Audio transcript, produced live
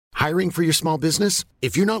Hiring for your small business?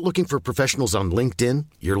 If you're not looking for professionals on LinkedIn,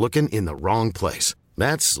 you're looking in the wrong place.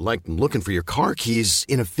 That's like looking for your car keys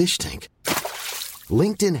in a fish tank.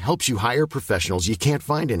 LinkedIn helps you hire professionals you can't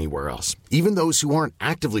find anywhere else, even those who aren't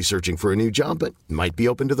actively searching for a new job but might be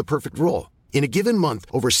open to the perfect role. In a given month,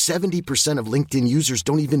 over 70% of LinkedIn users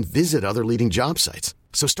don't even visit other leading job sites.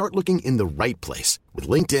 So start looking in the right place. With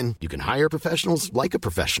LinkedIn, you can hire professionals like a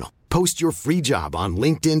professional. Post your free job on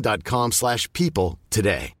linkedin.com/people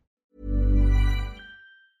today.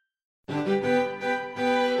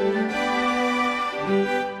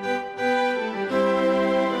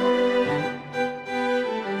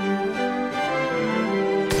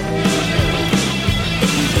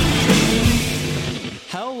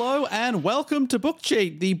 Hello and welcome to Book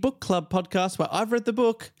Cheat, the book club podcast where I've read the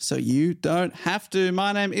book so you don't have to.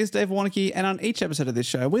 My name is Dave Warnicky, and on each episode of this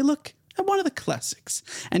show, we look at one of the classics.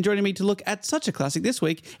 And joining me to look at such a classic this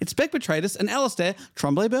week, it's Beck Betratus and Alistair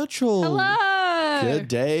Tremblay-Birchall. Hello. Good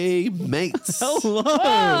day, mates. Hello.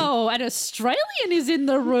 Oh, an Australian is in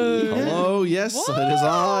the room. Hello, yes, it is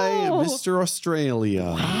I, Mr.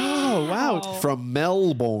 Australia. Oh, wow. From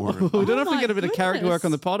Melbourne. We don't have to my get a bit of character work goodness.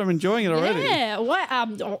 on the pod. I'm enjoying it already. Yeah.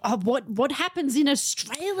 What happens in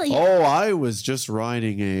Australia? Oh, I was just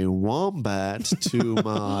riding a wombat to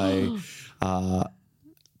my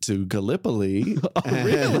to Gallipoli.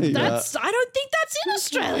 really? That's. I don't think that's in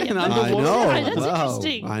Australia. And but- I know. Right, that's Wow.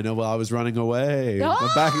 interesting. I know. Well, I was running away.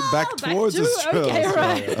 Oh, back towards to- Australia. okay,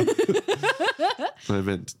 right. I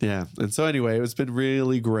meant, yeah. And so anyway, it's been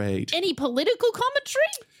really great. Any political commentary?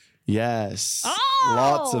 Yes. Oh.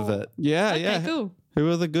 Lots of it. Yeah, Okay, yeah. cool. Who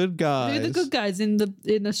are the good guys? Who are the good guys in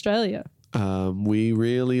Australia? We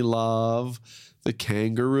really love the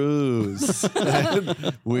kangaroos.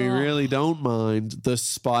 And we really don't mind the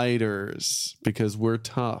spiders because we're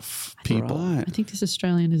tough people. Right. I think this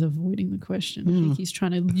Australian is avoiding the question. I think he's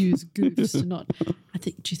trying to use goofs to not.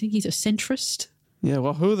 Do you think he's a centrist? Yeah,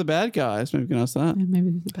 well, who are the bad guys? Maybe we can ask that. Yeah,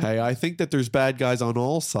 maybe he's a bad. Hey, I think that there's bad guys on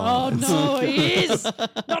all Oh sides. no, he is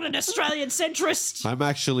not an Australian centrist. I'm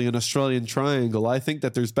actually an Australian triangle. I think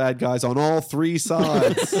that there's bad guys on all three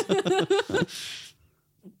sides.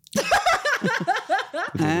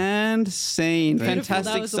 And scene. Fantastic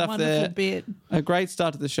That was a stuff wonderful there. bit. A great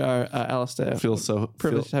start to the show, Alistair. feel so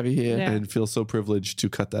privileged to have you here. Yeah. and feel so privileged to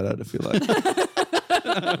cut that out if you like.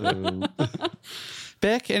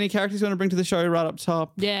 Beck, any characters you want to bring to the show right up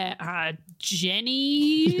top? Yeah,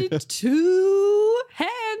 Jenny, two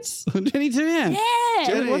hands. Jenny too, yeah. Yeah,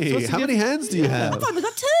 Jenny, what's the how many hands do you have? I've only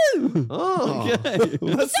got two. Oh, Okay. that's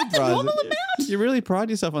That's the surprising. normal amount. You really pride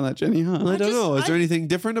yourself on that, Jenny, huh? I don't know. Is there anything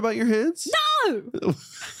different about your hands? No,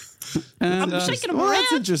 And, I'm shaking them Well, around.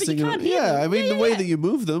 that's interesting. But you can't hear Yeah, them. I mean, the way that you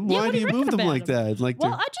move them. Yeah, Why what do you do you move reckon them about like them? that? Like,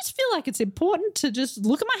 Well, I just feel like it's important to just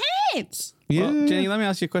look at my hands. yeah. Well, Jenny, let me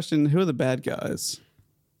ask you a question. Who are the bad guys?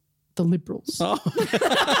 The Liberals. Oh,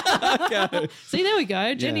 okay. See, there we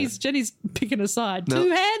go. Jenny's picking a side. No. Two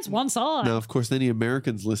hands, one side. Now, of course, any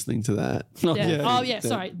Americans listening to that, Yeah. Oh, yeah. that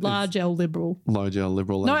Sorry. Large L Liberal. large L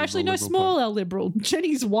liberal. No, large actually, L no, liberal small L Liberal.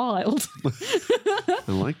 Jenny's wild. part.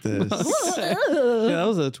 I like this. Yeah, that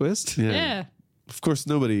was a twist. Yeah. Of course,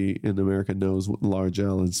 nobody in America knows what large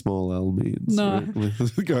L and small L means. No. right?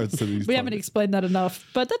 With regards to these. We haven't podcasts. explained that enough,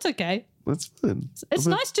 but that's okay. That's fun. It's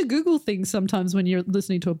nice to Google things sometimes when you're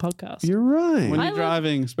listening to a podcast. You're right. When you're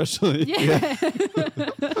driving, especially. Yeah.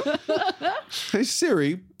 Hey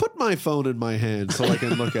Siri, put my phone in my hand so I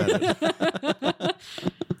can look at it.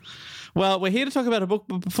 Well, we're here to talk about a book,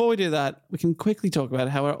 but before we do that, we can quickly talk about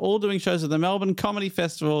how we're all doing shows at the Melbourne Comedy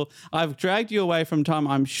Festival. I've dragged you away from time,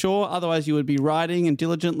 I'm sure, otherwise you would be writing and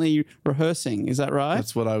diligently rehearsing. Is that right?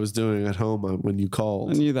 That's what I was doing at home when you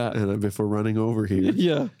called. I knew that. And before running over here,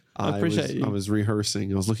 Yeah. I appreciate you. I was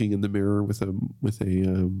rehearsing. I was looking in the mirror with a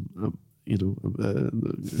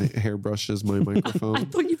hairbrush as my microphone. I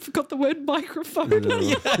thought you forgot the word microphone.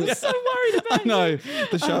 I was so worried about I know.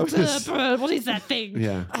 The show is... What is that thing?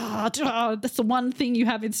 Yeah. That's the one thing you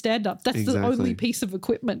have in stand-up. That's the Exactly. only piece of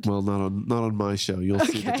equipment. Well, not on my show. You'll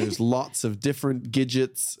see that Okay. there's lots of different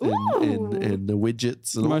gadgets and the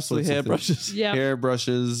widgets and all Mostly sorts of things. hairbrushes. Yeah.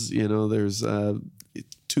 Hairbrushes. There's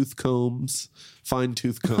tooth combs, fine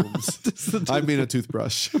tooth combs. I mean a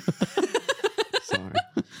toothbrush. Sorry.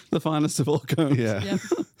 The finest of all combs. Yeah. Yeah.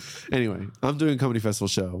 Anyway, I'm doing a comedy festival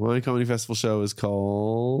show. My comedy festival show is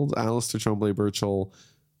called Alistair Tremblay-Birchall,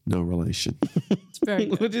 No Relation. It's very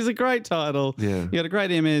good. Which is a great title. Yeah. You got a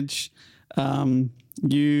great image.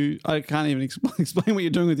 I can't even explain what you're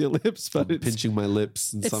doing with your lips, but it's Pinching my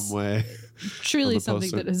lips in some way. Truly on the something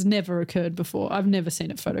poster. that has never occurred before. I've never seen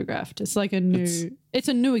it photographed. It's like a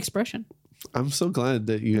new expression. I'm so glad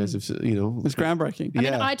that you guys have, It's groundbreaking. I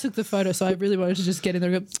mean, I took the photo, so I really wanted to just get in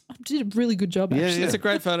there and go, I did a really good job, actually. yeah. It's a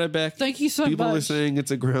great photo, Beck. Thank you so People much. are saying it's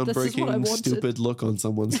a This is what I groundbreaking, wanted. stupid look on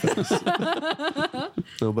someone's face.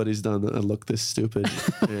 Nobody's done a look this stupid.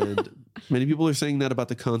 And many people are saying that about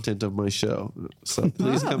the content of my show. So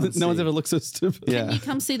please come and see. No one's ever looked so stupid. Yeah. You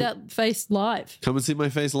come see that face live. Come and see my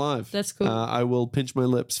face live. That's cool. I will pinch my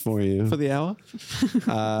lips for you. For the hour.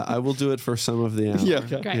 I will do it for some of the hour. Yeah,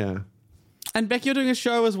 okay. Great. Yeah. And Beck, you're doing a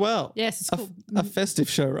show as well. Yes, it's A, cool. a festive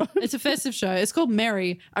show, right? It's a festive show. It's called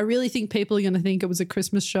Merry. I really think people are going to think it was a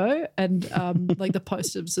Christmas show, and like the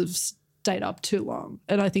posters have stayed up too long.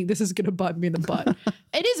 And I think this is going to bite me in the butt.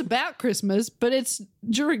 It is about Christmas, but it's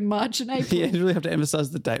during March and April. Yeah, you really have to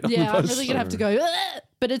emphasize the date on the Yeah, I'm poster. really going to have to go, "Ugh,"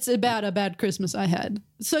 but it's about a bad Christmas I had.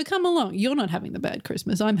 So come along. You're not having the bad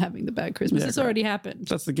Christmas. I'm having the bad Christmas. Yeah, It's great. already happened.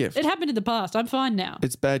 That's the gift. It happened in the past. I'm fine now.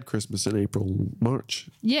 It's bad Christmas in April, March.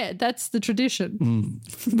 Yeah, that's the tradition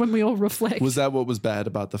when we all reflect. Was that what was bad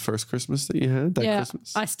about the first Christmas that you had? That yeah,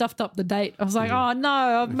 Christmas? I stuffed up the date. I was like, oh no,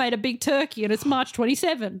 I've made a big turkey and it's March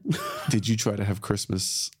 27. Did you try to have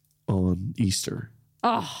Christmas on Easter?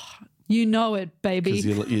 You know it, baby. Because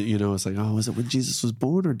it's like, was it when Jesus was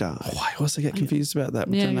born or died? I also get confused about that,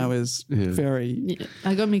 which Yeah. I know is very Yeah,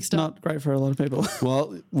 I got mixed up. not great for a lot of people.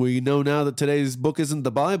 Well, we know now that today's book isn't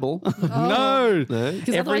the Bible. No. Eh?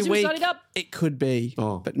 Because otherwise you were starting up. it could be,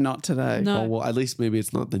 but not today. No. Oh, well, at least maybe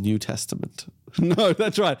it's not the New Testament. No,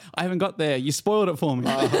 that's right. I haven't got there. You spoiled it for me.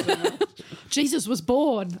 Jesus was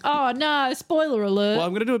born. Oh no, spoiler alert. Well,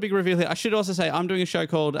 I'm going to do a big reveal here. I should also say I'm doing a show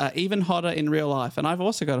called Even Hotter in Real Life, and I've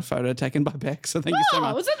also got a photo taken by Beck. So thank you so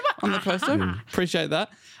much was it? on the poster. Appreciate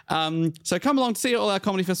that. So come along to see all our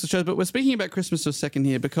comedy festival shows. But we're speaking about Christmas for a second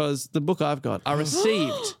here because the book I've got I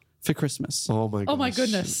received for Christmas. Oh my gosh. Oh, my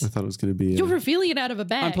goodness. I thought it was going to be. You're revealing it out of a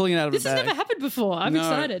bag. I'm pulling it out of a this bag. has never happened before. I'm No,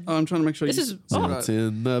 excited. I'm trying to make sure This you is What's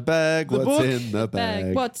in the bag? What's book? in the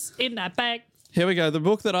bag? What's in that bag? Here we go. The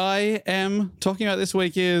book that I am talking about this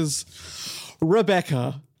week is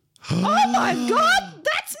Rebecca. Oh my God,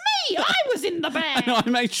 that's me. I was in the bag. I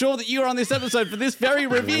made sure that you were on this episode for this very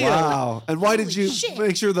reveal Wow. And why did you shit.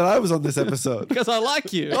 make sure that I was on this episode? because I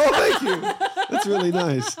like you. Oh, thank you. That's really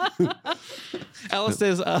nice.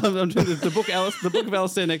 Alistair's I'm doing the book of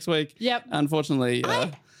Alistair next week. Yep. Unfortunately,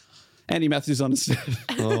 Andy Matthews on instead.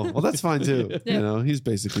 Oh, well, that's fine too. He's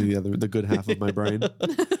basically the good half of my brain.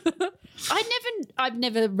 I've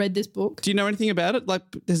never read this book. Do you know anything about it? Like,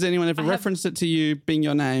 has anyone ever referenced it to you being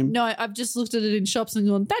your name? No, I've just looked at it in shops and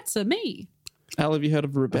gone, that's a me. Al, have you heard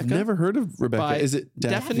of Rebecca? I've never heard of Rebecca. By Is it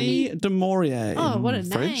Daphne du Maurier? Oh, what a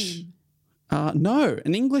French? name. No,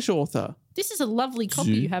 an English author. This is a lovely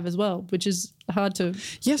copy you have as well, which is hard to.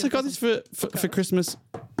 Yes, I got this for Christmas.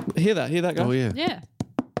 Hear that, guys? Oh, yeah. Yeah.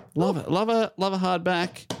 Love it. Love a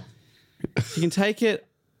hardback. You can take it.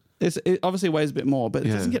 It obviously weighs a bit more, but it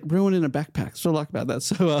Yeah. doesn't get ruined in a backpack. That's what I like about that.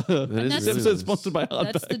 So is that's- this really episode's nice. sponsored by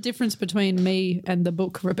That's hardback. the difference between me and the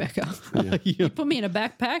book Rebecca. You put me in a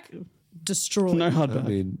backpack, destroyed. No I hardback.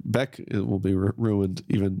 mean, Beck will be ruined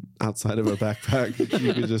even outside of a backpack.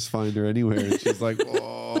 You could just find her anywhere, and she's like,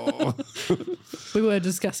 "Oh, We were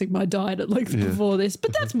discussing my diet at length before this,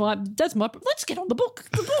 but that's my. Let's get on the book.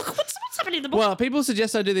 The book. What's happening in the book? Well, people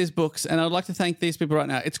suggest I do these books, and I'd like to thank these people right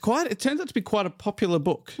now. It turns out to be quite a popular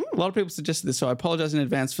book. A lot of people suggested this, so I apologize in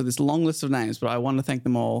advance for this long list of names, but I want to thank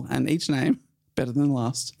them all, and each name better than the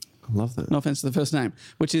last. I love that." No offense to the first name,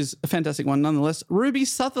 which is a fantastic one nonetheless. Ruby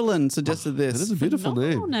Sutherland suggested this. That is a beautiful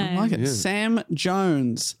Phenomenal name. name. I like it. Sam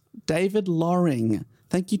Jones, David Loring.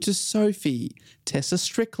 Thank you to Sophie, Tessa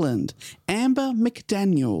Strickland, Amber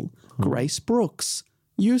McDaniel, Grace Brooks,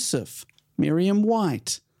 Yusuf, Miriam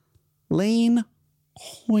White, Lene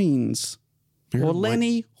Hoynes, or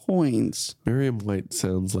Lenny Hoynes. Miriam White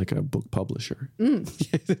sounds like a book publisher.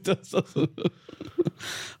 Yes, it does.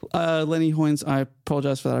 Lenny Hoynes, I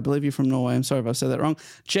apologize for that. I believe you're from Norway. I'm sorry if I said that wrong.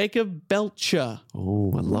 Jacob Belcher.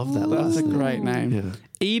 Oh, I love that. That's last a name. great name. Yeah.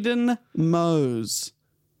 Eden Mose.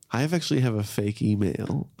 I actually have a fake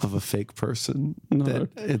email of a fake person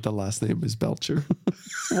that the last name is Belcher.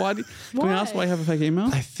 Can we ask why you have a fake email?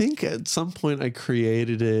 I think at some point I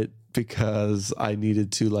created it because I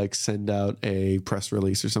needed to send out a press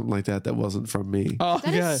release or something like that wasn't from me. Oh,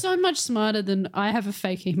 That is so much smarter than I have a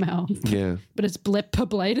fake email, Yeah. but it's Blep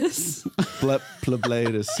Poblatus. Blep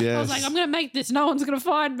Pleblatus, yes. I was like, I'm going to make this. No one's going to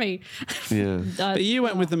find me. yeah. But you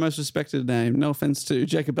went with the most respected name. No offense to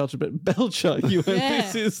Jacob Belcher, but Belcher. You went, Yeah.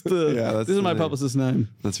 this is the Yeah, that's this is the my name. publicist's name.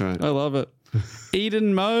 That's right. I love it.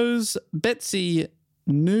 Eden Mose, Betsy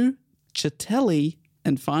New Chatelli,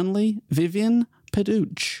 and finally Vivian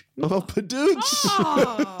Padooch. Oh, Padooch.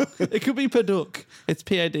 Oh, It could be Padook. It's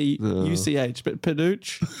Paduch, but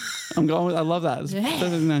Padooch. I'm going with, I love that. It's a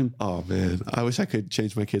perfect name. Oh, man. I wish I could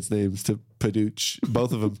change my kids' names to Padooch.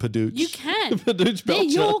 Both of them Padooch. you can. Padooch They're Belcher.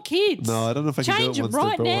 your kids. No, I don't know if I can Change do it them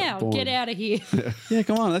once right they're now. born. Get out of here. Yeah,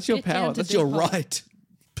 come on. That's your Get down power. to That's your Duke. right.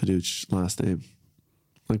 Padooch, last name.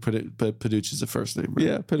 Like Padooch is the first name, right?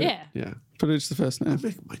 Yeah, Padooch. Yeah. Yeah. Padooch the first name.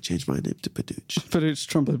 I might change my name to Padooch. Padooch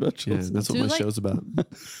Trumpet Belcher. Yeah, that's what Too my late. show's about.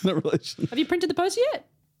 No relation. Have you printed the post yet?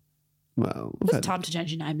 Well, It's time to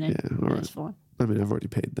change your name then. Yeah, all right. That's fine. I mean, I've already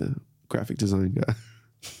paid the graphic design guy.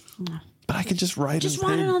 But I can just write Just in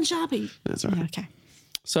write pen. it on Sharpie. That's all right. Yeah, okay.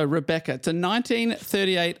 So, Rebecca, it's a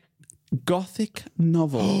 1938 Gothic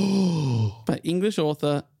novel by English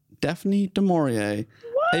author Daphne du Maurier.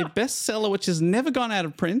 A bestseller which has never gone out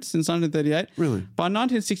of print since 1938. Really? By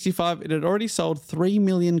 1965, it had already sold 3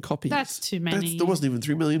 million copies. That's too many. There wasn't even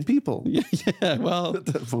 3 million people yeah, well, at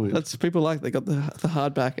that point. that's people like. They got the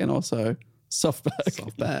hardback and also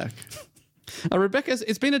softback. back. Rebecca's,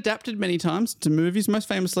 it's been adapted many times to movies, most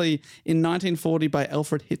famously in 1940 by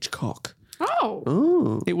Alfred Hitchcock.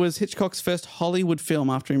 Oh. It was Hitchcock's first Hollywood film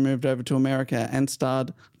after he moved over to America and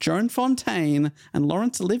starred Joan Fontaine and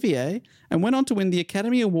Laurence Olivier and went on to win the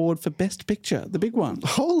Academy Award for Best Picture, the big one.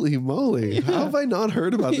 Holy moly. How have I not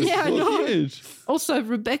heard about this? Yeah, I know. Huge. Also,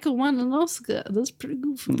 Rebecca won an Oscar. That's pretty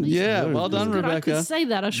good for me. Yeah, well done, Good, I Rebecca. could say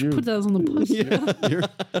that. I should put that on the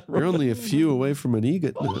poster. You're only a few away from an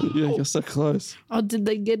EGOT now. Yeah, you're so close. Oh, did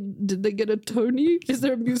they get a Tony? Is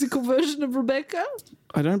there a musical version of Rebecca?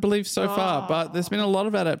 I don't believe so far, but there's been a lot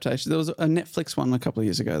of adaptations. There was a Netflix one a couple of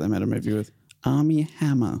years ago they made a movie with Armie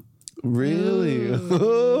Hammer. Really?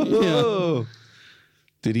 Oh.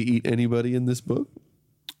 Did he eat anybody in this book?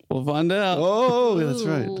 We'll find out. Oh, that's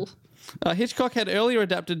right. Ooh. Hitchcock had earlier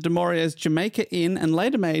adapted du Maurier's Jamaica Inn and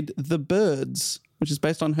later made The Birds, which is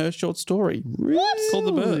based on her short story. What? Called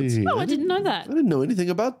The Birds. Oh, I didn't know that. I didn't know anything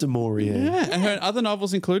about du Maurier. Yeah, and her other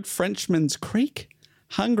novels include Frenchman's Creek,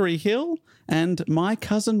 Hungry Hill, and My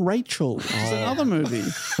Cousin Rachel, which is another movie. None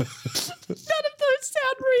of those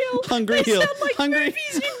sound real. Hungry they Hill. sound like Hungry-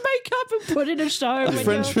 movies you'd make up and put in a show. when you're-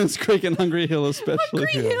 Frenchman's Creek and Hungry Hill especially.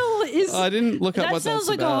 Hungry Hill is. I didn't look up that what sounds that's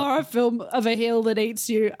like a about. horror film of a hill that eats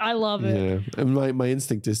you. I love it. Yeah. And my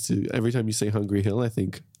instinct is to, every time you say Hungry Hill, I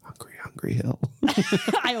think, Hungry Hill.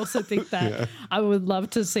 I also think that I would love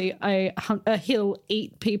to see a hill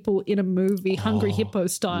eat people in a movie, Hungry Hippo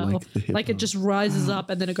style. like the hippo. Like it just rises up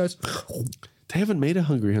and then it goes. They haven't made a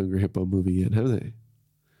Hungry Hippo movie yet, have they?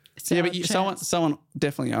 Yeah, but someone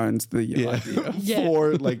definitely owns the idea. Yeah.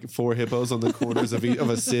 Four hippos on the corners of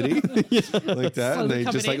a city, like that, and they Slowly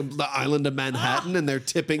just coming like the island of Manhattan, and they're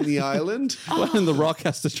tipping the island. And The Rock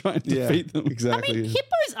has to try and defeat them. exactly.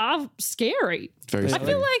 Hippos are scary. Very I scary.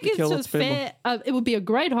 feel like it's Kill just lots of people. fair. It would be a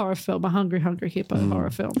great horror film, a Hungry Hippo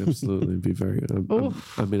horror film. Absolutely, it'd be very.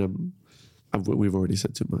 We've already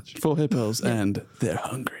said too much. 4 hippos and they're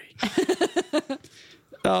hungry.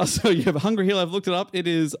 So you have Hungry Hill. I've looked it up. It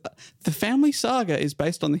is the family saga is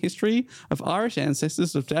based on the history of Irish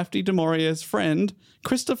ancestors of Daphne du Maurier's friend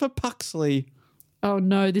Christopher Puxley. Oh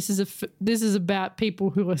no, this is about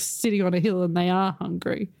people who are sitting on a hill and they are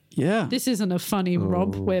hungry. Yeah. This isn't a funny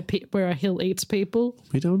romp where a hill eats people.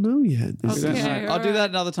 We don't know yet. Is Okay. it- All right, I'll do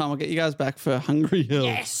that another time. I'll get you guys back for Hungry Hill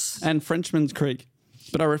Yes. and Frenchman's Creek.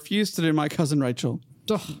 But I refuse to do My Cousin Rachel.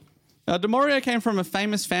 Ugh. Du Maurier came from a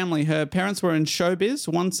famous family. Her parents were in showbiz.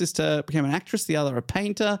 One sister became an actress, the other a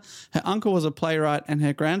painter. Her uncle was a playwright, and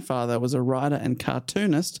her grandfather was a writer and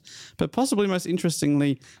cartoonist. But possibly most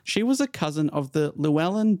interestingly, she was a cousin of the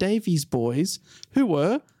Llewellyn Davies boys, who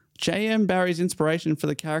were J.M. Barrie's inspiration for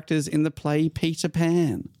the characters in the play Peter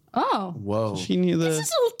Pan. Oh, Whoa. She knew the... this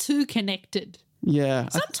is all too connected. Yeah.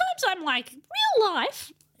 Sometimes I'm like, real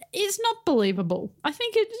life is not believable. I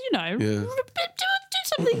think it, do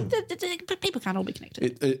something that people can't all be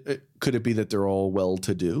connected. Could it be that they're all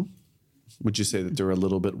well-to-do? Would you say that they're a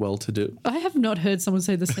little bit well-to-do? I have not heard someone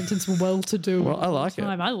say the sentence "well-to-do." Well, I like it.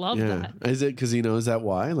 I love that. Is it because is that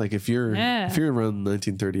why? Like if you're Yeah. around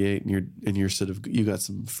 1938 and you're sort of you got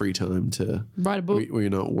some free time to Write a book. where you're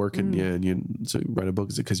not working, and you write a book.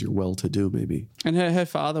 Is it because you're well-to-do? Maybe. And her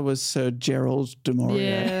father was Sir Gerald du Maurier.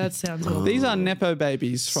 Yeah, that sounds good. These are Nepo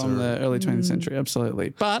babies from the early 20th century, absolutely.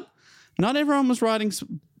 But not everyone was writing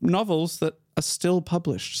novels that are still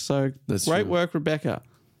published. So That's great true. work, Rebecca.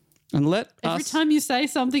 And let Every us... time you say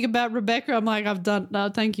something about Rebecca, I'm like, I've done. No,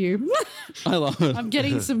 thank you. I love it. I'm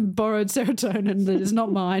getting some borrowed serotonin that is not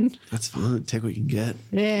mine. That's fun. Take what you can get.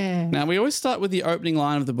 Yeah. Now, we always start with the opening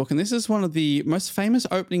line of the book, and this is one of the most famous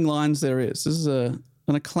opening lines there is. This is an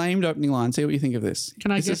acclaimed opening line. See what you think of this.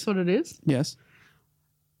 Can I Is guess this- what it is? Yes.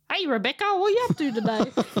 Hey, Rebecca, what are you up to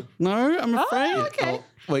today? No, I'm afraid. Oh, okay. Oh,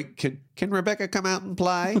 wait, can Rebecca come out and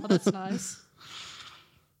play? Oh, that's nice.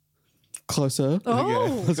 Closer.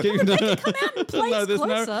 Oh, Let's get come out and play no,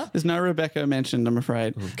 closer. there's no Rebecca mentioned, I'm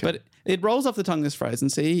afraid. But it rolls off the tongue, this phrase,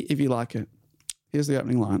 and see if you like it. Here's the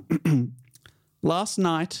opening line. Last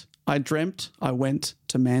night, I dreamt I went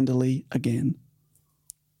to Manderley again.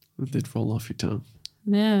 It did roll off your tongue.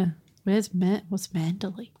 yeah. What's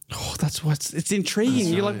Manderley? Oh, it's intriguing.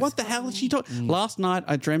 You're like, what the hell is she talking? Last night,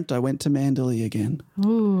 I dreamt I went to Manderley again.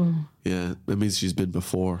 Ooh. Yeah, that means she's been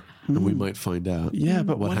before, and we might find out. Yeah,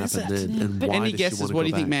 but what what is happened it? then, and why Any does she guesses? wanna What do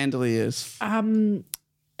you go think back? Manderley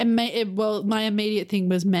is? Well, my immediate thing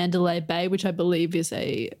was Mandalay Bay, which I believe is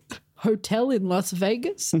a hotel in Las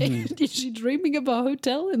Vegas. Mm-hmm. Is she dreaming of a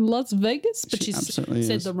hotel in Las Vegas? But She she absolutely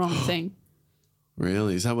said is. the wrong thing.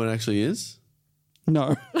 Really? Is that what it actually is?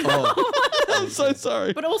 No. Oh, I'm so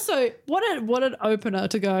sorry. But also, what an opener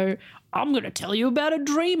to go, I'm going to tell you about a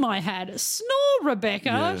dream I had. Snore, Rebecca.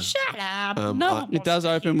 Yeah. Shut up. No, It does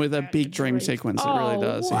open with a big dream sequence. It really Oh,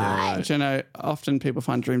 does. what? Which I know often people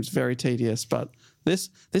find dreams very tedious, but this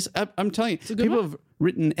I'm telling you, people have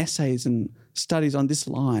written essays and studies on this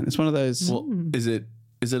line. It's one of those. well, is it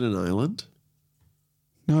an island?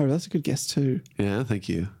 No, that's a good guess too. Yeah, thank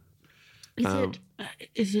you.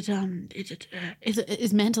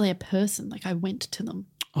 Is Mandalay a person? Like I went to them.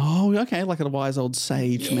 Oh, okay, like a wise old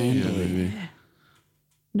sage Manderley. Maybe.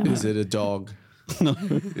 No. Is it a dog? No.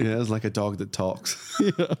 Yeah, it's like a dog that talks.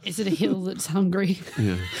 Is it a hill that's hungry?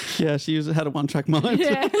 Yeah. Yeah, she had a one-track mind.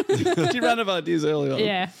 Yeah. She ran out of ideas early on.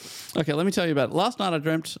 Yeah. Okay, let me tell you about it. Last night I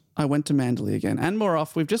dreamt I went to Manderley again. And more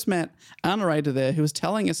off, we've just met our narrator there who was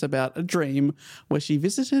telling us about a dream where she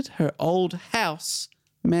visited her old house,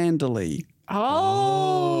 Manderley.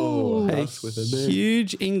 Oh. A House with a name.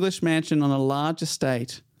 huge English mansion on a large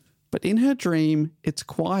estate. But in her dream, it's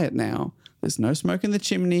quiet now. There's no smoke in the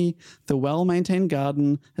chimney. The well-maintained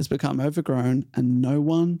garden has become overgrown and no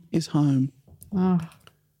one is home.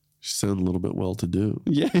 She sounded a little bit well-to-do.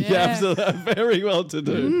 Yeah, absolutely. Very well to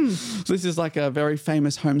do. So this is like a very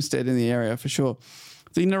famous homestead in the area for sure.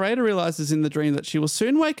 The narrator realizes in the dream that she will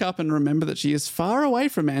soon wake up and remember that she is far away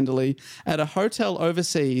from Manderley at a hotel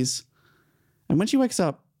overseas. And when she wakes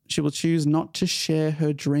up, she will choose not to share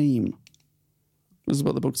her dream. This is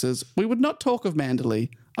what the book says. We would not talk of Manderley.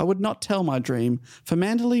 I would not tell my dream, for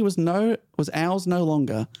Manderley was ours no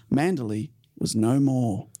longer. Manderley was no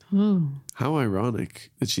more. How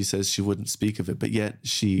ironic that she says she wouldn't speak of it, but yet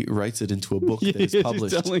she writes it into a book that is she's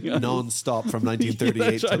published telling us. non-stop from 1938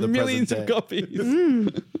 That's to right, the millions present of day.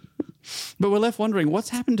 copies. But we're left wondering what's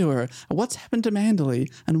happened to her, what's happened to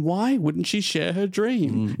Manderley, and why wouldn't she share her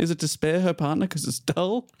dream? Is it to spare her partner because it's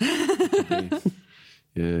dull?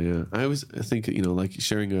 Yeah. I think, like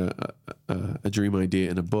sharing a dream idea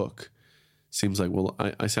in a book seems like, well,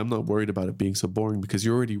 I say I'm not worried about it being so boring because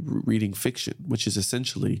you're already reading fiction, which is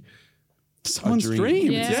essentially Someone's a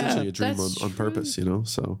dream. It's Yeah. essentially a dream that's on purpose, So,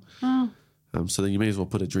 so then you may as well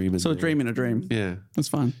put a dream in So a there. dream in a dream. Yeah. That's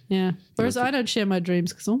fine. Yeah. Whereas I don't share my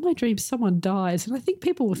dreams because all my dreams someone dies, and I think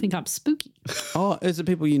people will think I'm spooky. Oh, is it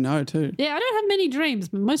people you know too? Yeah, I don't have many dreams,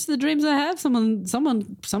 but most of the dreams I have, someone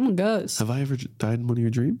goes. Have I ever died in one of your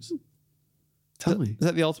dreams? Tell me. Is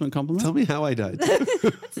that the ultimate compliment? Tell me how I died.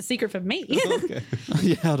 That's a secret for me. Okay.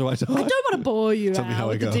 Yeah, how do I die? I don't want to bore you Tell me how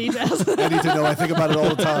I with the go. details. I need to know. I think about it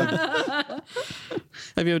all the time.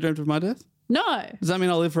 Have you ever dreamt of my death? No. Does that mean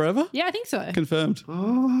I'll live forever? Yeah, I think so. Confirmed.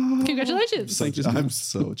 Congratulations. Thank you. I'm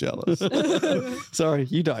so jealous. Sorry,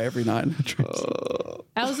 you die every night.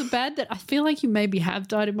 How was it bad that I feel like you maybe have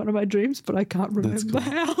died in one of my dreams, but I can't remember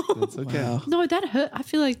how? That's okay. Wow. No, that hurt. I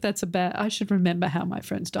feel like that's a bad. I should remember how my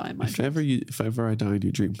friends die in my dreams. If ever I die in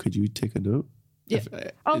your dream, could you take a note? Yeah.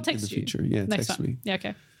 in I'll the text you. future. Yeah, Next text time. me. Yeah,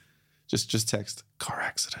 okay. Just text car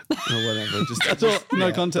accident or whatever. That's all.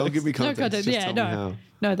 No context. Don't give me No context. context. Just Yeah, tell me how.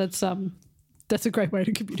 no. That's a great way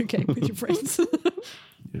to communicate with your friends.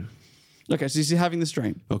 Okay, so she's having this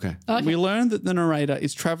dream. Okay. Okay. We learn that the narrator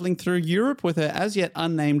is traveling through Europe with her as yet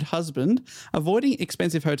unnamed husband, avoiding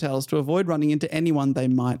expensive hotels to avoid running into anyone they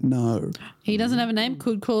might know. He doesn't have a name.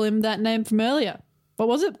 Could call him that name from earlier. What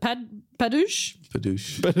was it? Padoosh?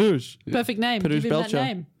 Padoosh. Badoosh. Perfect name. Padoosh Give him Belcher. that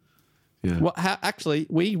name. Yeah. Well, actually,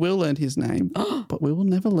 we will learn his name, but we will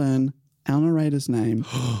never learn our narrator's name.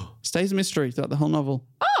 Stays a mystery throughout the whole novel.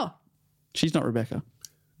 Oh, She's not Rebecca.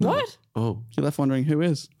 what? Oh, You're left wondering who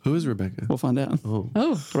is. who is Rebecca? We'll find out. Oh,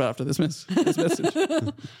 Right after this message.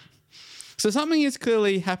 So something has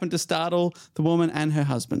clearly happened to startle the woman and her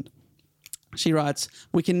husband. She writes,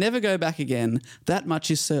 "We can never go back again. That much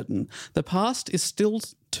is certain. The past is still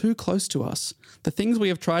too close to us. The things we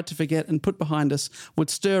have tried to forget and put behind us would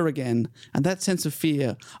stir again, and that sense of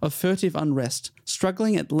fear, of furtive unrest,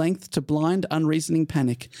 struggling at length to blind, unreasoning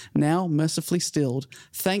panic, now mercifully stilled,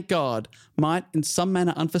 thank God, might in some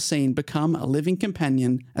manner unforeseen become a living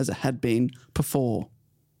companion as it had been before.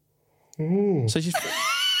 So she's...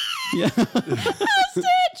 Yeah. Stan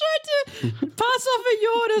tried to pass off a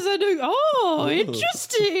yawn as I do. Oh,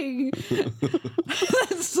 interesting.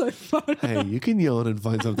 That's so funny. Hey, you can yawn and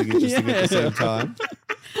find something interesting at the same time.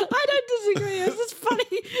 I don't disagree. It's just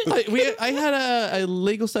funny. I had a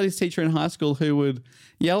legal studies teacher in high school who would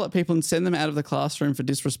yell at people and send them out of the classroom for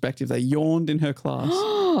disrespect if they yawned in her class.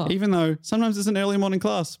 Even though sometimes it's an early morning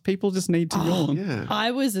class. People just need to yawn. Yeah.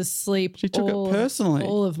 I was asleep. She took it personally.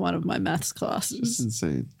 All of one of my maths classes. It's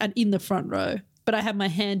insane. And in the front row. But I had my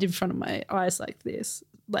hand in front of my eyes like this.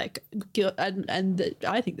 Like, and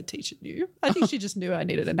I think the teacher knew. I think she just knew I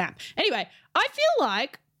needed a nap. Anyway, I feel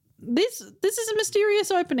like this is a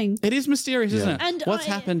mysterious opening. It is mysterious, isn't it? And What's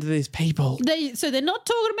happened to these people? So they're not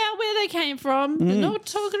talking about where they came from. They're not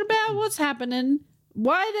talking about what's happening.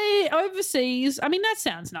 Why they overseas? I mean, that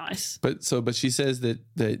sounds nice. But she says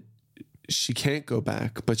that she can't go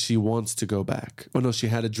back, but she wants to go back. Oh no, she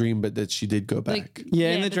had a dream, but that she did go back. Like,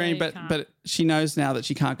 Yeah, in the but dream, they but can't. but she knows now that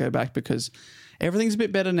she can't go back because everything's a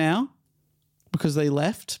bit better now because they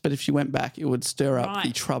left. But if she went back, it would stir up the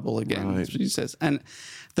Right. trouble again. Right. That's what she says. And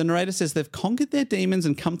the narrator says they've conquered their demons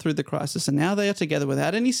and come through the crisis, and now they are together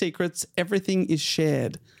without any secrets. Everything is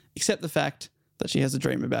shared, except the fact that she has a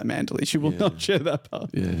dream about Manderley. She will not share that part.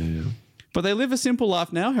 Yeah. But they live a simple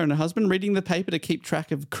life now, her and her husband, reading the paper to keep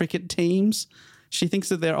track of cricket teams. She thinks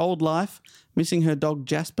of their old life, missing her dog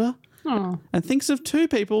Jasper, and thinks of two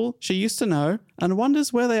people she used to know and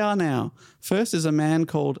wonders where they are now. First is a man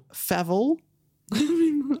called Favell,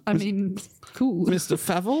 I mean, cool. Mr.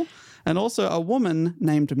 Favell, and also a woman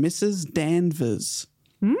named Mrs. Danvers.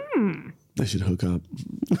 They should hook up.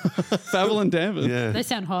 Favell and Danvers. Yeah. They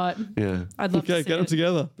sound hot. Yeah. I'd love Okay, to see get them it.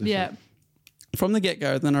 together. Yeah. From the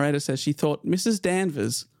get-go, the narrator says she thought Mrs.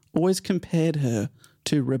 Danvers always compared her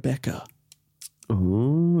to Rebecca.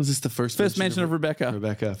 Oh, is this the first Mention of Rebecca.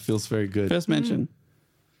 Rebecca feels very good. First mention.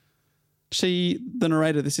 The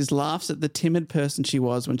narrator, laughs at the timid person she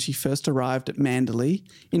was when she first arrived at Manderley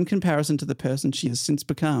in comparison to the person she has since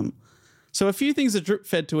become. So a few things are drip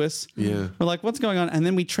fed to us. Yeah. We're like, what's going on? And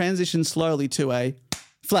then we transition slowly to a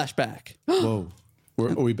flashback. Whoa.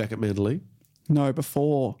 Are we back at Manderley? No,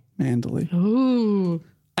 before Manderley. Ooh.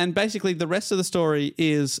 And basically the rest of the story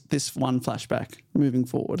is this one flashback moving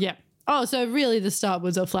forward. Yeah. Oh, so really the start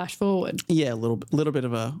was a flash forward. Yeah, a little bit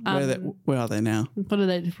of a where are they now?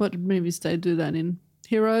 What movies do they do that in?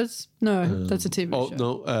 Heroes? No, that's a TV Oh, show.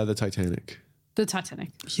 no, the Titanic. The Titanic.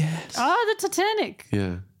 Yes. Oh, the Titanic.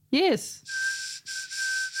 Yeah. Yes.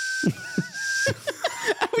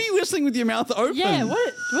 How are you whistling with your mouth open? Yeah,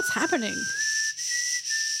 what's happening?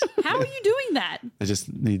 How are you doing that? I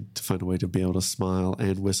just need to find a way to be able to smile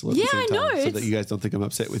and whistle at Yeah, the same I time know, so that it's- you guys don't think I'm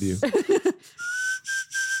upset with you.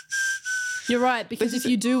 You're right, because if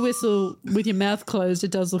you do whistle with your mouth closed,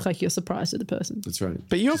 it does look like you're surprised at the person. That's right.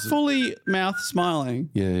 But you're fully mouth smiling.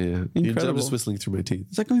 Yeah. I'm Incredible. just whistling through my teeth.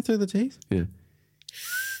 Is that going through the teeth? Yeah.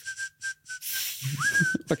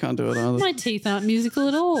 I can't do it either. My teeth aren't musical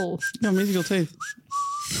at all. No, musical teeth.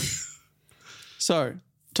 So,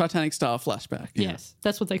 Titanic style flashback. Yes,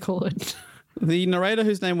 that's what they call it. The narrator,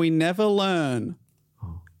 whose name we never learn,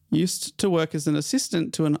 used to work as an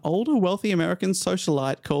assistant to an older, wealthy American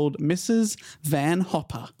socialite called Mrs. Van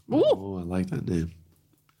Hopper. Oh, I like that name.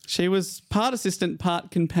 She was part assistant,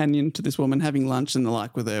 part companion to this woman, having lunch and the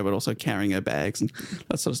like with her, but also carrying her bags and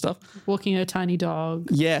that sort of stuff. Walking her tiny dog.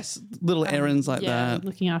 Yes, little errands like Yeah, that.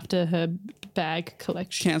 looking after her bag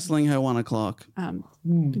collection. Cancelling her 1 o'clock.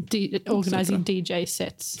 Organising DJ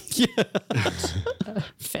sets. Yeah.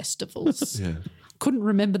 Festivals. Yeah. Couldn't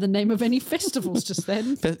remember the name of any festivals just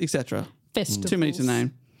then. Etc. Festivals. Too many to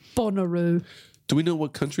name. Bonnaroo. Do we know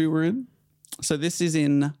what country we're in? So this is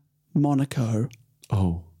in Monaco.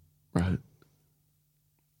 Oh, right.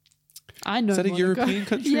 I know. Is that a Monaco. European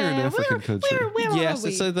country or an African country? Where Yes, are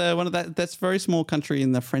we? so the one of that's a very small country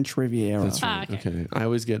in the French Riviera. That's right. Ah, okay. Okay. I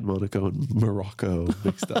always get Monaco and Morocco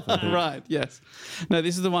mixed up. I think. Right, yes. No,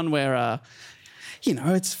 this is the one where,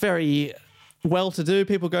 it's very well-to-do.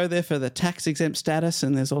 People go there for the tax-exempt status,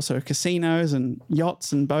 and there's also casinos and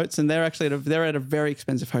yachts and boats, and they're actually they're at a very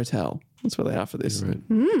expensive hotel. That's where they are for this. Right.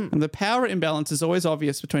 And the power imbalance is always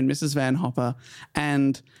obvious between Mrs. Van Hopper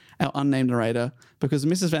and our unnamed narrator, because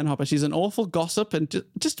Mrs. Van Hopper, she's an awful gossip and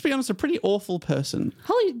just to be honest, a pretty awful person.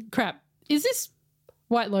 Holy crap. Is this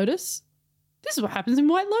White Lotus? This is what happens in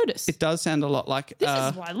White Lotus. It does sound a lot like This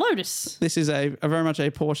is White Lotus. this is a very much a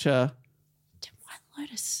Portia White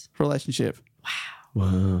Lotus. relationship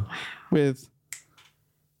Wow. with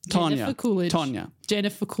Tanya. Jennifer Coolidge. Tanya.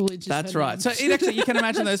 Jennifer Coolidge. Is That's her right. name. So it actually, you can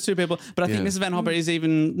imagine those two people, but I think Yeah. Mrs. Van Hopper is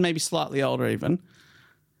even maybe slightly older even.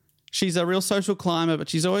 She's a real social climber, but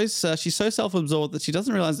she's always she's so self-absorbed that she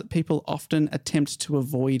doesn't realize that people often attempt to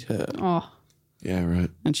avoid her. Oh, Yeah, right.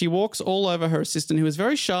 And she walks all over her assistant, who is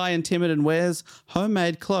very shy and timid and wears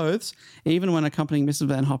homemade clothes, even when accompanying Mrs.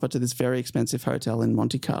 Van Hopper to this very expensive hotel in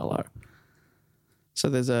Monte Carlo. So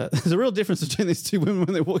there's a real difference between these two women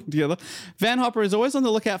when they're walking together. Van Hopper is always on the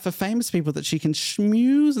lookout for famous people that she can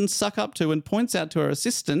schmooze and suck up to, and points out to her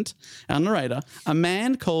assistant, our narrator, a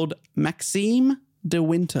man called Maxime de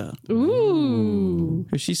Winter, ooh.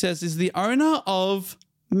 who she says is the owner of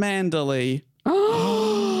Manderley. The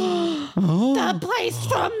place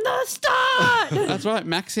from the start. That's right,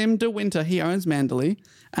 Maxime de Winter. He owns Manderley,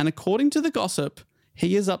 and according to the gossip,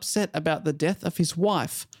 he is upset about the death of his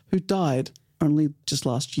wife, who died only just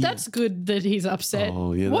last year. That's good that he's upset.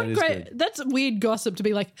 Oh, yeah, what that is great! good. That's weird gossip to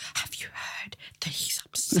be like. Have you heard that he's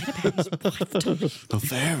upset about his wife dying?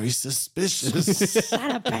 Very suspicious. What's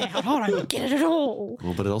that about? I don't get it at all.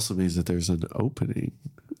 Well, but it also means that there's an opening.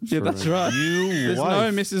 Yeah, that's right. There's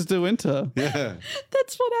no Mrs. De Winter. Yeah.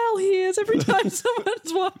 That's what Al hears every time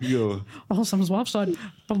someone's wife. Yo. Oh, someone's wife died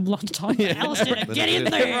a long time. Alice didn't get in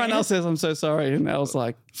there. Everyone else says, I'm so sorry. And I was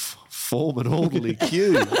like, Form an orderly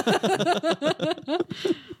queue.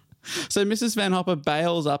 so Mrs. Van Hopper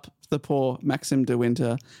bails up the poor Maxim de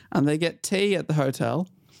Winter, and they get tea at the hotel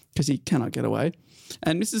because he cannot get away.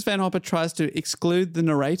 And Mrs. Van Hopper tries to exclude the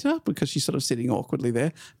narrator because she's sort of sitting awkwardly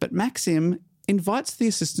there. But Maxim invites the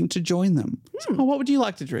assistant to join them. So, oh, what would you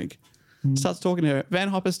like to drink? Starts talking to her. Van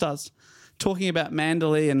Hopper starts talking about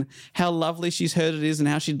Manderley and how lovely she's heard it is and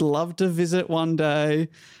how she'd love to visit one day.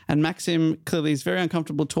 And Maxim clearly is very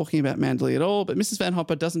uncomfortable talking about Manderley at all, but Mrs. Van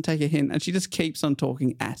Hopper doesn't take a hint and she just keeps on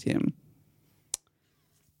talking at him.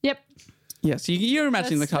 Yep. Yes, you're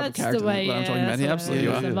imagining the type of That's character the way, that I'm talking about here. Absolutely,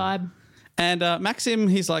 you that's are. the vibe. And Maxim,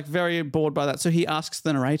 he's like very bored by that. So he asks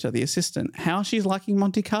the narrator, the assistant, how she's liking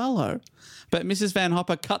Monte Carlo. But Mrs. Van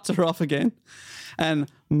Hopper cuts her off again and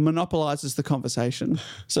monopolizes the conversation.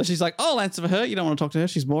 So she's like, I'll answer for her. You don't want to talk to her.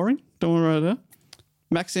 She's boring. Don't want to write her.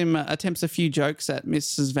 Maxim attempts a few jokes at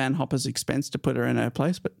Mrs. Van Hopper's expense to put her in her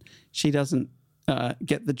place, but she doesn't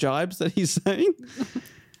get the jibes that he's saying.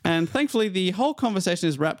 And thankfully, the whole conversation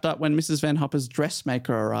is wrapped up when Mrs. Van Hopper's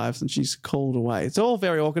dressmaker arrives and she's called away. It's all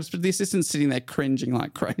very awkward, but the assistant's sitting there cringing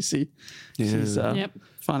like crazy. She's Yep.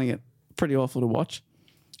 finding it pretty awful to watch.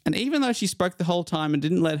 And even though she spoke the whole time and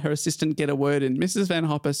didn't let her assistant get a word in, Mrs. Van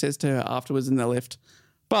Hopper says to her afterwards in the lift,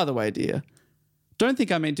 by the way, dear, don't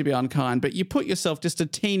think I mean to be unkind, but you put yourself just a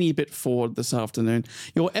teeny bit forward this afternoon.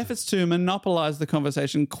 Your efforts to monopolize the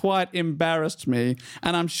conversation quite embarrassed me,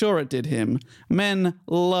 and I'm sure it did him. Men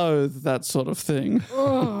loathe that sort of thing.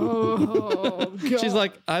 Oh, God. She's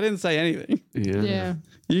like, I didn't say anything. Yeah.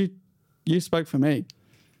 You spoke for me.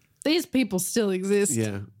 These people still exist.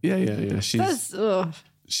 Yeah.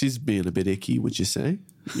 She's being a bit icky, would you say?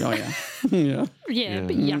 Oh, yeah. Yeah. Yeah,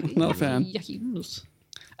 but yucky. Not a fan. Yucky.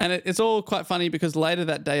 And it's all quite funny because later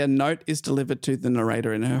that day, a note is delivered to the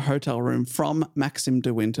narrator in her hotel room from Maxim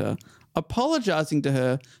de Winter, apologizing to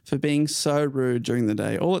her for being so rude during the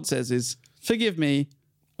day. All it says is, forgive me,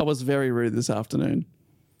 I was very rude this afternoon.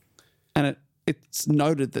 And it's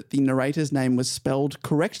noted that the narrator's name was spelled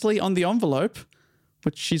correctly on the envelope,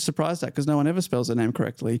 which she's surprised at because no one ever spells her name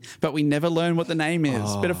correctly. But we never learn what the name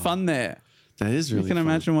is. Bit of fun there. That is really You can fun.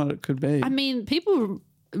 imagine what it could be. I mean, people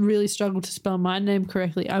really struggle to spell my name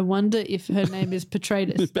correctly. I wonder if her name is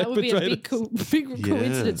Petratus. That would be a big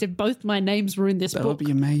coincidence if both my names were in this That book. would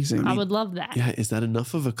be amazing. I would love that. Yeah, is that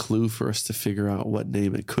enough of a clue for us to figure out what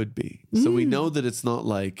name it could be? So we know that it's not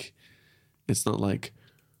like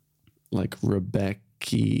Rebecca,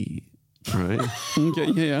 right?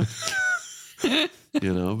 Okay, yeah.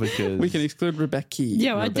 You know, because We can exclude Rebecca.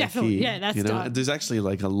 Yeah, I Rebecca, definitely. Yeah, that's you know, done. there's actually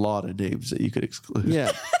like a lot of names that you could exclude.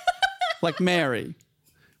 Yeah. Like Mary.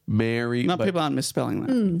 Mary, No, but, people aren't misspelling that.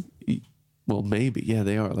 Mm. well, maybe, yeah,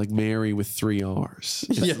 they are like Mary with 3 R's.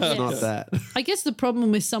 It's Yeah. not Yes. that. I guess the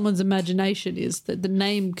problem with someone's imagination is that the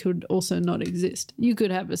name could also not exist. You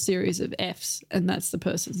could have a series of F's and that's the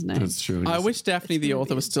person's name. That's true. I wish Daphne, the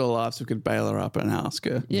author, was still alive so we could bail her up and ask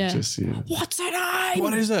her. Yeah. Just, yeah. What's her name?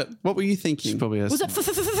 What is it? What were you She thinking? probably has, Was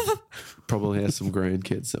some, it? probably has some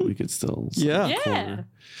grandkids that we could still. Yeah. Yeah.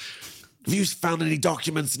 Have you found any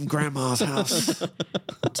documents in Grandma's house?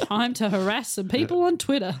 Time to harass some people on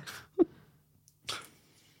Twitter.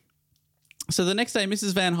 So the next day,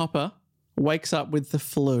 Mrs. Van Hopper wakes up with the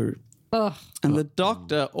flu. Ugh. And the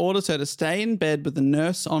doctor orders her to stay in bed with the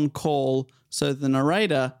nurse on call so the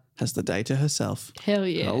narrator has the day to herself. Hell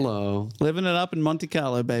yeah. Hello. Living it up in Monte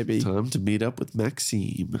Carlo, baby. Time to meet up with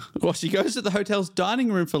Maxime. Well, she goes to the hotel's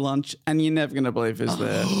dining room for lunch, and you're never going to believe who's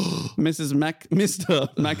there.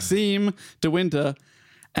 Mr. Maxime de Winter.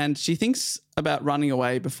 And she thinks about running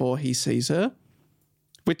away before he sees her,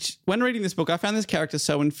 which, when reading this book, I found this character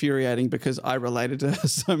so infuriating because I related to her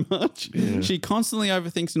so much. Yeah. She constantly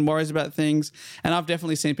overthinks and worries about things. And I've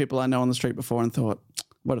definitely seen people I know on the street before and thought,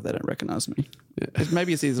 what if they don't recognize me? Yeah.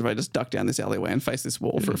 Maybe it's easier if I just duck down this alleyway and face this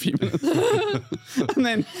wall for a few minutes. And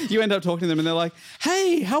then you end up talking to them and they're like,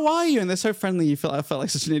 hey, how are you? And they're so friendly. I felt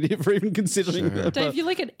like such an idiot for even considering that. Dave, you're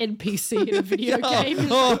like an NPC in a video game.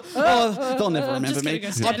 They'll never remember me.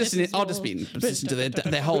 Just I'll just be listening to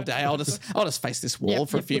their whole day. I'll just face this wall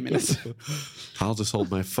for a few minutes. I'll just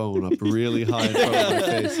hold my phone up really high in front of my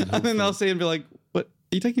face. And then they'll see and be like, what?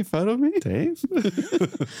 Are you taking a photo of me? Dave?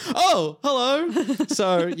 Oh, hello.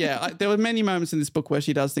 So, yeah, there were many moments in this book where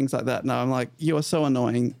she does things like that. And I'm like, you are so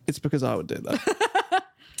annoying. It's because I would do that.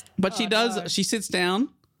 But she does. No. She sits down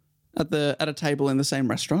at a table in the same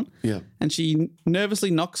restaurant. Yeah. And she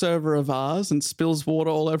nervously knocks over a vase and spills water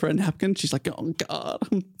all over a napkin. She's like, oh, God,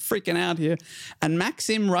 I'm freaking out here. And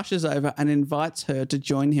Maxim rushes over and invites her to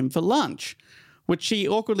join him for lunch, which she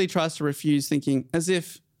awkwardly tries to refuse, thinking as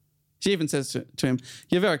if... She even says to him,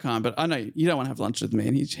 you're very kind, but I know you don't want to have lunch with me.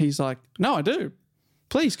 And he's like, no, I do.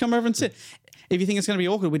 Please come over and sit. If you think it's going to be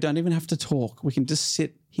awkward, we don't even have to talk. We can just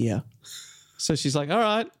sit here. So she's like, all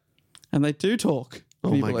right. And they do talk.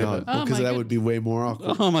 Oh, my God. Because that would be way more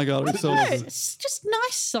awkward. Oh, my God. It's just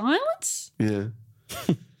nice silence. Yeah.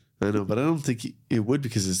 I know, but I don't think it would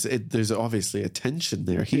because there's obviously a tension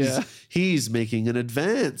there. He's making an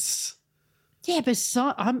advance. Yeah, but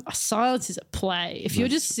silence is a play. If you're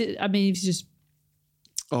just, if you just...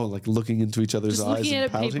 Oh, like looking into each other's eyes looking and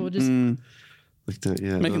at pouting? people, just... Like that,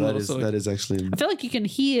 yeah. That is actually... I feel like you can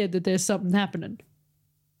hear that there's something happening.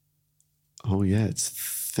 Oh, yeah, it's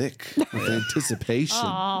thick with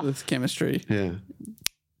anticipation. With chemistry. Yeah.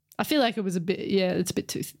 I feel like it was a bit, it's a bit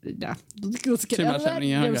too, let's get too out much of that.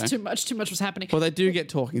 happening. There Okay. was too much was happening. Well, they do get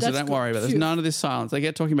talking, so don't worry about it. There's none of this silence. They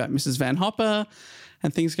get talking about Mrs. Van Hopper,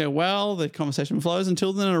 and things go well. The conversation flows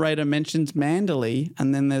until the narrator mentions Manderley,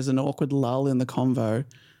 and then there's an awkward lull in the convo,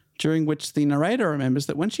 during which the narrator remembers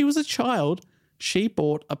that when she was a child, she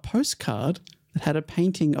bought a postcard that had a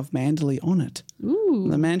painting of Manderley on it. Ooh.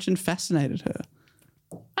 The mansion fascinated her.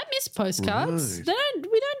 I miss postcards. Right.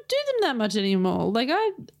 We don't do them that much anymore.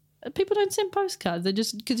 People don't send postcards. They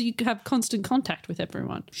just, because you have constant contact with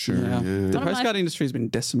everyone. Sure. Yeah. The One of postcard industry has been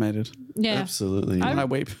decimated. Yeah. Absolutely. I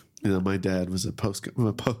weep. My dad was a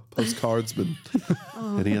postcardsman,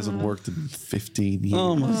 and he hasn't worked in 15 years.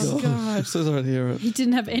 Oh, my gosh. So sorry to hear it. He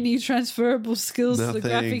didn't have any transferable skills to the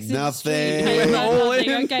graphics industry.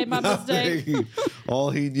 Okay, my mistake.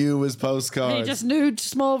 All he knew was postcards. He just knew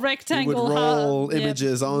small He rectangle. would roll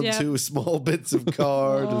images onto small bits of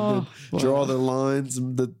card and then draw the lines,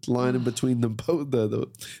 and the line in between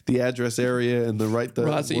the address area and the Right,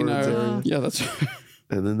 words so you know. area. Yeah, that's right.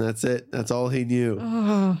 And then that's it. That's all he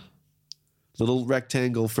knew. Little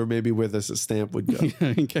rectangle for maybe where the stamp would go.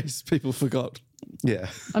 In case people forgot. Yeah.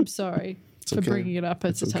 I'm sorry for okay. bringing it up.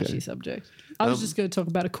 It's a touchy subject. I was just going to talk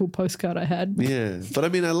about a cool postcard I had. Yeah. But I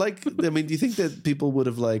mean, do you think that people would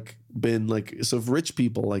have been so if rich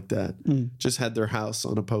people like that just had their house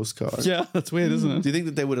on a postcard? Yeah, that's weird, isn't it? Do you think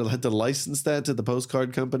that they would have had to license that to the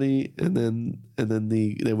postcard company and then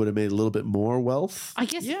they would have made a little bit more wealth? I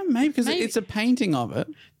guess. Yeah, maybe because it's a painting of it.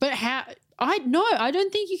 But how? I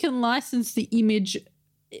don't think you can license the image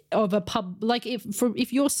of a pub. Like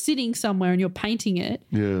if you're sitting somewhere and you're painting it,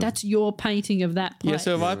 that's your painting of that place. Yeah,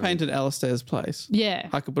 so if I painted Alistair's place,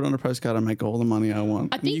 I could put on a postcard and make all the money I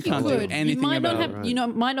want. I think you can't could. do anything you might about not it.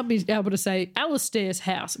 have, might not be able to say Alistair's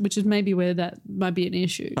house, which is maybe where that might be an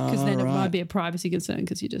issue because then it might be a privacy concern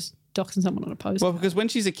because you're just doxing someone on a postcard. Well, because when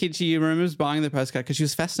she's a kid, she remembers buying the postcard because she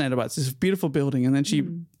was fascinated by it. It's this beautiful building, and then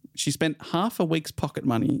she spent half a week's pocket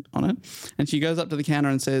money on it, and she goes up to the counter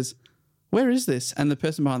and says, where is this? And the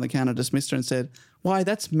person behind the counter dismissed her and said, why,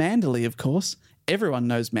 that's Manderley, of course. Everyone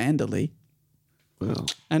knows Manderley. Well,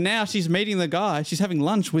 and now she's meeting the guy. She's having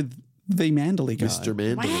lunch with the Manderley guy. Mr.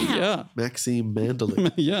 Manderley. Wow. Yeah. Maxime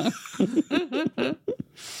Manderley. Yeah.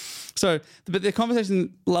 So, but the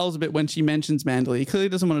conversation lulls a bit when she mentions Manderley. He clearly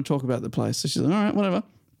doesn't want to talk about the place. So she's like, all right, whatever.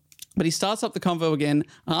 But he starts up the convo again,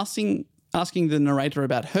 asking the narrator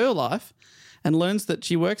about her life, and learns that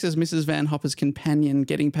she works as Mrs. Van Hopper's companion,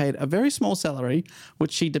 getting paid a very small salary,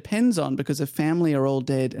 which she depends on because her family are all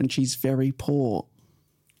dead and she's very poor.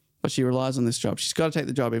 but she relies on this job. She's got to take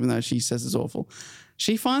the job even though she says it's awful.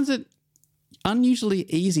 She finds it unusually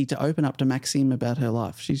easy to open up to Maxime about her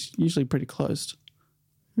life. She's usually pretty closed.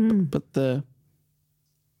 But the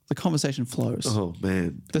conversation flows. Oh,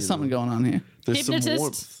 man. There's something going on here. There's some Hypnotist.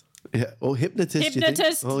 warmth. Yeah. Oh, hypnotist. you think?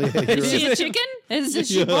 Hypnotist. Oh, yeah. Is You're she right. a chicken? Is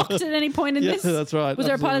she balked at any point in Yeah, this? that's right. Was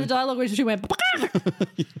there a part of the dialogue where she went,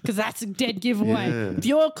 because that's a dead giveaway. Yeah. If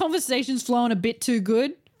your conversation's flowing a bit too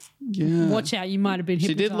good, Yeah. watch out. You might have been She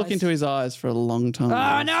hypnotized. did look into his eyes for a long time.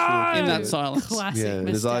 Oh, no. In that silence. Classic Yeah, and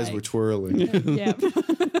mistake. his eyes were twirling. Yeah.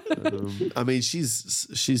 I mean,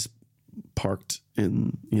 she's parked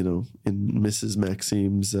in Mrs.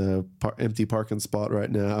 Maxime's empty parking spot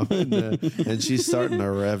right now, and she's starting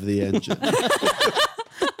to rev the engine.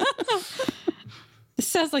 This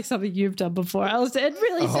sounds like something you've done before, Alistair. It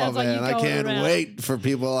really Oh sounds like you man, go I can't around. wait for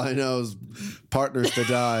people I know's partners to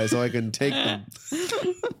die so I can take them,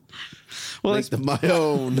 Well, make them my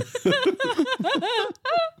own.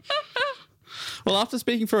 Well, after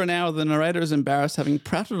speaking for an hour, the narrator is embarrassed, having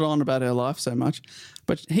prattled on about her life so much.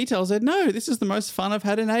 But he tells her, no, this is the most fun I've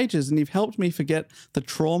had in ages, and you've helped me forget the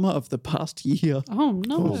trauma of the past year. Oh,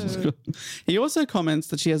 no. He also comments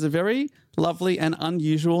that she has a very lovely and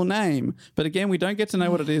unusual name. But again, we don't get to know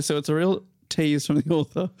what it is, so it's a real tease from the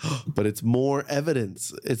author. But it's more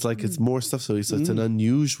evidence. It's like it's more stuff. So it's an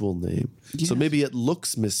unusual name. So maybe it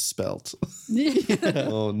looks misspelt.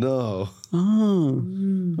 Oh no!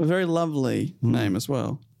 A very lovely name as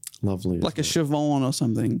well. Lovely. Like a Siobhan or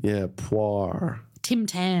something. yeah, Poir. Tim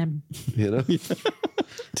Tam. You know,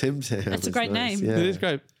 Tim Tam. That's a is great nice. name. Yeah. It is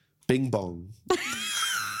great. Bing Bong.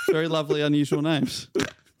 Very lovely, unusual names. Ping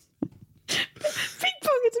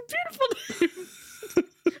Pong is a beautiful name.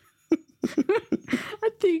 I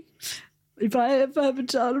think if I ever have a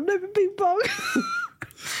child, I'm naming Ping Pong. I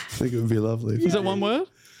think it would be lovely. Is that one word?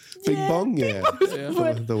 Bing Bong? Yeah.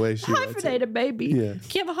 word. The way she writes it. Hyphenated, maybe. Yeah. Can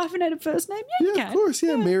you have a hyphenated first name? Yeah, you Yeah, can. of course.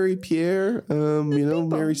 Yeah, Mary Pierre.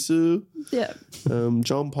 Mary Sue. Yeah.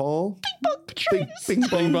 John Paul. Bing Bing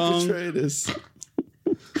Bong. Bong. Petraeus.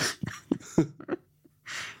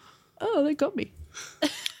 Oh, they got me.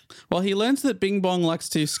 Well, he learns that Bing Bong likes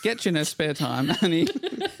to sketch in her spare time, and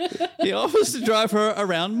he offers to drive her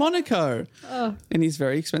around Monaco in his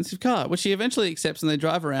very expensive car, which she eventually accepts, and they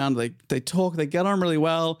drive around. They talk, they get on really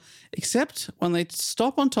well, except when they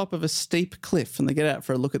stop on top of a steep cliff and they get out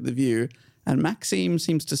for a look at the view, and Maxime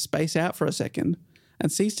seems to space out for a second and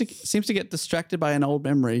seems to get distracted by an old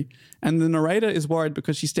memory, and the narrator is worried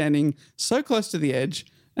because she's standing so close to the edge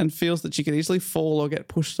and feels that she could easily fall or get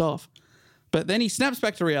pushed off. But then he snaps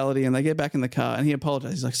back to reality and they get back in the car and he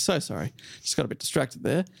apologizes. He's like, so sorry. Just got a bit distracted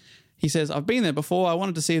there. He says, I've been there before. I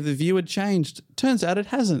wanted to see if the view had changed. Turns out it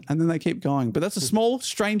hasn't. And then they keep going. But that's a small,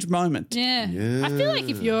 strange moment. Yeah. I feel like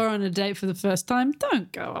if you're on a date for the first time,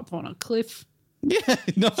 don't go up on a cliff. Yeah,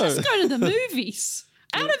 no. Just go to the movies.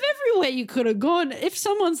 Out of everywhere you could have gone, if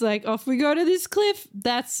someone's like, off we go to this cliff,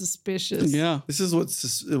 that's suspicious. Yeah. This is what's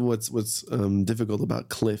difficult about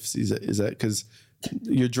cliffs is that because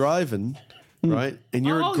you're driving, right, and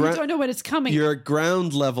you're Oh, at you don't know when it's coming. you're at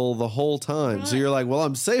ground level the whole time, so you're like, well,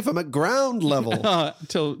 I'm safe. I'm at ground level.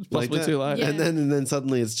 Until it's possibly that. too late. Yeah. And then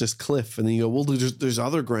suddenly it's just cliff, and then you go, well, there's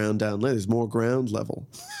other ground down there. There's more ground level.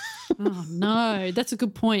 Oh, no, that's a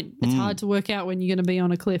good point. It's hard to work out when you're going to be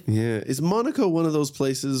on a cliff. Yeah. Is Monaco one of those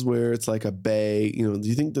places where it's like a bay? You know, do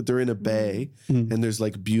you think that they're in a bay and there's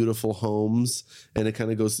like beautiful homes and it kind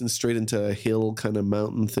of goes straight into a hill kind of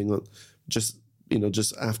mountain thing, just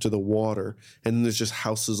after the water, and then there's just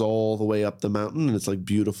houses all the way up the mountain and it's like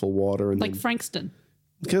beautiful water and Like then, Frankston.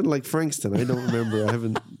 kind of like Frankston. I don't remember.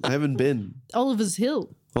 I haven't been. Oliver's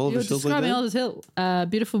Hill. Oliver's You're Hill's like describing that? Oliver's Hill.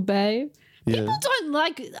 Beautiful bay. Yeah. People don't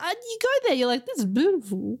like you go there, you're like, this is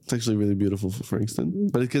beautiful. It's actually really beautiful for Frankston,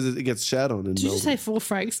 but because it gets shat on in Did you Melbourne. say for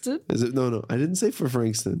Frankston? Is it? No, I didn't say for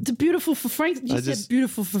Frankston. It's beautiful for Frankston. You I said just-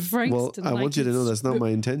 beautiful for Well, Frankston. I like want you to know it's- that's not my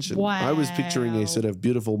intention. I was picturing Wow. a sort of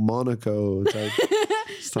beautiful Monaco type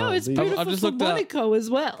style. No, it's leaf. beautiful I've just for looked up- Monaco as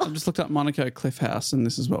well. I've just looked up Monaco Cliff House, and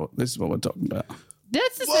this is what we're talking about.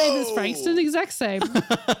 That's the same as Frankston, exact same.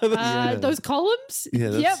 Those columns.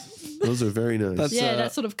 Yeah, Yep. those are very nice. That's- Yeah,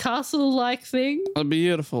 that sort of castle-like thing. A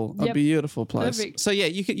beautiful place. Perfect. So yeah,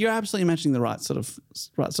 you're absolutely imagining the right sort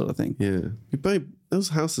of thing. yeah. You buy those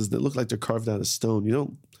houses that look like they're carved out of stone.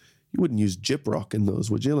 You wouldn't use gyprock in those,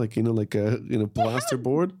 would you? Like a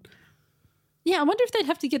plasterboard. Yeah, I wonder if they'd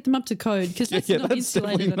have to get them up to code because that's not that's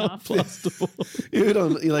insulated definitely not enough. plasterboard. You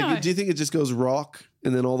don't like. No. Do you think it just goes rock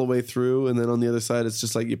and then all the way through, and then on the other side it's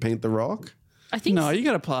just like you paint the rock? I think No, you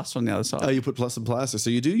got a plaster on the other side. Oh, you put plus and plaster,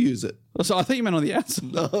 so you do use it. So I think you meant on the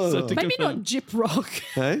outside. So to maybe confirm. not gyprock.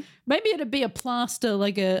 Hey, Maybe it'd be a plaster,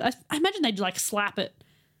 like I imagine they'd like slap it.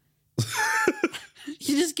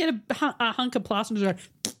 You just get a hunk of plaster and just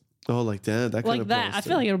go, Oh, like that kind like of that. I plaster.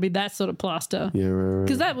 feel like it'll be that sort of plaster. Yeah, right.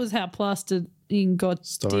 Because that was how plastering got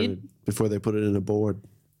Started before they put it in a board.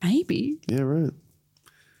 Maybe. Yeah, right.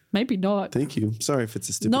 Maybe not. Thank you. Sorry if it's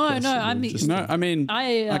a stupid No, question. I I'm mean- just- No, I mean,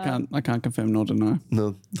 I can't confirm nor deny.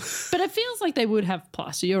 no. But it feels like they would have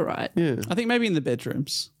plaster. You're right. Yeah, I think maybe in the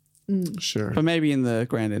bedrooms, sure. but maybe in the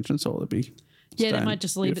grand entrance hall, it'd be. Yeah, they stone. might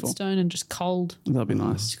just leave Beautiful. it stone and just cold. That'd be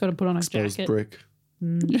nice. Just got to put on a Exposed jacket. brick.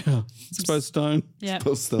 Yeah, exposed stone. Yeah.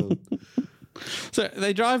 Post stone. So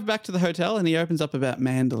they drive back to the hotel and he opens up about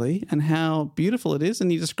Manderley and how beautiful it is, and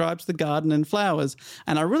he describes the garden and flowers.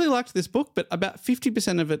 And I really liked this book, but about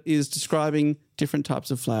 50% of it is describing different types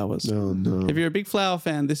of flowers. Oh no. If you're a big flower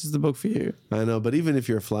fan, this is the book for you. I know, but even if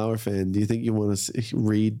you're a flower fan, do you think you want to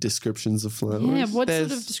read descriptions of flowers? Yeah, what sort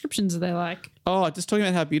There's- of descriptions are they like? Oh, just talking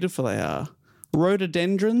about how beautiful they are.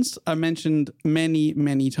 Rhododendrons are mentioned many,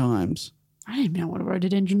 many times. I don't even know what a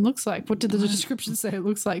rhododendron looks like. What did the description say it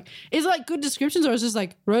looks like? Is it like good descriptions or is it just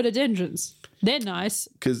like rhododendrons? They're nice.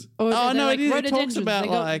 Because Or Oh they're no, like it talks rhododendrons. about They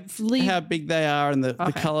got like leaf- how big they are and the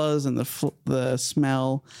colours and the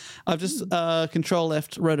smell. I've just Control F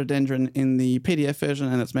rhododendron in the PDF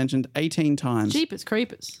version and it's mentioned 18 times. Jeepers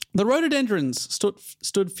creepers. The rhododendrons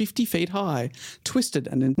stood 50 feet high, twisted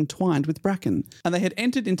and entwined with bracken, and they had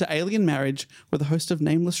entered into alien marriage with a host of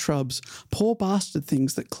nameless shrubs, poor bastard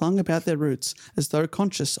things that clung about their roots as though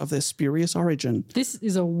conscious of their spurious origin. This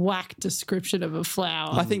is a whack description of a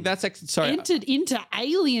flower. I think that's actually, sorry, Entered into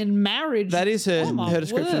alien marriage. that is her, Oh, my her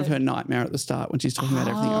description of word. her nightmare at the start when she's talking about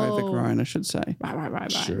everything overgrown, I should say.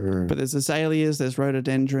 Right. sure. But there's azaleas, there's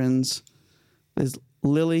rhododendrons, there's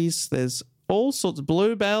lilies, there's all sorts of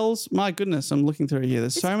bluebells. My goodness, I'm looking through here.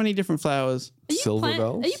 There's so many different flowers. Silver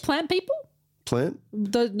bells? Are you plant people? Plant?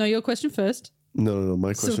 No, your question first. No.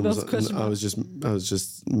 My question was. Silver bells question I was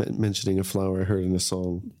just mentioning a flower I heard in a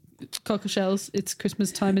song. Cockle shells. It's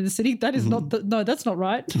Christmas time in the city. That is not the. No, that's not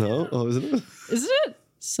right. No, oh, isn't it? Isn't it?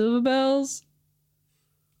 Silver bells.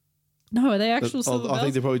 No, are they actual silver bells? I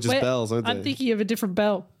think they're probably just bells, aren't I'm they? thinking of a different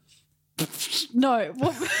bell. No,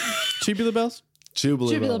 what? Tubular bells?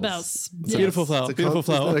 Tubular bells. It's a beautiful flower. It's a Beautiful Is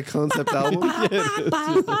flower. that a concept album?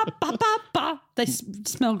 They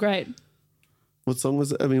smell great. What song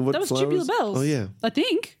was it? I mean, what That was flowers? Tubular Bells. Oh yeah, I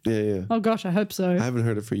think. yeah. Oh gosh, I hope so. I haven't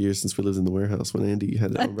heard it for years since we lived in the warehouse when Andy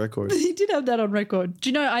had it on record. He did have that on record. Do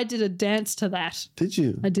you know I did a dance to that? Did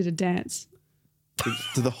you? I did a dance.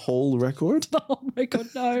 To the whole record? The whole record,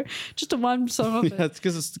 no, just a one song of it. Yeah, it's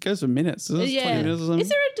because it goes for minutes. Isn't it? 20 Yeah. minutes or something? Is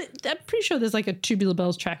there I'm pretty sure there's like a Tubular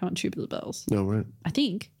Bells track on Tubular Bells. No, right. I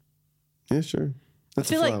think. Yeah, sure. That's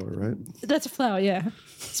a feel like- flower, right? That's a flower, yeah.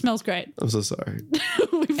 Smells great. I'm so sorry.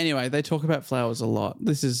 Anyway, they talk about flowers a lot.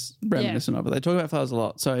 This is reminiscent of it. They talk about flowers a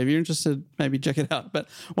lot. So if you're interested, maybe check it out. But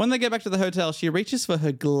when they get back to the hotel, she reaches for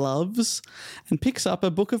her gloves and picks up a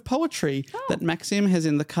book of poetry that Maxim has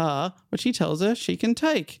in the car, which he tells her she can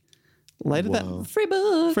take. Later that Free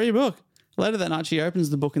book. free book. Later that night, she opens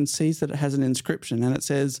the book and sees that it has an inscription, and it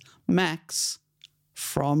says, "Max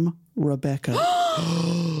from Rebecca."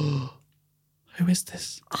 Who is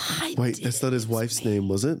this? Wait, that's not his wife's name,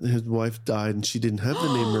 was it? His wife died and she didn't have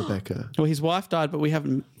the name Rebecca. Well, his wife died, but we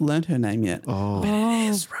haven't learned her name yet. Oh. But it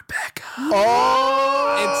is Rebecca.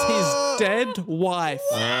 Oh! It's his dead wife.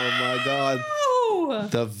 Oh my God.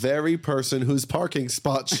 The very person whose parking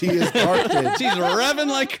spot she is parked in. She's revving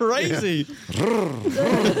like crazy.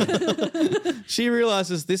 She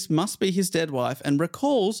realizes this must be his dead wife and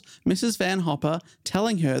recalls Mrs. Van Hopper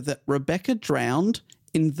telling her that Rebecca drowned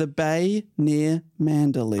in the bay near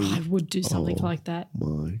Manderley. I would do something like that.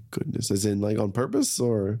 My goodness. As in, like, on purpose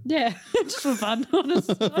or? Yeah, just for fun on a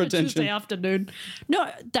attention. Tuesday afternoon. No,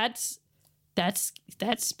 that's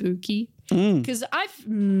spooky. Mm. Because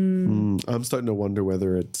I'm starting to wonder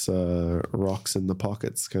whether it's rocks in the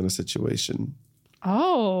pockets kind of situation.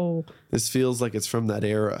 oh, This feels like it's from that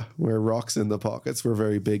era where rocks in the pockets were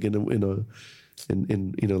very big in you know,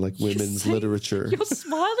 like women's saying- literature. you're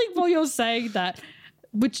smiling while you're saying that,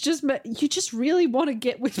 which just you just really want to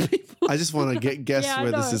get with people. I just want to guess Yeah, I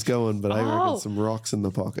where this know. is going, but I Oh. reckon some rocks in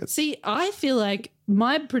the pockets. See, I feel like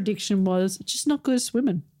my prediction was just not good at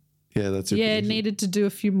swimming. Yeah, that's your Yeah, prediction. needed to do a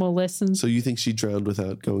few more lessons. So you think she drowned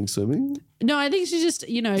without going swimming? No, I think she just,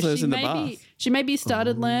 you know, So it's she in the maybe bath. she maybe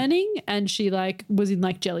started learning and she like was in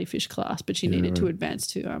like jellyfish class, but she needed to right. advance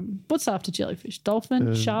to what's after jellyfish?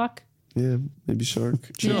 Dolphin, shark. Yeah, maybe shark.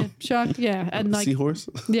 Yeah, shark. Yeah, and like Seahorse.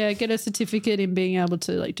 yeah, get a certificate in being able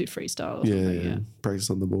to like do freestyle. Or something, Yeah. Practice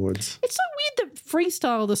on the boards. It's so weird that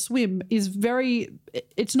freestyle, the swim, is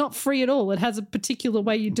it's not free at all. It has a particular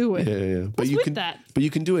way you do it. Yeah. But What's you with can that? But you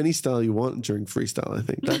can do any style you want during freestyle, I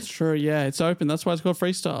think. That's true. Yeah, it's open. That's why it's called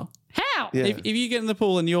freestyle. How? Yeah. If you get in the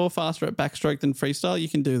pool and you're faster at backstroke than freestyle, you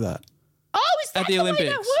can do that. Oh, is that At the the way Olympics.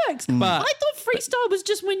 that works? But- I thought freestyle was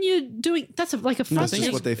just when you're doing like a front That's just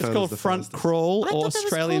thing. what they It's found. called is the front fastest. crawl I or thought that was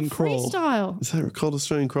Australian called crawl. freestyle. Is that called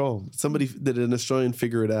Australian crawl? Somebody did an Australian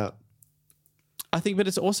figure it out. I think, but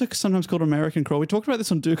it's also sometimes called American crawl. We talked about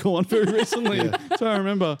this on Duke One very recently, so I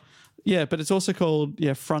remember. Yeah, but it's also called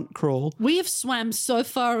front crawl. We have swam so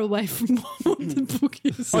far away from what the book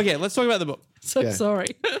is. Okay, let's talk about the book. So Yeah. sorry.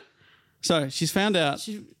 So she's found out.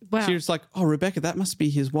 Wow. She was like, "Oh, Rebecca, that must be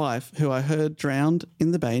his wife, who I heard drowned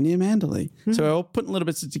in the bay near Manderley." So we're all putting little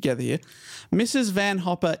bits together here. Mrs. Van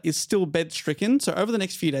Hopper is still bed-stricken, so over the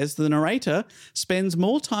next few days, the narrator spends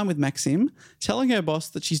more time with Maxim, telling her boss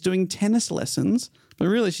that she's doing tennis lessons, but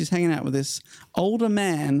really she's hanging out with this older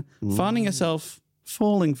man, finding herself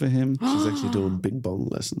falling for him. She's actually doing bing bong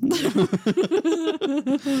lessons.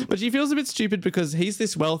 But she feels a bit stupid because he's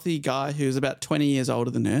this wealthy guy who's about 20 years older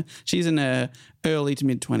than her. She's in her early to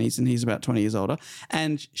mid 20s and he's about 20 years older.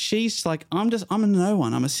 And she's like, I'm a no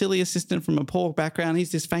one. I'm a silly assistant from a poor background.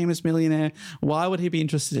 He's this famous millionaire. Why would he be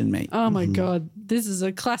interested in me? Oh my God. This is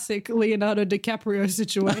a classic Leonardo DiCaprio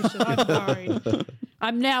situation. I'm worried.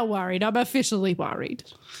 I'm now worried. I'm officially worried.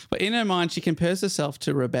 But in her mind, she compares herself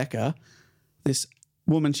to Rebecca, this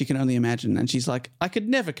woman she can only imagine. And she's like, I could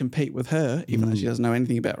never compete with her, even though she doesn't know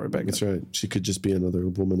anything about Rebecca. That's right. She could just be another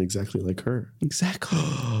woman exactly like her. Exactly.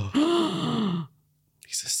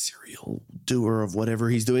 He's a serial doer of whatever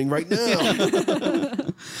he's doing right now.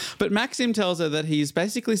 But Maxim tells her that he's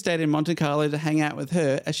basically stayed in Monte Carlo to hang out with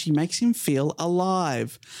her as she makes him feel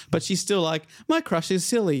alive. But she's still like, my crush is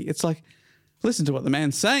silly. It's like, listen to what the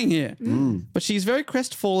man's saying here. But she's very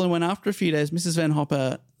crestfallen when after a few days, Mrs. Van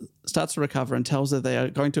Hopper starts to recover and tells her they are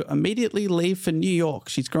going to immediately leave for New York.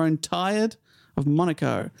 She's grown tired of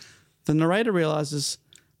Monaco. The narrator realizes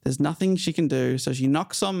there's nothing she can do, so she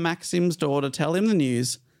knocks on Maxim's door to tell him the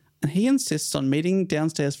news, and he insists on meeting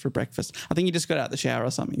downstairs for breakfast. I think he just got out of the shower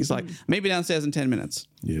or something. He's like, meet me downstairs in 10 minutes.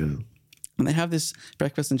 Yeah. And they have this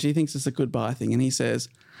breakfast, and she thinks it's a goodbye thing, and he says,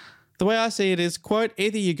 the way I see it is, quote,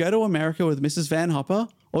 either you go to America with Mrs. Van Hopper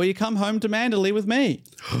or you come home to Manderley with me.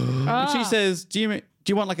 And she says, do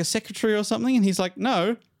you want like a secretary or something? And he's like,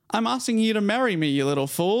 no, I'm asking you to marry me, you little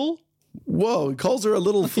fool. Whoa, he calls her a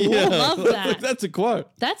little fool. I love that. That's a quote.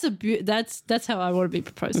 That's that's how I want to be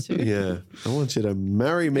proposed to. Yeah. I want you to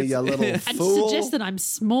marry me, you little And fool. suggest that I'm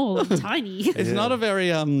small and tiny. It's not a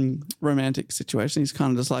very romantic situation. He's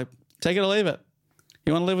kind of just like, take it or leave it.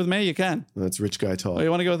 You want to live with me? You can. That's rich guy Or talk. you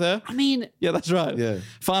want to go with her? I mean, Yeah, that's right. Yeah.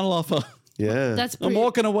 Final offer. Yeah. that's I'm pretty,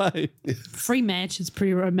 walking away. free mansion's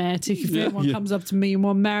pretty romantic. If anyone yeah. comes up to me and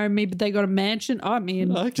want to marry me, but they got a mansion, I'm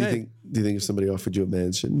in. Okay. Do you think if somebody offered you a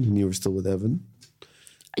mansion and you were still with Evan?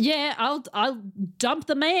 Yeah, I'll dump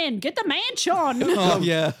the man. Get the mansion on. Oh,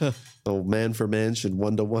 yeah. Oh, man for mansion,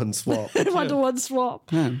 1-to-1 swap. 1-to-1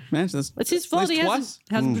 swap. Man, that's It's his fault. He hasn't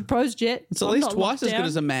proposed yet. It's at least twice as good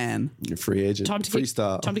as a man. You're free agent.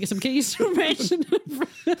 Freestyle. Time to get some keys to a mansion.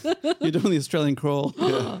 You're doing the Australian crawl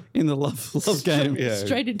in the love game. Yeah.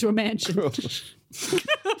 Straight into a mansion.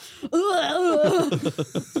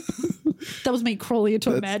 That was me crawling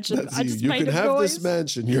into a mansion. That's I you. just You made can a have noise. this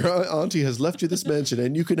mansion. Your auntie has left you this mansion,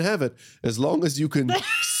 and you can have it as long as you can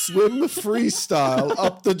swim freestyle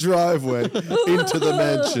up the driveway into the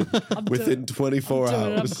mansion within 24 Dude,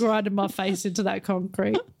 I'm hours. grinding my face into that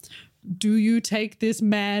concrete. Do you take this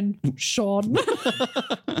man, Sean?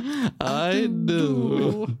 I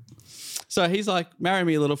do. So he's like, marry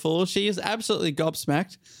me, little fool. She is absolutely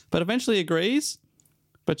gobsmacked, but eventually agrees.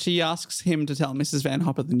 But she asks him to tell Mrs. Van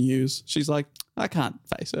Hopper the news. She's like, I can't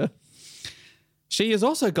face her. She is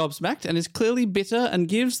also gobsmacked and is clearly bitter and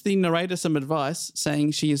gives the narrator some advice,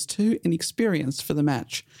 saying she is too inexperienced for the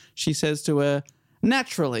match. She says to her,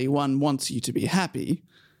 naturally, one wants you to be happy.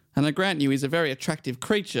 And I grant you he's a very attractive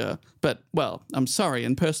creature, but, well, I'm sorry,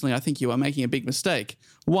 and personally I think you are making a big mistake.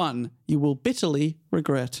 One you will bitterly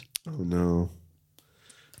regret. Oh, no.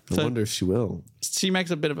 I wonder if she will. She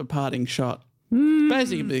makes a bit of a parting shot.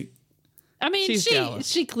 Basically, I mean, She's jealous.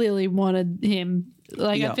 she clearly wanted him.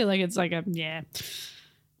 Like, Yeah. I feel like it's like a, yeah.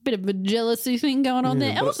 bit of a jealousy thing going on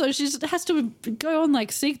there. Also, she has to go on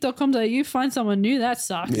like seek.com.au, find someone new. That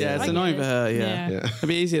sucks. Yeah, it's I annoying get for it. her. Yeah. It'd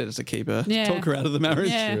be easier just to keep her, Yeah. talk her out of the marriage.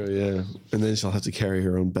 Yeah. Sure, yeah. And then she'll have to carry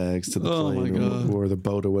her own bags to the Oh, plane my God. or the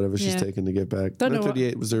boat or whatever she's Yeah. taking to get back. Don't know what-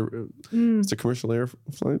 938, was there commercial air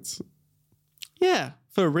flights? Yeah,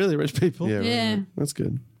 for really rich people. Yeah, right, Yeah. right. That's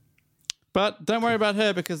good. But don't worry about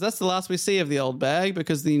her because that's the last we see of the old bag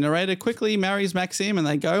because the narrator quickly marries Maxim and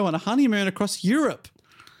they go on a honeymoon across Europe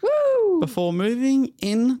Woo! before moving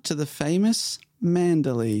into the famous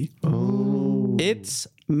Manderley. Oh. It's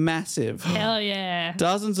massive. Hell yeah.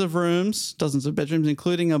 Dozens of rooms, dozens of bedrooms,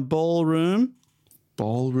 including a ballroom.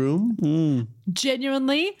 Ballroom?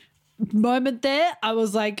 Genuinely, moment there, I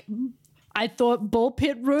was like, I thought ball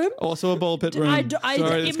pit room. Also a ball pit room. Sorry, it's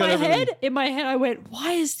in got my everything. head, I went,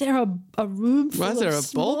 why is there a room full Why is there of a ball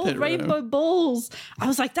small pit room? rainbow balls? I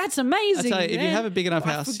was like, that's amazing. I tell you, if you man. have a big enough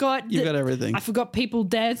house, you've got everything. I forgot people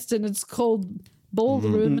danced and it's called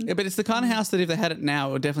ballroom. Yeah, but it's the kind of house that if they had it now,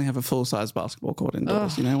 it would definitely have a full-size basketball court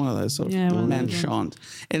indoors. You know, one of those sort of Yeah, one of those mansions.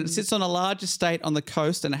 And it sits on a large estate on the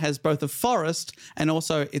coast, and it has both a forest and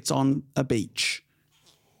also it's on a beach.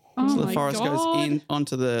 Oh So the my forest God. goes in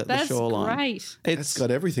onto the That's shoreline. great. That's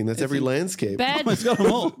got everything. That's every landscape. Bad, It's got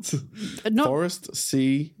them all. not Forest,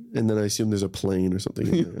 sea, and then I assume there's a plane or something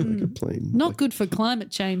in there, like a plane. not good for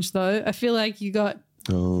climate change though. I feel like you're going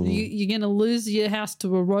to lose your house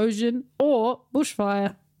to erosion or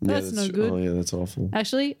bushfire. That's no good. Oh, yeah, that's awful.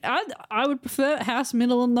 Actually, I would prefer a house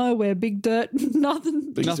middle of nowhere, big dirt,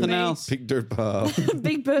 nothing, Nothing else. Big dirt pile.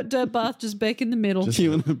 big dirt bath, just back in the middle.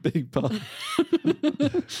 You and a big pot.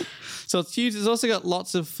 So it's huge. It's also got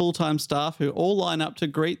lots of full-time staff who all line up to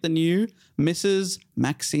greet the new Mrs.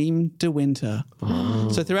 Maxime de Winter.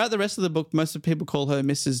 So throughout the rest of the book, most of the people call her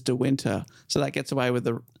Mrs. de Winter. So that gets away with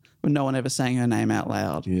no one ever saying her name out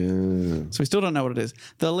loud. Yeah. So we still don't know what it is.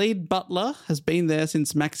 The lead butler has been there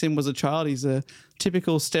since Maxim was a child. He's a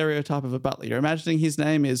typical stereotype of a butler. You're imagining his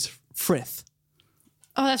name is Frith.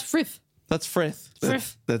 Oh, that's Frith. That's Frith.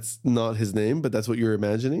 Frith. That's not his name, but that's what you're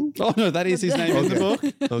imagining? Oh, no, that is his name in the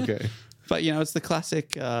book. Okay. But, you know, it's the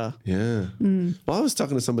classic... Yeah. Well, I was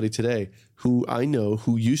talking to somebody today who I know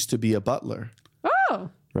who used to be a butler, Oh,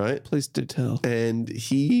 right? Please do tell. And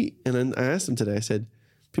then I asked him today, I said,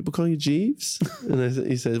 people call you Jeeves? And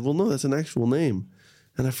he said, well, no, that's an actual name.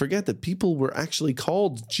 And I forget that people were actually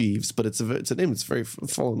called Jeeves, but it's a name that's very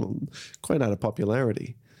fallen quite out of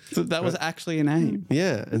popularity. So that was actually a name.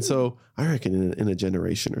 Yeah. And so I reckon in a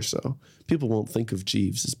generation or so, people won't think of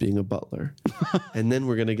Jeeves as being a butler. And then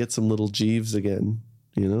we're going to get some little Jeeves again.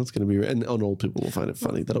 You know, it's going to be, and old people will find it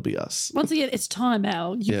funny. That'll be us. once again, it's time,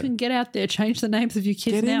 Al. You Yeah. can get out there, change the names of your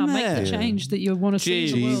kids Get in now, make there. the change that you want to see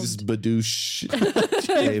in the Jeeves, world. Badoosh,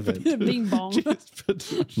 David. Bing bong.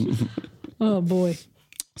 Oh boy.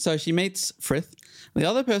 So she meets Frith. The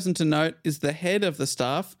other person to note is the head of the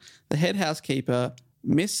staff, the head housekeeper,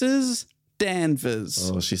 Mrs. Danvers,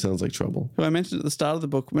 Oh, she sounds like trouble. who I mentioned at the start of the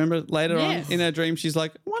book. Remember later Yes. on in her dream, she's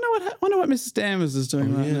like, wonder what Mrs. Danvers is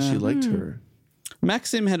doing right Yeah, now. she liked her.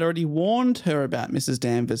 Maxim had already warned her about Mrs.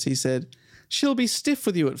 Danvers. He said, she'll be stiff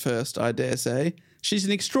with you at first, I dare say. She's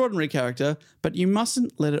an extraordinary character, but you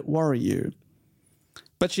mustn't let it worry you.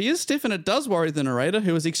 But she is stiff, and it does worry the narrator,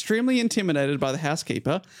 who is extremely intimidated by the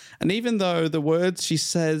housekeeper. And even though the words she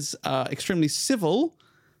says are extremely civil,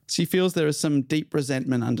 she feels there is some deep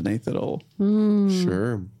resentment underneath it all.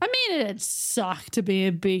 Sure. I mean, it'd suck to be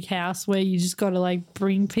a big house where you just got to like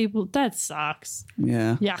bring people. That sucks.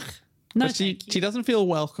 Yeah. Yuck. No, But she thank you. doesn't feel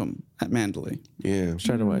welcome at Manderley Yeah.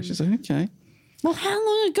 straight away. She's like, okay. Well, how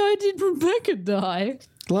long ago did Rebecca die?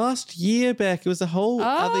 Last year, Beck, it was a whole Oh,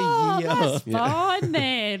 other year. that's fine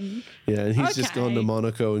then. Yeah, and he's just Okay. gone to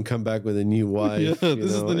Monaco and come back with a new wife. Yeah, you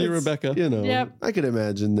this is know, the new it's- Rebecca. You know, Yep. I could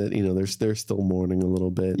imagine that, you know, they're still mourning a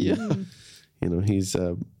little bit. Yeah. You know, he's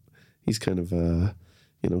kind of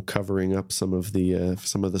you know, covering up some of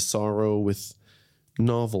the sorrow with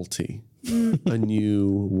novelty. A new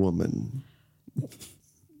woman.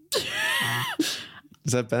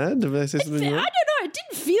 Is that bad? Did I say something I wrong? don't know. It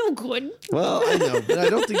didn't feel good. Well, I know, but I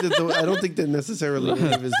don't think that necessarily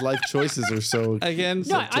any of his life choices are so. Again,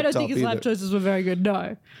 No, I don't think his life either. choices were very good.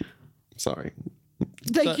 No. Sorry.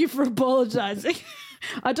 Thank you for apologizing.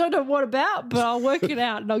 I don't know what about, but I'll work it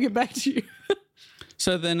out and I'll get back to you.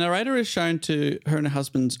 so the narrator is shown to her and her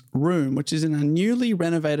husband's room, which is in a newly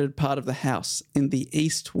renovated part of the house in the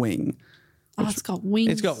east wing. Oh, it's got wings.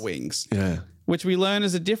 It's got wings, Yeah. which we learn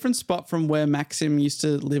is a different spot from where Maxim used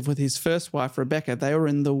to live with his first wife, Rebecca. They were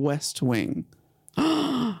in the west wing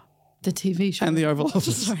the TV show. and the Oval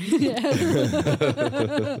Office. Sorry.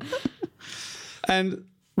 Yeah. And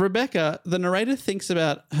Rebecca, the narrator thinks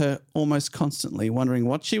about her almost constantly, wondering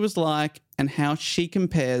what she was like and how she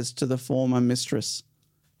compares to the former mistress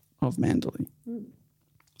of Manderley.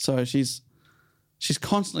 So she's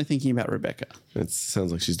constantly thinking about Rebecca. It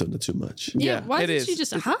sounds like she's done it too much. Yeah, why it didn't is. she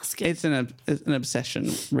just ask it? It's an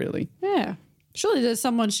obsession, really. Yeah. Surely there's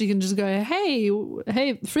someone she can just go, hey,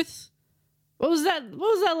 Frith, what was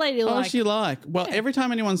that lady What like? was she like? Well, every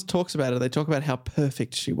time anyone talks about her, they talk about how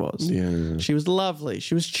perfect she was. Yeah. She was lovely.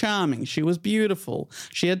 She was charming. She was beautiful.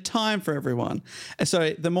 She had time for everyone. And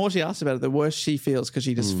so the more she asks about it, the worse she feels because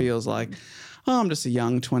she just feels like, oh, I'm just a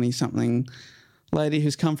young 20-something lady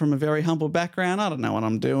who's come from a very humble background. I don't know what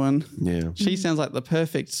I'm doing. Yeah. She sounds like the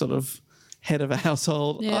perfect sort of head of a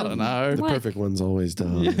household. Yeah. I don't know. The Like- perfect one's always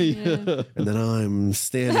done. And then I'm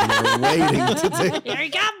standing there waiting Here he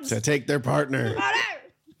comes. to take their partner.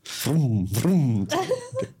 Vroom, vroom.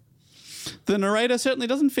 The narrator certainly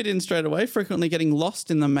doesn't fit in straight away, frequently getting lost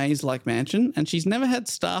in the maze-like mansion, and she's never had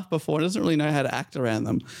staff before and doesn't really know how to act around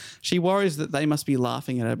them. She worries that they must be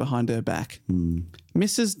laughing at her behind her back.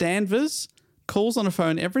 Mrs. Danvers calls on a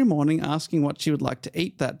phone every morning asking what she would like to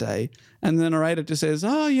eat that day, and the narrator just says,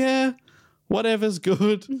 oh yeah, whatever's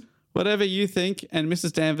good, whatever you think. And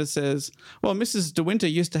Mrs. Danvers says, well, Mrs. De Winter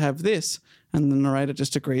used to have this. And the narrator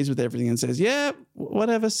just agrees with everything and says, yeah,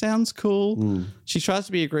 whatever, sounds cool. She tries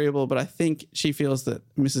to be agreeable, but I think she feels that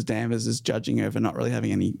Mrs. Danvers is judging her for not really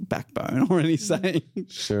having any backbone or any saying.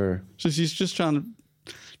 Sure. So she's just trying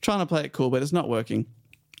to play it cool, but it's not working.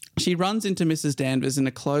 She runs into Mrs. Danvers in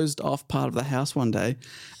a closed-off part of the house one day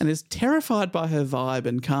and is terrified by her vibe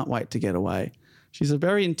and can't wait to get away. She's a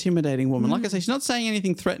very intimidating woman. Like I say, she's not saying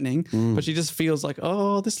anything threatening, but she just feels like,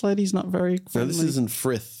 oh, this lady's not very Now, friendly. this isn't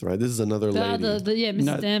Frith, right? This is another lady.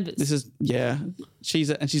 Mrs. Danvers. This is, yeah. She's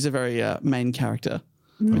a very main character,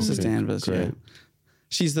 Mrs. Okay, Danvers. great. Yeah.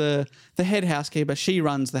 She's the head housekeeper. She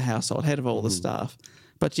runs the household, head of all the staff.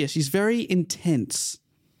 But yeah, she's very intense.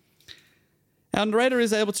 Our narrator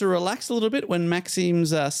is able to relax a little bit when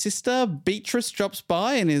Maxim's sister, Beatrice, drops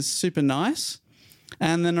by and is super nice.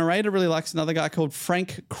 And the narrator really likes another guy called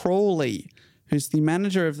Frank Crawley, who's the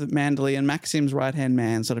manager of the Manderley and Maxim's right-hand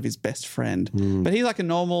man, sort of his best friend. But he's like a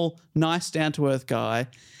normal, nice, down-to-earth guy.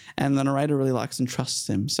 And the narrator really likes and trusts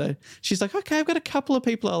him. So she's like, okay, I've got a couple of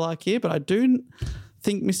people I like here, but I do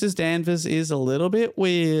think Mrs. Danvers is a little bit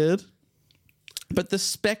weird. But the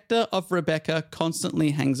spectre of Rebecca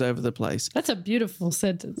constantly hangs over the place. That's a beautiful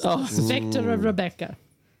sentence. Spectre of Rebecca.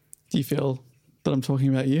 Do you feel that I'm talking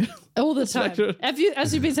about you? All the time. Spectre.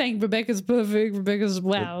 As you've been saying, Rebecca's perfect, Rebecca's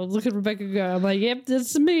wow, look at Rebecca go. I'm like, yep,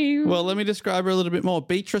 that's me. Well, let me describe her a little bit more.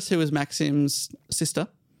 Beatrice, who is Maxim's sister,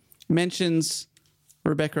 mentions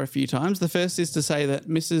Rebecca a few times. The first is to say that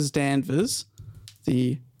Mrs. Danvers,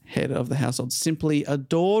 the head of the household, simply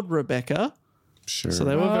adored Rebecca. Sure. So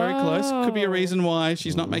they were very close. Could be a reason why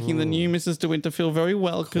she's not making the new Mrs. De Winter feel very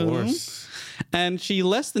welcome. Of course. And she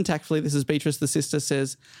less than tactfully, this is Beatrice, the sister,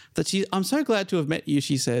 says that I'm so glad to have met you,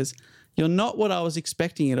 she says. You're not what I was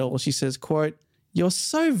expecting at all. She says, quote, you're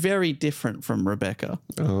so very different from Rebecca.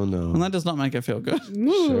 Oh, no. And that does not make her feel good.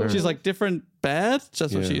 Sure. She's like, different, bad?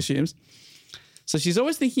 That's what she Yeah. assumes. So she's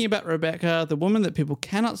always thinking about Rebecca, the woman that people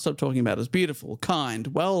cannot stop talking about as beautiful, kind,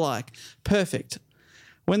 well-liked, perfect.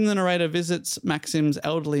 When the narrator visits Maxim's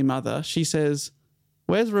elderly mother, she says,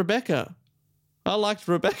 where's Rebecca? I liked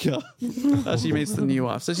Rebecca as she meets the new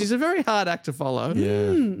wife. So she's a very hard act to follow.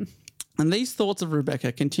 Yeah. And these thoughts of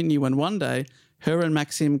Rebecca continue when one day her and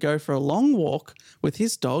Maxim go for a long walk with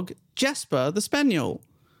his dog, Jasper the Spaniel.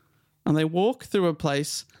 And they walk through a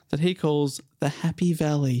place that he calls the Happy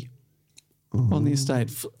Valley on the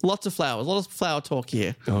estate. Lots of flowers, a lot of flower talk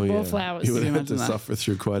here. Oh, yeah. More flowers. You would Can you have to imagine that? suffer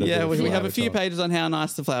through quite a bit. Yeah, of we have flower a few talk. pages on how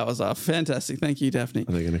nice the flowers are. Fantastic. Thank you, Daphne.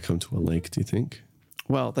 Are they going to come to a lake, do you think?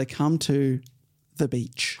 Well, they come to the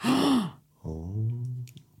beach. And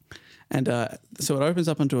so it opens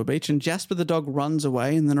up onto a beach, and Jasper the dog runs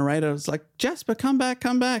away, and the narrator is like, Jasper, come back,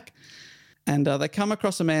 come back. And they come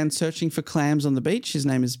across a man searching for clams on the beach. His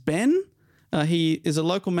name is Ben. He is a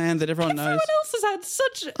local man that everyone knows. Everyone else has had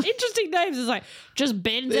such interesting names. It's like, just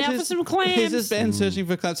Ben's out for some clams. He's just Ben searching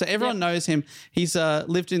for clams. So everyone knows him. He's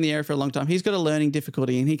lived in the area for a long time. He's got a learning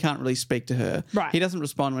difficulty and he can't really speak to her. Right. He doesn't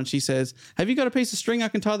respond when she says, have you got a piece of string I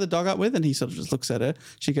can tie the dog up with? And he sort of just looks at her.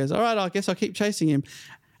 She goes, all right, I guess I'll keep chasing him.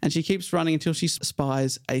 And she keeps running until she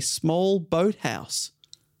spies a small boathouse.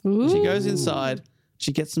 She goes inside.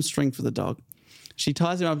 She gets some string for the dog. She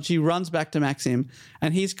ties him up and she runs back to Maxim,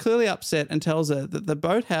 and he's clearly upset and tells her that the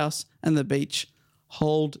boathouse and the beach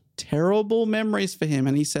hold terrible memories for him.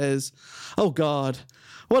 And he says, oh God,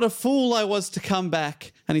 what a fool I was to come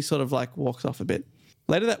back. And he sort of like walks off a bit.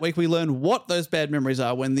 Later that week, we learn what those bad memories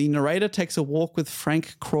are when the narrator takes a walk with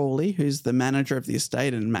Frank Crawley, who's the manager of the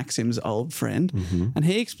estate and Maxim's old friend. And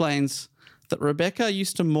he explains that Rebecca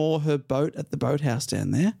used to moor her boat at the boathouse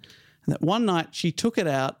down there, and that one night she took it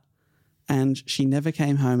out and she never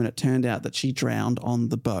came home, and it turned out that she drowned on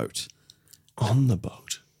the boat. On the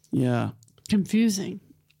boat. Yeah. Confusing.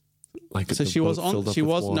 Like So she was on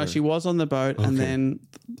the boat and then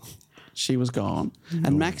she was gone.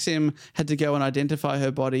 And Maxim had to go and identify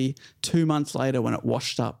her body 2 months later when it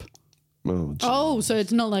washed up So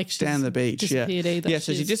it's not like she's down the beach. disappeared either. Yeah,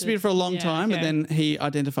 so she disappeared for a long time, and then he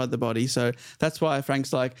identified the body. So that's why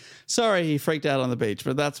Frank's like, sorry, he freaked out on the beach,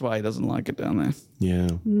 but that's why he doesn't like it down there. Yeah.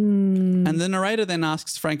 And the narrator then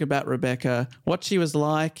asks Frank about Rebecca, what she was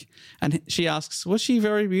like, and she asks, was she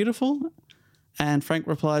very beautiful? And Frank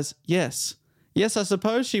replies, yes. Yes, I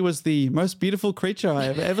suppose she was the most beautiful creature I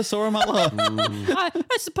ever saw in my life.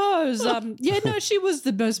 I suppose. She was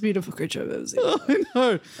the most beautiful creature I've ever seen.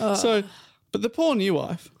 I know. So, but the poor new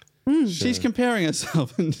wife, she's comparing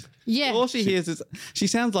herself, and all she hears is she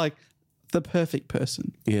sounds like the perfect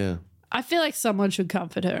person. Yeah. I feel like someone should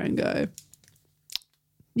comfort her and go,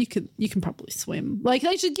 you can probably swim. Like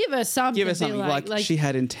they should give her something. Give her something like she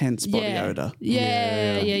had intense body odor.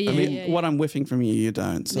 Yeah. I mean, what I'm whiffing from you, you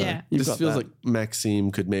don't. So Yeah. This feels like Maxime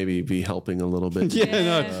could maybe be helping a little bit.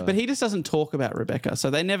 No, but he just doesn't talk about Rebecca, so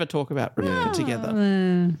they never talk about Rebecca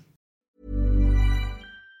together.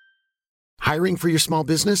 Hiring for your small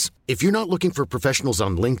business? If you're not looking for professionals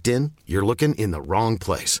on LinkedIn, you're looking in the wrong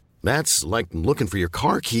place. That's like looking for your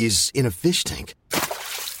car keys in a fish tank.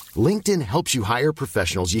 LinkedIn helps you hire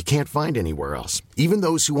professionals you can't find anywhere else, even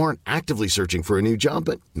those who aren't actively searching for a new job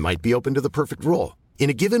but might be open to the perfect role. In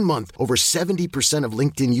a given month, over 70% of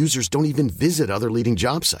LinkedIn users don't even visit other leading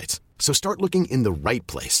job sites. So start looking in the right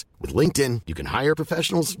place. With LinkedIn, you can hire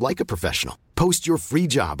professionals like a professional. Post your free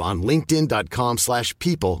job on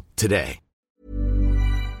linkedin.com/people today.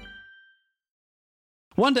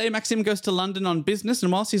 One day, Maxim goes to London on business,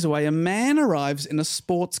 and whilst he's away, a man arrives in a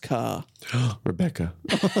sports car. Rebecca.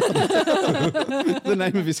 The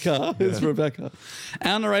name of his car is Rebecca.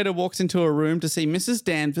 Our narrator walks into a room to see Mrs.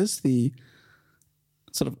 Danvers, the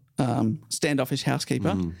sort of standoffish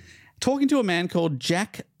housekeeper, talking to a man called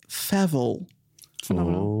Jack Favell,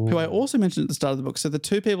 who I also mentioned at the start of the book. So the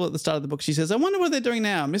two people at the start of the book, she says, I wonder what they're doing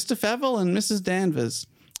now, Mr. Favell and Mrs. Danvers.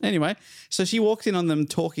 Anyway, so she walks in on them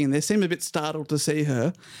talking, and they seem a bit startled to see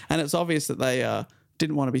her, and it's obvious that they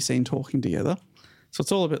didn't want to be seen talking together. So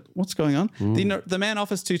it's all a bit, what's going on? The man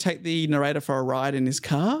offers to take the narrator for a ride in his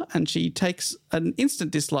car, and she takes an instant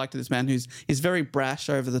dislike to this man who's very brash,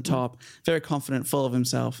 over the top, very confident, full of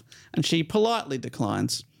himself, and she politely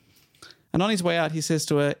declines. And on his way out, he says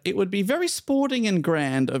to her, it would be very sporting and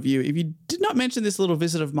grand of you if you did not mention this little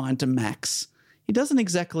visit of mine to Max. He doesn't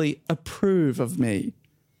exactly approve of me.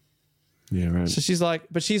 Yeah, right. So she's like,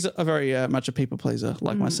 but she's a very much a people pleaser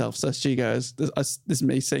like myself. So she goes, this is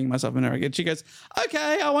me seeing myself in her again. She goes,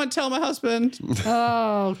 okay, I won't tell my husband.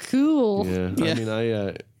 Oh, cool. Yeah. I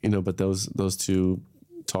mean, but those two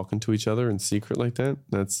talking to each other in secret like that,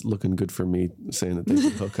 that's looking good for me, saying that they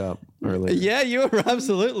should hook up early. Yeah, you were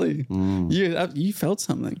absolutely. You felt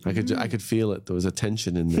something. I could feel it. There was a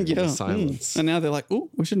tension in there, the silence. And now they're like, oh,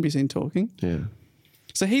 we shouldn't be seen talking. Yeah.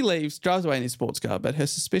 So he leaves, drives away in his sports car, but her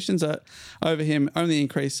suspicions over him only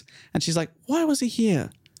increase. And she's like, why was he here?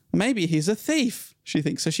 Maybe he's a thief, she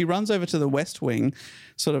thinks. So she runs over to the West Wing,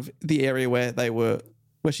 sort of the area where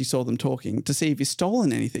she saw them talking, to see if he's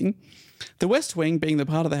stolen anything. The West Wing being the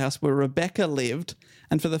part of the house where Rebecca lived.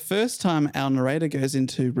 And for the first time, our narrator goes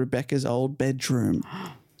into Rebecca's old bedroom.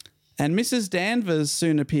 And Mrs. Danvers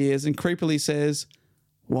soon appears and creepily says,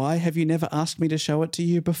 why have you never asked me to show it to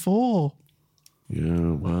you before? Yeah,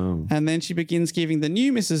 wow. And then she begins giving the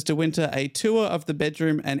new Mrs. De Winter a tour of the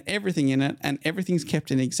bedroom and everything in it, and everything's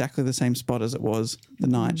kept in exactly the same spot as it was the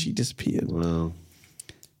night she disappeared. Wow.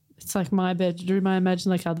 It's like my bedroom. I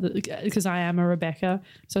imagine because I am a Rebecca,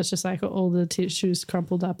 so it's just like all the tissues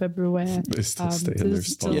crumpled up everywhere. They still stay in their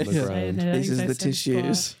spot on the ground. This is the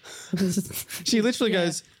tissues. She literally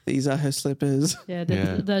goes, these are her slippers. Yeah,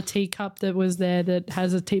 the teacup that was there that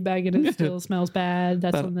has a tea bag in it still smells bad.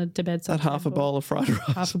 That's on the bedside. That half a bowl of fried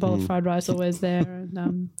rice. Half a bowl of fried rice always there.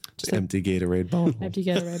 And just empty Gatorade bottle. Empty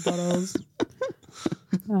Gatorade bottles.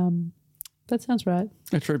 That sounds right.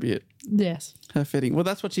 A tribute. Yes. Her fitting. Well,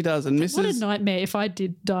 that's what she does. And Mrs. What a nightmare. If I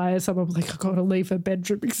did die, someone was like, I've got to leave her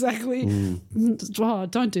bedroom. Exactly. Oh,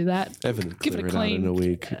 don't do that. Evan would Give clear it it out clean. in a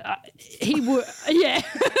week. He would. Yeah.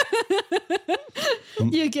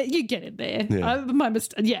 you get in there. Yeah. My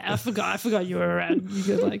mistake. Yeah, I forgot you were around. You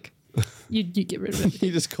could you get rid of it.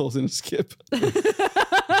 He just calls in a skip.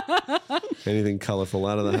 Anything colorful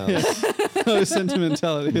out of the house. No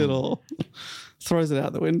sentimentality at all. Throws it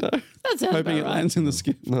out the window, That sounds hoping it about right. lands in the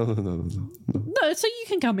skip. No. No, so you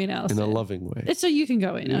can come in, Alice. In a loving way. It's so you can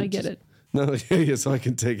go in. I get it. No, so I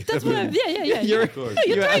can take That's what it. yeah. You're- No, you're you're throwing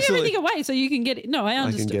absolutely- everything away so you can get it. No, I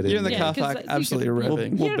understand. get it. You're in the Yeah, car 'cause, park, like, you absolutely can-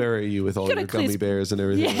 revving. We'll bury you with all gotta your clear gummy sp- bears and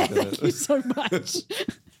everything Yeah, like thank you that. so much.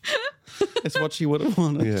 It's what she would have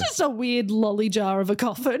wanted. Yeah. Just a weird lolly jar of a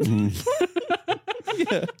coffin.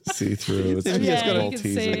 See through. It's Yeah, just you all can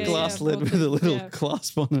see teasing. it. Glass Yeah, lid with a little yeah.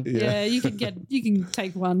 clasp on it. Yeah, you can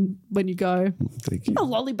take one when you go. Thank you. A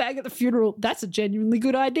lolly bag at the funeral. That's a genuinely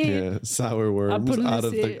good idea. Yeah, sour worms putting out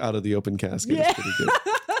this of here. the open casket. Yeah. It's pretty good.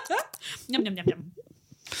 Yum, yum, yum, yum.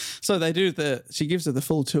 So they do she gives her the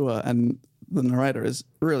full tour, and the narrator is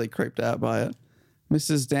really creeped out by it.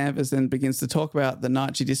 Mrs. Danvers then begins to talk about the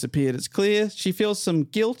night she disappeared. It's clear she feels some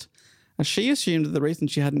guilt, as she assumed that the reason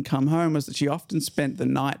she hadn't come home was that she often spent the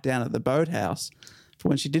night down at the boathouse. For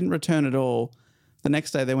when she didn't return at all, the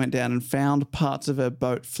next day they went down and found parts of her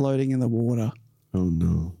boat floating in the water. Oh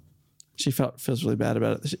no. She feels really bad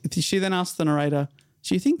about it. She then asked the narrator,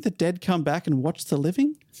 "Do you think the dead come back and watch the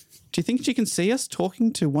living? Do you think she can see us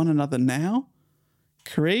talking to one another now?"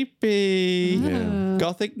 Creepy. Yeah.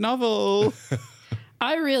 Gothic novel.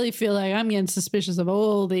 I really feel like I'm getting suspicious of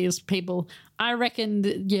all these people. I reckon,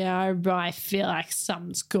 I feel like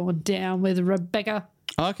something's gone down with Rebecca.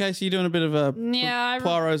 Okay, so you're doing a bit of a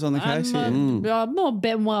Poirot's on the case here. More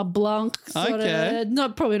Benoit Blanc, sort Okay.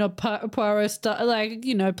 of. Probably not Poirot stuff. Like,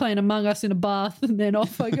 playing Among Us in a bath and then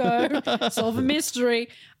off I go, solve a mystery.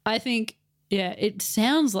 I think, it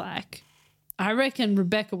sounds like, I reckon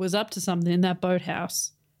Rebecca was up to something in that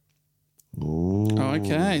boathouse.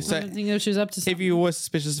 Okay, so I think she was up to something. if you were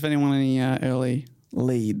suspicious of anyone, any early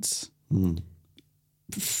leads?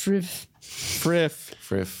 Friff.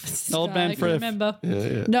 Friff. Old man I can Friff. remember.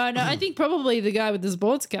 Yeah. No, I think probably the guy with the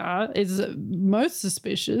sports car is most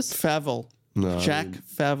suspicious. Favell. No. Jack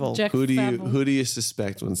Favell. Jack Who do Favell. you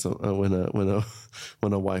suspect when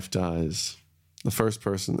when a wife dies? The first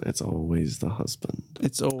person, it's always the husband.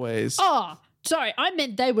 It's always. Oh, sorry. I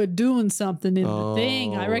meant they were doing something in the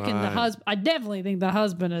thing. I reckon the right. husband. I definitely think the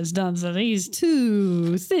husband has done something. This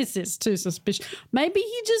is too suspicious. Maybe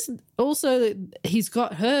he's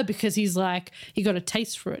got her because he got a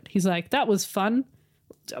taste for it. He's like, that was fun.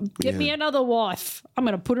 Get me another wife. I'm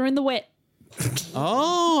going to put her in the wet.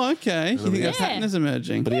 Oh, okay. You think that Yeah. pattern is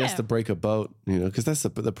emerging? But he has to break a boat, because that's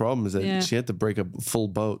the problem is that Yeah. she had to break a full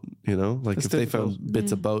boat, Like That's if they difficult. found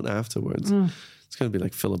bits of boat afterwards, it's going to be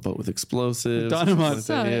like fill a boat with explosives. Dynamite. or something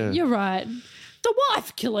So like that, yeah. you're right. The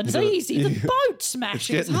wife killing's easy. The boat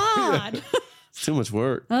smashing is hard. It's too much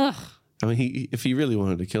work. Ugh. I mean, if he really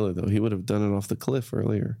wanted to kill her, though, he would have done it off the cliff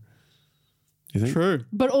earlier. You think? True.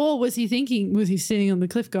 But all was he thinking? Was he sitting on the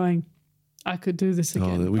cliff going, I could do this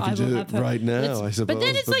again. Oh, we I can will do have it her." right now, It's- I suppose. But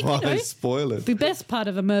then it's But like, why spoil it? the best part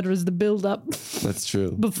of a murder is the build up That's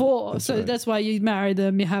true. before. right. That's why you marry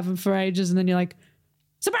them, you have them for ages, and then you're like,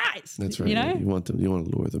 surprise! That's right. You know? You want to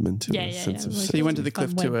lure them into Yeah, a yeah, sense yeah. of Like- So you went to the Fun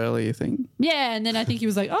cliff way. too early, you think? Yeah, and then I think he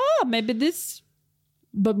was like, oh, maybe this,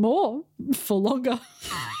 but more for longer.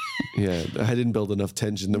 Yeah, I didn't build enough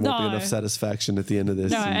tension. There won't be No. enough satisfaction at the end of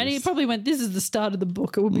this. No, and he probably went, this is the start of the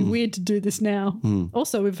book. It would be weird to do this now.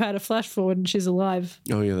 Also, we've had a flash forward and she's alive.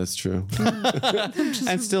 Oh yeah, that's true.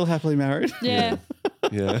 And still happily married. Yeah.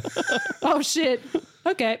 Yeah, Oh, shit.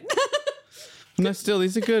 Okay. No, still,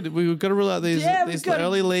 these are good. We've got to rule out these Yeah, we've gotta-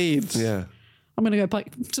 early leads. yeah. I'm going to go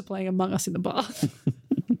to playing Among Us in the bath.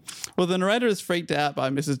 Well, the narrator is freaked out by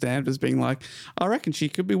Mrs. Danvers being like, I reckon she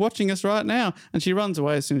could be watching us right now. And she runs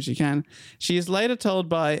away as soon as she can. She is later told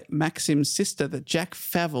by Maxim's sister that Jack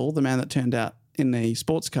Favell, the man that turned out in the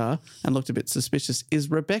sports car and looked a bit suspicious, is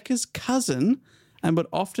Rebecca's cousin and would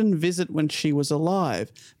often visit when she was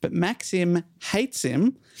alive. But Maxim hates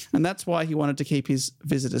him, and that's why he wanted to keep his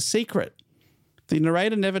visit a secret. The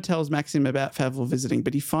narrator never tells Maxim about Favell visiting,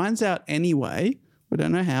 but he finds out anyway. We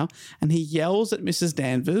don't know how. And he yells at Mrs.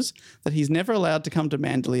 Danvers that he's never allowed to come to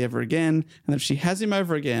Manderley ever again, and that if she has him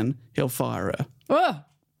over again, he'll fire her. Oh,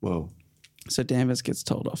 Whoa. So Danvers gets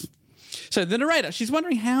told off. So the narrator, she's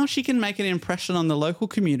wondering how she can make an impression on the local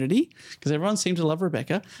community, because everyone seems to love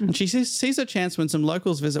Rebecca, and she sees a chance when some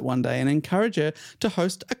locals visit one day and encourage her to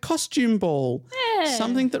host a costume ball,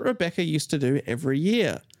 something that Rebecca used to do every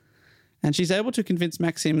year. And she's able to convince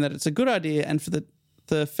Maxim that it's a good idea, and for the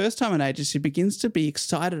first time in ages, she begins to be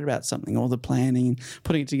excited about something, all the planning,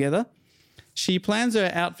 putting it together. She plans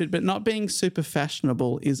her outfit, but not being super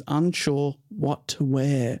fashionable, is unsure what to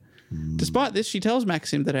wear. Despite this, she tells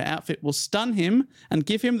Maxim that her outfit will stun him and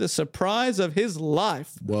give him the surprise of his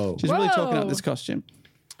life. Whoa. She's really talking up Whoa. this costume.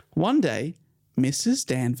 One day, Mrs.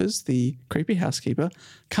 Danvers, the creepy housekeeper,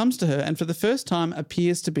 comes to her and for the first time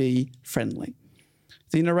appears to be friendly.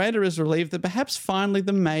 The narrator is relieved that perhaps finally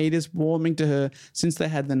the maid is warming to her since they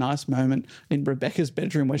had the nice moment in Rebecca's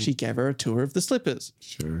bedroom where she gave her a tour of the slippers.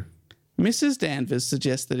 Sure. Mrs. Danvers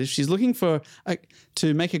suggests that if she's looking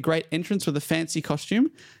to make a great entrance with a fancy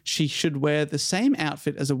costume, she should wear the same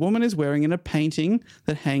outfit as a woman is wearing in a painting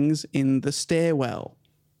that hangs in the stairwell.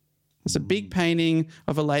 It's a big painting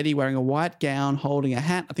of a lady wearing a white gown, holding a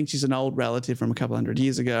hat. I think she's an old relative from a couple hundred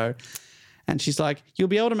years ago. And she's like, you'll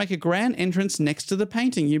be able to make a grand entrance next to the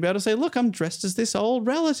painting. You'll be able to say, look, I'm dressed as this old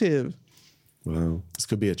relative. Wow. This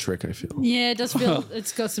could be a trick, I feel. Yeah, it does feel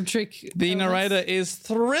it's got some trick. The narrator is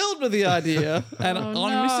thrilled with the idea and on no.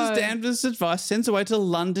 Mrs. Danvers' advice sends away to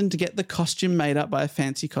London to get the costume made up by a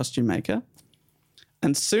fancy costume maker.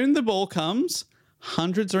 And soon the ball comes.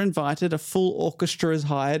 Hundreds are invited. A full orchestra is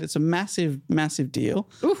hired. It's a massive, massive deal.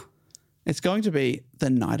 Ooh. It's going to be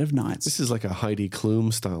the night of nights. This is like a Heidi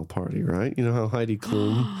Klum style party, right? You know how Heidi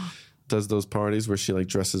Klum does those parties where she like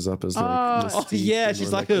dresses up as like Mystique, yeah, you know,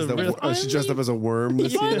 she's like a real- she dressed up as a worm.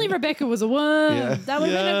 This If year. only Rebecca was a worm. Yeah. That would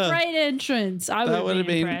have been Yeah. a great entrance. I That would have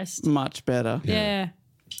been been impressed. much better. Yeah.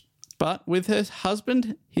 But with her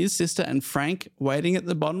husband, his sister, and Frank waiting at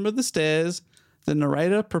the bottom of the stairs, the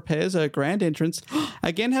narrator prepares her grand entrance,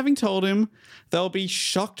 again having told him they'll be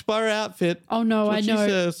shocked by her outfit. Oh no, I That's what she know.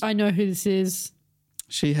 says. I know who this is.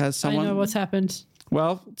 She has someone. I know what's happened.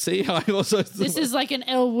 Well, see, I also. This is like an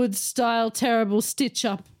Elwood style terrible stitch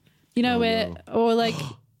up. You know or like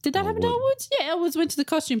did that happen to Elwoods? Yeah, Elwoods went to the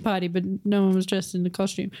costume party, but no one was dressed in the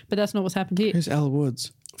costume. But that's not what's happened here. Who's Elle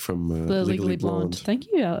Woods? From The Legally Blonde. Thank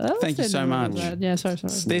you. Thank you so much. Yeah, sorry.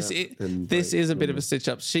 This is a bit of a stitch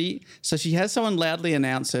up. She has someone loudly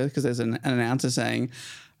announce her because there's an announcer saying,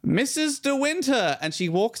 Mrs. De Winter, and she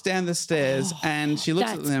walks down the stairs and she looks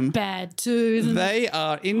That's at them. bad too. Isn't it? They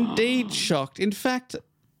are indeed shocked. In fact,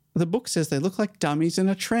 the book says they look like dummies in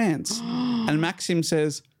a trance. And Maxim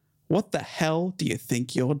says, what the hell do you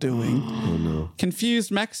think you're doing? Oh no. Confused,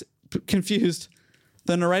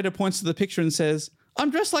 the narrator points to the picture and says, I'm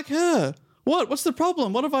dressed like her. What? What's the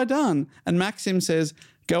problem? What have I done? And Maxim says,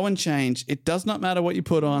 go and change. It does not matter what you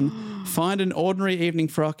put on. Find an ordinary evening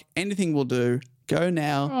frock. Anything will do. Go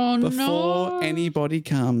now before anybody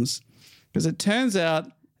comes. Because it turns out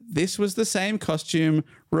this was the same costume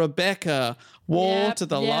Rebecca wore to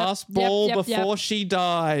the last ball before she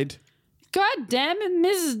died. God damn it,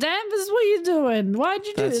 Mrs. Danvers, what are you doing? Why'd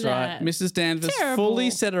you do That's that? right. Mrs. Danvers Terrible. fully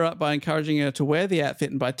set her up by encouraging her to wear the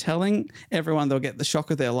outfit and by telling everyone they'll get the shock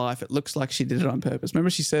of their life. It looks like she did it on purpose. Remember,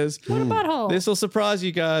 she says, What a butthole. this will surprise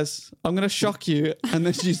you guys. I'm going to shock you. And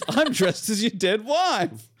then I'm dressed as your dead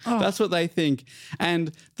wife. That's what they think.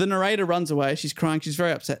 And the narrator runs away. She's crying. She's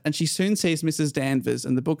very upset. And she soon sees Mrs. Danvers.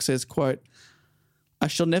 And the book says, quote, I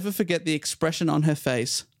shall never forget the expression on her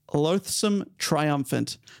face. Loathsome,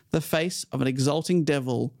 triumphant, the face of an exulting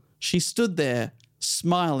devil. She stood there,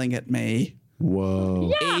 smiling at me.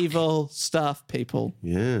 Whoa. Evil stuff, people.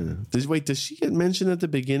 Yeah. Does she get mentioned at the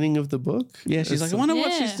beginning of the book? Yeah, she's like, I wonder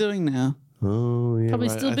what she's doing now. Oh, yeah. Probably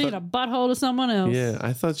right. still being a butthole to someone else. Yeah,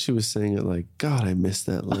 I thought she was saying it like, God, I missed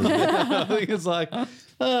that lady. I think it's like,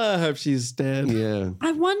 I hope she's dead. Yeah.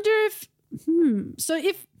 I wonder if,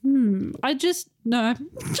 I just, no.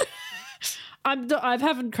 I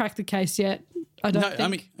haven't cracked the case yet. I don't think. I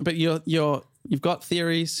mean, but you've got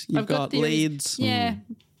theories, you've I've got theories. leads. Yeah.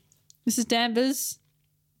 Mrs. Danvers,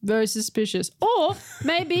 very suspicious. Or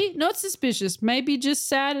maybe not suspicious. Maybe just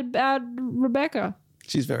sad about Rebecca.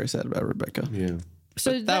 She's very sad about Rebecca. Yeah.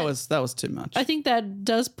 So That was too much. I think that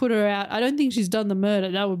does put her out. I don't think she's done the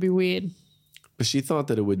murder. That would be weird. But she thought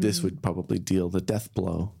that this would probably deal the death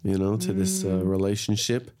blow, to this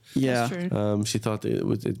relationship. yeah. That's true. She thought that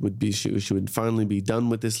it would be she would finally be done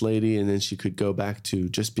with this lady, and then she could go back to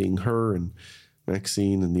just being her and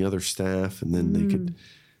Maxine and the other staff, and then they could,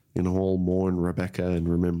 all mourn Rebecca and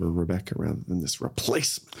remember Rebecca rather than this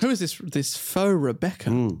replacement. Who is this faux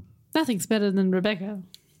Rebecca? Nothing's better than Rebecca.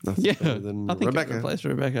 Nothing Yeah, better than I think Rebecca. it replaced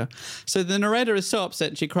Rebecca. So the narrator is so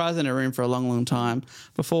upset, she cries in her room for a long, long time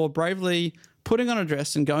before bravely putting on a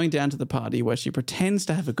dress and going down to the party where she pretends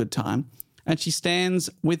to have a good time. And she stands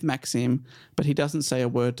with Maxim, but he doesn't say a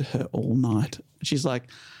word to her all night. She's like,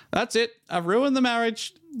 that's it. I've ruined the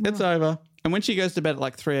marriage. It's over. And when she goes to bed at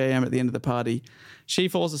like 3 a.m. at the end of the party, she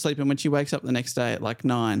falls asleep. And when she wakes up the next day at like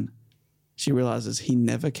 9, she realizes he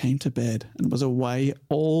never came to bed and was away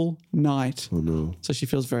all night. Oh no, So she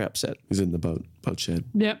feels very upset. he's in the boat shed.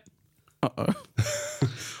 Yep. Uh-oh.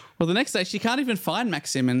 Well, the next day, she can't even find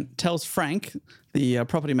Maxim and tells Frank, the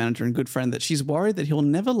property manager and good friend, that she's worried that he'll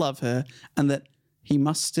never love her and that he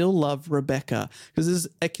must still love Rebecca. Because this is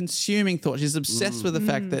a consuming thought. She's obsessed with the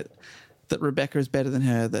fact that Rebecca is better than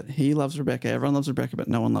her, that he loves Rebecca. Everyone loves Rebecca, but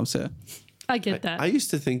no one loves her. I get that. I used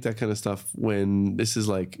to think that kind of stuff when this is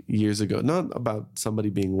like years ago, not about somebody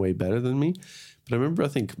being way better than me, but I remember I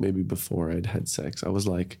think maybe before I'd had sex, I was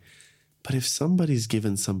like, but if somebody's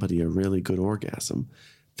given somebody a really good orgasm,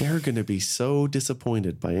 they're going to be so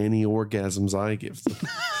disappointed by any orgasms I give them.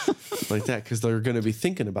 Like that, because they're going to be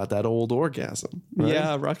thinking about that old orgasm. Right?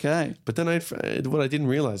 Yeah, okay. But then what I didn't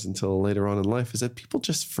realize until later on in life is that people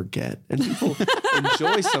just forget and people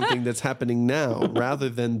enjoy something that's happening now rather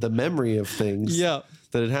than the memory of things that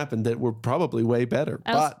had happened that were probably way better.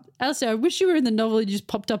 Alistair, I wish you were in the novel and you just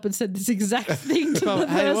popped up and said this exact thing to the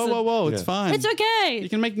Hey, person. whoa, it's fine. It's okay. You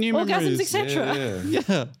can make new orgasms, memories. etc.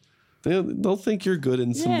 Yeah. They'll think you're good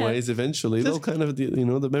in some ways eventually. They'll kind of,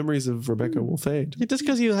 the memories of Rebecca will fade. Just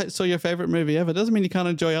because you saw your favorite movie ever doesn't mean you can't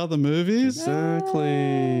enjoy other movies.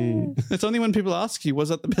 Exactly. It's only when people ask you, was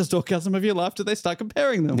that the best orgasm of your life, do they start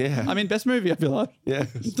comparing them. Yeah. I mean, best movie of your life. Yeah.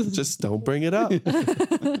 Just don't bring it up.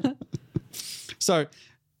 So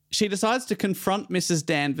she decides to confront Mrs.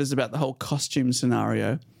 Danvers about the whole costume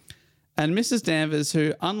scenario. And Mrs. Danvers,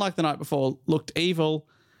 who, unlike the night before, looked evil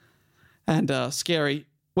and scary,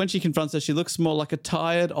 when she confronts her, she looks more like a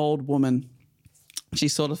tired old woman. She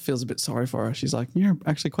sort of feels a bit sorry for her. She's like, you're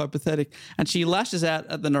actually quite pathetic. And she lashes out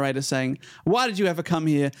at the narrator saying, why did you ever come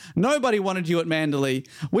here? Nobody wanted you at Manderley.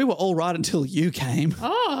 We were all right until you came.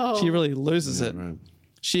 Oh. She really loses it. Right.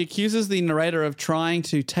 She accuses the narrator of trying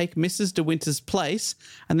to take Mrs. De Winter's place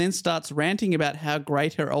and then starts ranting about how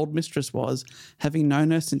great her old mistress was, having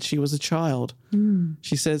known her since she was a child.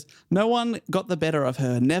 She says, no one got the better of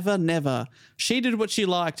her. Never, never. She did what she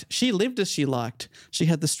liked. She lived as she liked. She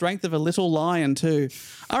had the strength of a little lion too.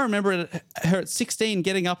 I remember her at 16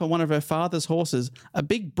 getting up on one of her father's horses, a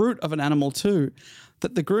big brute of an animal too,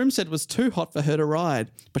 that the groom said was too hot for her to ride,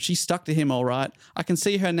 but she stuck to him all right. I can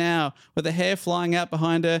see her now, with the hair flying out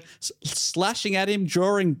behind her, slashing at him,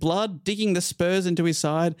 drawing blood, digging the spurs into his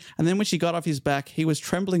side, and then when she got off his back, he was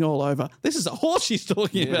trembling all over. This is a horse she's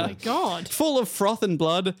talking about. Oh my God. Full of froth and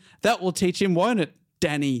blood. That will teach him, won't it?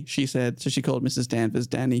 Danny, she said. So she called Mrs. Danvers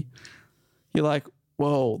Danny. You're like,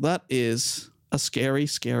 whoa, that is a scary,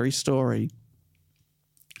 scary story.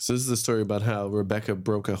 So this is the story about how Rebecca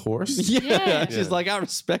broke a horse? Yeah. She's like, I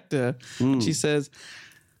respect her. She says,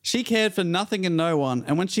 she cared for nothing and no one.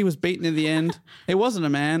 And when she was beaten in the end, it wasn't a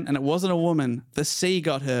man and it wasn't a woman. The sea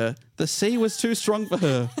got her. The sea was too strong for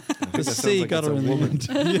her. The sea got her in the end.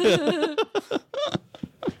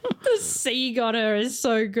 The sea got her is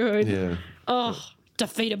so good. Yeah. Oh,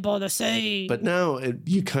 defeated by the sea. But now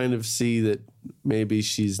you kind of see that maybe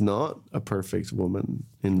she's not a perfect woman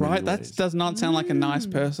in many Right? That ways. does not sound like a nice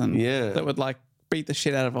person. Yeah. That would like beat the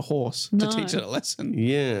shit out of a horse to teach it a lesson.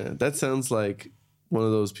 Yeah, that sounds like one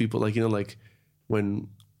of those people, like, like when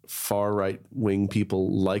far right wing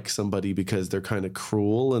people like somebody because they're kind of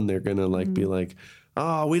cruel and they're going to like be like,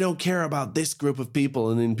 oh, we don't care about this group of people.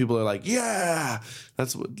 And then people are like, yeah,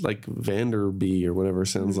 that's what like Vanderby or whatever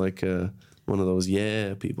sounds like one of those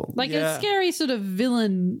people. Like a scary sort of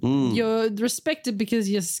villain. You're respected because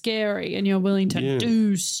you're scary and you're willing to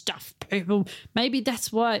do stuff, people. Maybe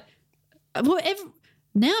that's why.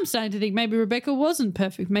 Now I'm starting to think maybe Rebecca wasn't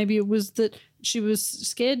perfect. Maybe it was that she was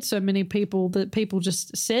scared so many people that people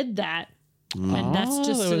just said that. And that's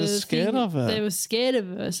just they were just scared of her. They were scared of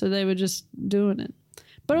her, so they were just doing it.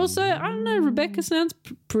 But also, I don't know, Rebecca sounds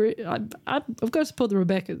pretty... I've got to support the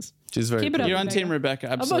Rebeccas. She's very Keep it up. You're on Team Rebecca,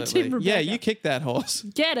 absolutely. I'm on Team Rebecca. Yeah, you kick that horse.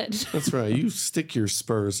 Get it. That's right. You stick your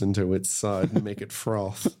spurs into its side and make it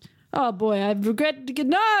froth. Oh, boy, I regret to get...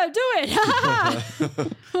 No, do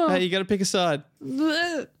it. Hey, you got to pick a side.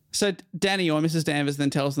 So Danny, or Mrs. Danvers,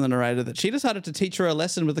 then tells the narrator that she decided to teach her a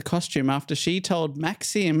lesson with the costume after she told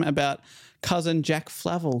Maxim about cousin Jack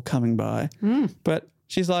Flavel coming by. But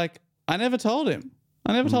she's like, I never told him.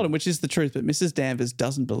 Which is the truth. But Mrs. Danvers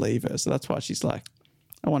doesn't believe her. So that's why she's like,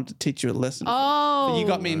 I wanted to teach you a lesson. Oh, But you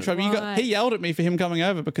got me in trouble. right. He yelled at me for him coming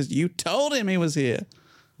over because you told him he was here.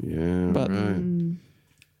 Yeah, But right.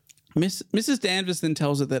 Mrs. Danvers then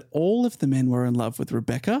tells her that all of the men were in love with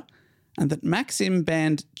Rebecca and that Maxim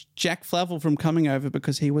banned Jack Flavel from coming over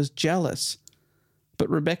because he was jealous. But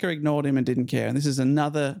Rebecca ignored him and didn't care. And this is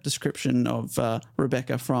another description of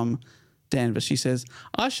Rebecca from Danvers. She says,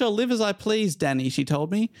 I shall live as I please, Danny, she told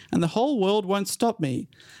me, and the whole world won't stop me.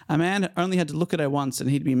 A man only had to look at her once and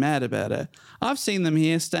he'd be mad about her. I've seen them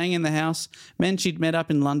here, staying in the house, men she'd met up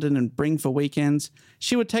in London and bring for weekends.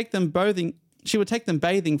 She would take them bathing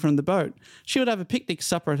from the boat. She would have a picnic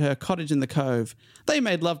supper at her cottage in the cove. They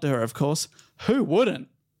made love to her, of course. Who wouldn't?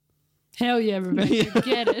 Hell yeah, Rebecca.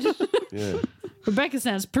 Get it. Yeah. Rebecca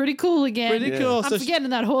sounds pretty cool again. Pretty cool. I'm So forgetting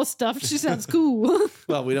that horse stuff. She sounds cool.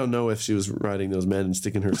 Well, we don't know if she was riding those men and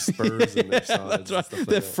sticking her spurs in their sides. that's right. And stuff like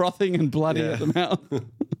They're that. frothing and bloody Yeah. at the mouth.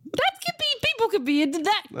 People could be into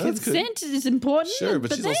that. Consent is important. Sure,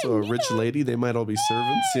 but she's also a rich lady. They might all be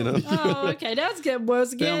servants, you know? Oh, okay. Now it's getting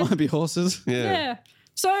worse There again. might be horses. Yeah.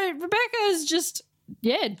 So Rebecca is just,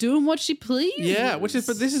 doing what she pleases. Yeah, but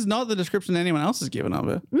this is not the description anyone else has given of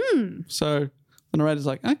her. So the narrator's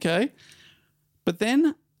like, okay. But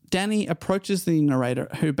then Danny approaches the narrator,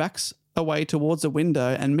 who backs away towards a window,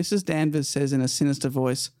 and Mrs. Danvers says in a sinister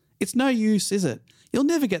voice, "It's no use, is it? You'll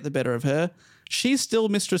never get the better of her. She's still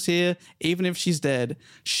mistress here, even if she's dead.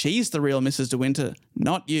 She's the real Mrs. De Winter,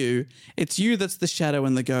 not you. It's you that's the shadow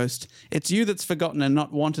and the ghost. It's you that's forgotten and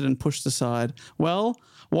not wanted and pushed aside. Well,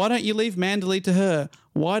 why don't you leave Manderley to her?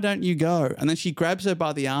 Why don't you go?" And then she grabs her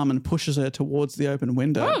by the arm and pushes her towards the open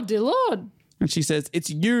window. Oh, dear Lord. And she says, "It's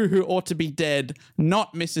you who ought to be dead,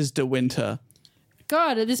 not Mrs. De Winter."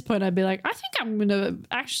 God, at this point, I'd be like, I think I'm going to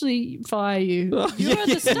actually fire you. You're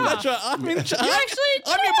the staff. That's right. I'm in charge. You're actually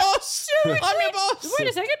I'm your boss. I'm your boss. Wait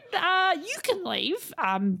a second. You can leave.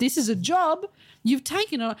 This is a job. You've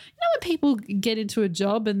taken on. You know when people get into a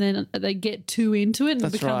job and then they get too into it and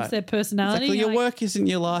it becomes their personality? Exactly. Your You're like, work isn't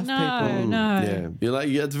your life, No, people. no. Yeah. You're like,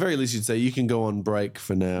 at the very least, you'd say, you can go on break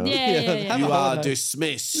for now. Yeah. You are holiday.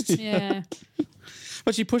 dismissed. Yeah.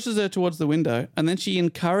 But she pushes her towards the window, and then she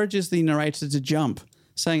encourages the narrator to jump,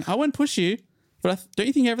 saying, "I won't push you, but don't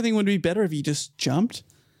you think everything would be better if you just jumped?"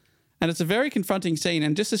 And it's a very confronting scene,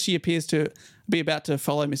 and just as she appears to be about to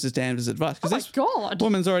follow Mrs. Danvers' advice, because this God.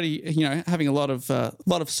 woman's already, having a lot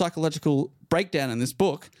of psychological breakdown in this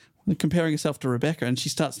book, comparing herself to Rebecca, and she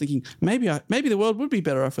starts thinking, maybe the world would be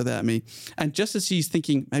better off without me. And just as she's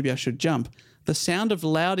thinking, maybe I should jump, the sound of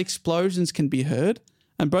loud explosions can be heard,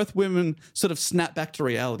 and both women sort of snap back to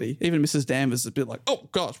reality. Even Mrs. Danvers is a bit like, "Oh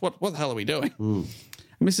gosh, what the hell are we doing?"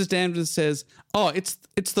 Mrs. Danvers says, "Oh, it's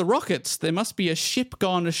the rockets. There must be a ship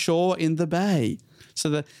gone ashore in the bay."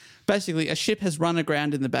 So basically a ship has run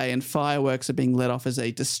aground in the bay and fireworks are being let off as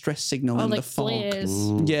a distress signal in the Like fog.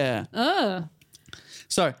 flares. Yeah.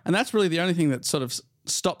 So, and that's really the only thing that sort of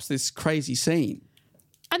stops this crazy scene.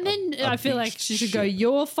 And then I feel like beach she should go, ship.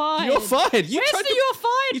 "You're fired." You're fired. Where's the "you're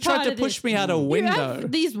fired" You tried part to of push this? me out a You window. have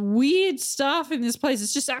these weird stuff in this place.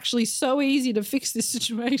 It's just actually so easy to fix this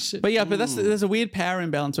situation. But yeah, but there's a weird power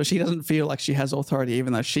imbalance where she doesn't feel like she has authority,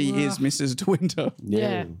 even though she is Mrs. De Winter.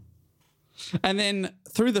 yeah. And then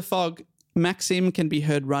through the fog, Maxim can be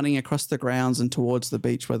heard running across the grounds and towards the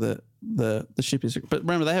beach where the ship is. But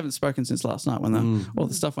remember, they haven't spoken since last night when all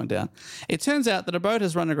the stuff went down. It turns out that a boat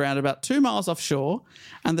has run aground about 2 miles offshore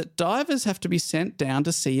and that divers have to be sent down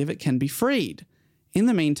to see if it can be freed. In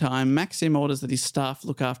the meantime, Maxim orders that his staff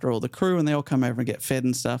look after all the crew and they all come over and get fed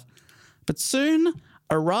and stuff. But soon,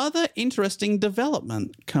 a rather interesting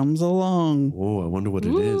development comes along. Oh, I wonder what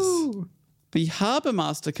it is. Ooh. The harbour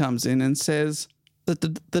master comes in and says that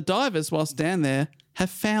the divers, whilst down there, have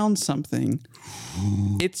found something.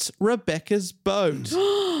 It's Rebecca's boat.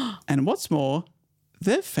 And what's more,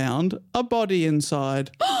 they've found a body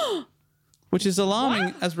inside. Which is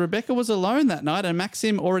alarming, as Rebecca was alone that night and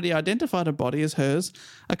Maxim already identified a body as hers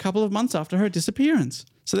a couple of months after her disappearance.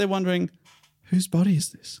 So they're wondering, whose body is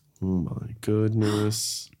this? Oh, my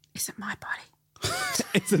goodness. Is it my body?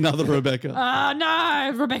 It's another Rebecca. Oh,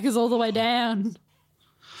 no. Rebecca's all the way down.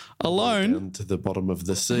 Alone, Down to the bottom of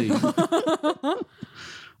the sea.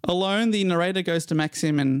 Alone, the narrator goes to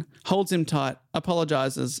Maxim and holds him tight,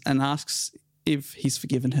 apologizes, and asks if he's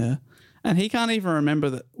forgiven her. And he can't even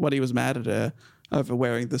remember what he was mad at her over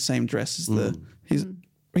wearing the same dress as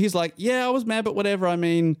He's like, yeah, I was mad, but whatever. I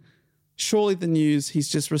mean, surely the news he's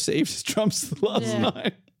just received is trumps last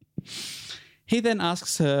night. He then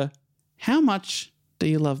asks her, "How much do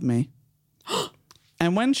you love me?"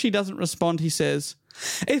 And when she doesn't respond, he says,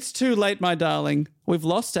 "It's too late, my darling. We've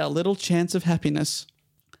lost our little chance of happiness."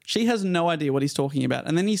 She has no idea what he's talking about.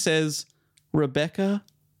 And then he says, "Rebecca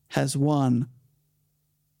has won."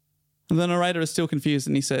 And the narrator is still confused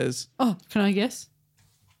and he says, Oh, can I guess?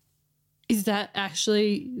 Is that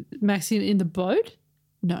actually Maxim in the boat?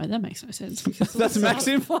 No, that makes no sense. "That's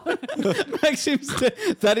Maxim." Maxim's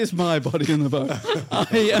that is my body in the boat.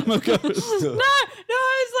 I am a ghost. No,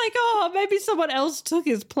 it's like, oh, maybe someone else took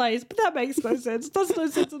his place, but that makes no sense. It does no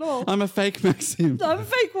sense at all. I'm a fake Maxim. I'm a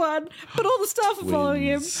fake one, but all the staff are following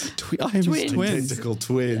him. I am Twins. twins. Identical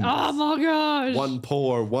twin. Oh my gosh. One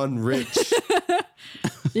poor, one rich.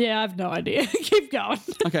 Yeah, I have no idea. Keep going.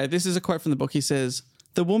 Okay, this is a quote from the book. He says,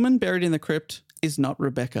 "The woman buried in the crypt is not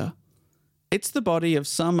Rebecca. It's the body of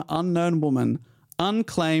some unknown woman,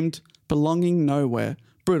 unclaimed, belonging nowhere.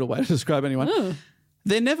 Brutal way to describe anyone.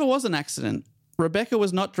 There never was an accident. Rebecca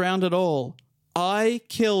was not drowned at all. I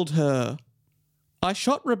killed her. I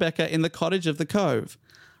shot Rebecca in the cottage of the cove.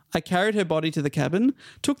 I carried her body to the cabin,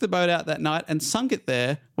 took the boat out that night and sunk it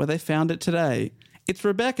there where they found it today. It's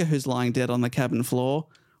Rebecca who's lying dead on the cabin floor.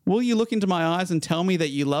 Will you look into my eyes and tell me that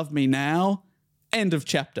you love me now? End of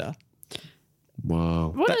chapter.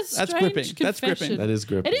 Wow. What a That's strange gripping. That's confession. gripping. That is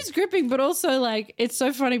gripping. It is gripping, but also like it's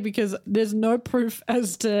so funny because there's no proof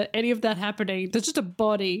as to any of that happening. There's just a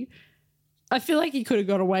body. I feel like he could have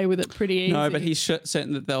got away with it pretty easy. No, but he's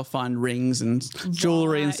certain that they'll find rings and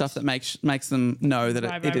jewelry and Right. stuff that makes them know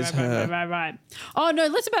that it is her. Right. Oh no,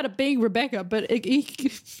 less about it being Rebecca, but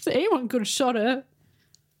anyone could have shot her.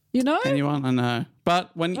 You know? Anyone, I know.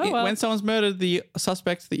 But when well. when someone's murdered, the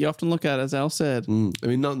suspect that you often look at, as Al said, I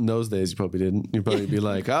mean, not in those days, you probably didn't. You'd probably be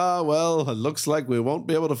like, well, it looks like we won't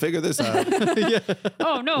be able to figure this out.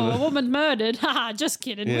 Oh no, a woman's murdered. Haha, just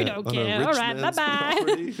kidding. We don't on a care. rich All right, man's bye-bye.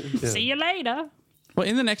 property. Yeah. See you later. well,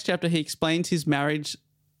 in the next chapter, he explains his marriage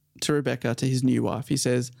to Rebecca, to his new wife. He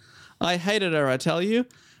says, I hated her, I tell you.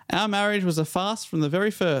 Our marriage was a farce from the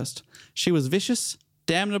very first. She was vicious,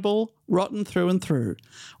 damnable, rotten through and through.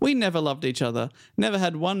 We never loved each other, never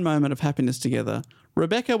had one moment of happiness together.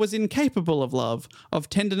 Rebecca was incapable of love, of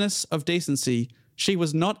tenderness, of decency. She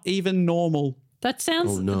was not even normal. That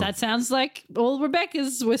sounds no. that sounds like all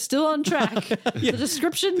Rebecca's. We're still on track. The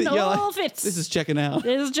description You're all like, fits. This is checking out.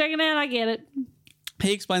 This is checking out. I get it.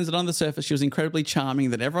 He explains that on the surface she was incredibly charming,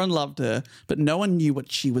 that everyone loved her, but no one knew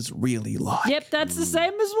what she was really like. Yep, that's the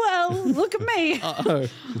same as well. Look at me.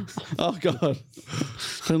 Oh, God.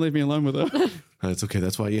 Don't leave me alone with her. It's okay.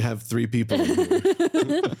 That's why you have 3 people in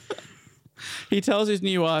here. He tells his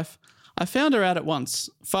new wife, I found her out at once,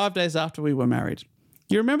 5 days after we were married.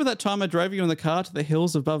 You remember that time I drove you in the car to the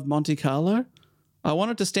hills above Monte Carlo? I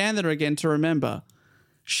wanted to stand there again to remember.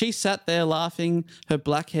 She sat there laughing, her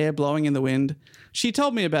black hair blowing in the wind. She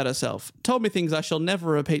told me about herself, told me things I shall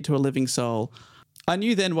never repeat to a living soul. I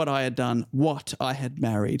knew then what I had done, what I had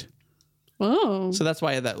married. Oh. So that's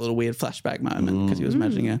why he had that little weird flashback moment, because he was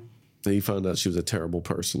imagining her. Then you found out she was a terrible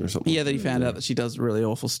person or something. Yeah, that he found out that she does really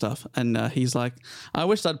awful stuff. And he's like, I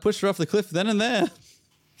wish I'd pushed her off the cliff then and there.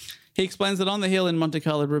 He explains that on the hill in Monte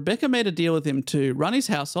Carlo, Rebecca made a deal with him to run his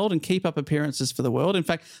household and keep up appearances for the world. In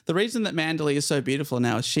fact, the reason that Manderley is so beautiful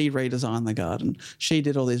now is she redesigned the garden. She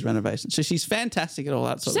did all these renovations. So she's fantastic at all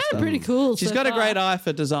that sort of stuff. Sounded pretty cool. She's so got a far. great eye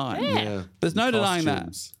for design. Yeah. There's no denying that.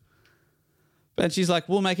 Costumes. And she's like,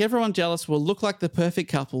 we'll make everyone jealous. We'll look like the perfect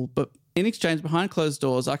couple. But in exchange, behind closed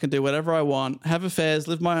doors, I can do whatever I want, have affairs,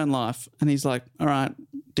 live my own life. And he's like, all right,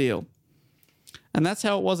 deal. And that's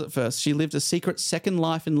how it was at first. She lived a secret second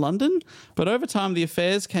life in London, but over time the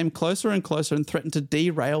affairs came closer and closer and threatened to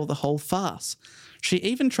derail the whole farce. She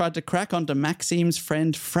even tried to crack onto Maxime's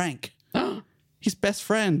friend Frank, his best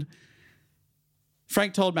friend.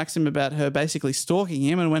 Frank told Maxim about her basically stalking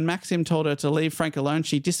him, and when Maxim told her to leave Frank alone,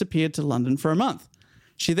 she disappeared to London for a month.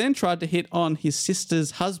 She then tried to hit on his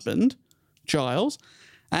sister's husband, Giles,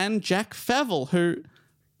 and Jack Favell, who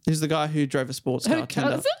is the guy who drove a sports car. turned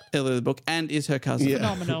up cousin? earlier in the book, and is her cousin.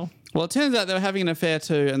 Phenomenal. Well, it turns out they were having an affair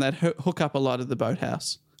too, and they'd hook up a lot at the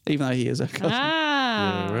boathouse, even though he is her cousin.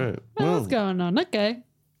 Ah. All right. What's going on? Okay.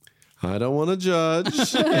 I don't want to judge.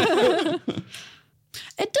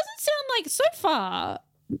 It doesn't sound like so far.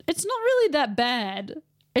 It's not really that bad.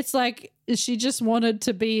 It's like she just wanted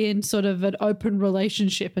to be in sort of an open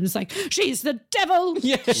relationship, and it's like she's the devil.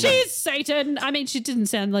 Yeah. She's Satan. I mean, she didn't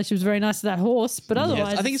sound like she was very nice to that horse, but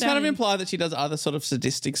otherwise, I think it's kind of sounding- implied that she does other sort of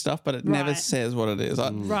sadistic stuff, but it never Right. says what it is.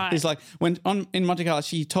 Right. It's like in Monte Carlo,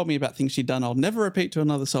 she told me about things she'd done. I'll never repeat to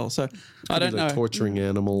another soul. So I don't know. Like torturing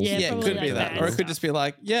animals. Yeah, Yeah, it probably could be that that, or it could just be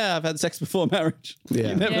like, yeah, I've had sex before marriage. Yeah.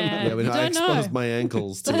 You never Yeah. know. Yeah, but You I don't know. exposed my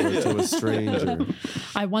ankles to a stranger.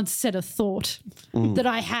 I once said a thought that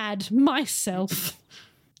I had myself.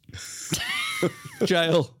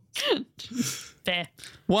 Jail. There.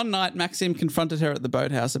 One night, Maxim confronted her at the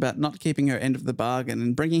boathouse about not keeping her end of the bargain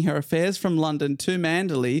and bringing her affairs from London to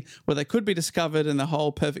Manderley, where they could be discovered and the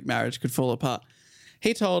whole perfect marriage could fall apart.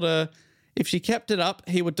 He told her if she kept it up,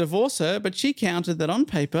 he would divorce her, but she countered that on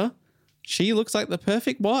paper, she looks like the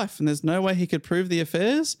perfect wife and there's no way he could prove the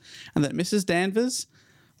affairs, and that Mrs. Danvers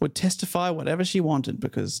would testify whatever she wanted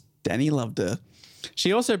because Danny loved her.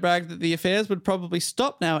 She also bragged that the affairs would probably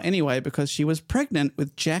stop now anyway because she was pregnant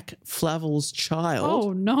with Jack Flavel's child.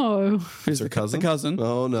 Oh, no. Who's Her cousin? The cousin.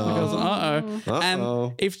 Oh, no. The cousin. Uh-oh.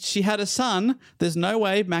 And if she had a son, there's no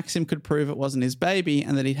way Maxim could prove it wasn't his baby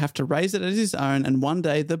and that he'd have to raise it as his own, and one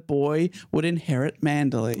day the boy would inherit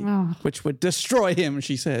Manderley, which would destroy him,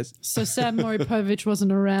 she says. So Sam Moripovich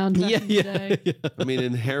wasn't around back in the day. I mean,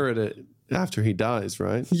 inherit it after he dies,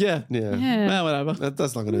 right? Yeah. Yeah. Well, whatever.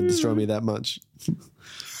 That's not going to destroy me that much.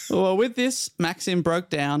 Well, with this, Maxim broke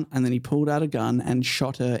down and then he pulled out a gun and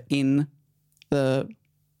shot her in the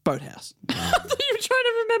boathouse. You were trying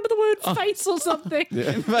to remember the word face or something.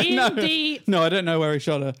 No, I don't know where he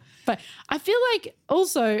shot her. But I feel like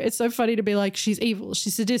also it's so funny to be like, she's evil,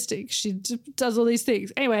 she's sadistic, she does all these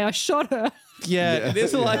things. Anyway, I shot her. Yeah, it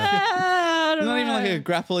is like I don't not even like know. a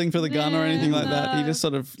grappling for the gun or anything like that. He just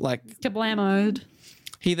sort of like Kablamoed.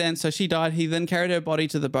 so she died. He then carried her body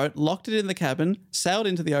to the boat, locked it in the cabin, sailed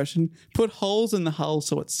into the ocean, put holes in the hull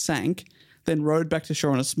so it sank, then rowed back to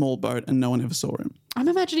shore on a small boat, and no one ever saw him. I'm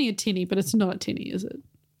imagining a tinny, but it's not a tinny, is it?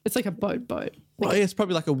 It's like a boat. Well, yeah, it's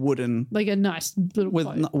probably like a wooden Like a nice little with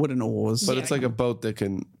boat. wooden oars. But it's like a boat that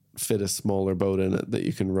can fit a smaller boat in it that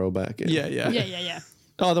you can row back in. yeah. Yeah.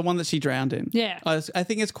 Oh, the one that she drowned in. Yeah. I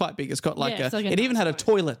think it's quite big. It's got like Yeah, it's like a it even nice had a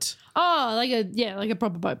toilet. Oh, like a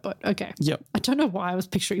proper boat. Okay. Yep. I don't know why I was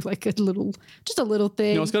picturing like just a little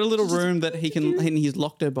thing. No, it's got a little room that he's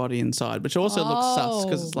locked her body inside, which also looks sus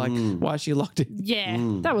because it's like, why is she locked in? Yeah,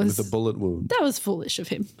 that was With a bullet wound. that was foolish of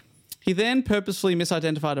him. He then purposefully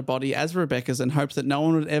misidentified a body as Rebecca's and hoped that no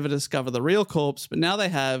one would ever discover the real corpse, but now they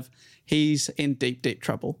have. He's in deep, deep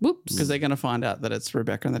trouble. Whoops. Because they're going to find out that it's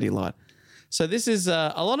Rebecca and that he lied. So this is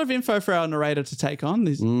a lot of info for our narrator to take on.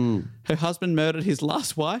 Her husband murdered his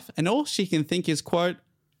last wife, and all she can think is, quote,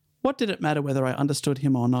 "What did it matter whether I understood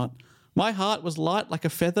him or not? My heart was light like a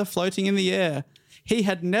feather floating in the air. He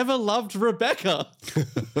had never loved Rebecca."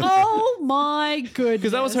 Oh my goodness!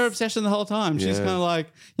 Because that was her obsession the whole time. She's kind of like,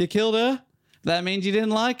 you killed her? That means you didn't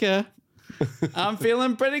like her. I'm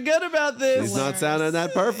feeling pretty good about this. He's not sounding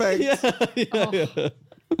that perfect.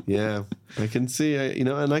 Yeah, I can see,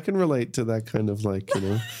 and I can relate to that kind of like,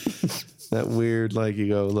 that weird, like you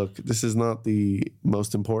go, look, this is not the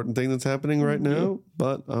most important thing that's happening right now,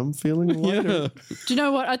 but I'm feeling lighter. Do you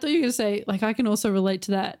know what? I thought you were going to say, like, I can also relate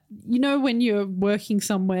to that. You know, when you're working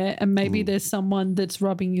somewhere and maybe there's someone that's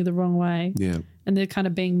rubbing you the wrong way. Yeah. And they're kind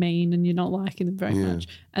of being mean and you're not liking them very much.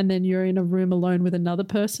 And then you're in a room alone with another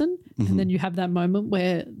person. And then you have that moment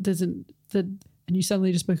where and you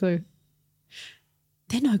suddenly just go,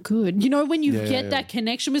 they're no good. You know, when you get that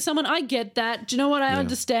connection with someone, I get that. Do you know what? I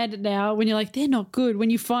understand it now. When you're like, they're not good. When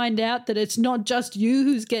you find out that it's not just you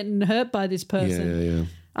who's getting hurt by this person. Yeah.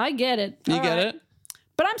 I get it. You All get right. it?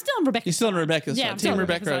 But I'm still on Rebecca's You're still on Rebecca's Yeah, side. I'm still Team on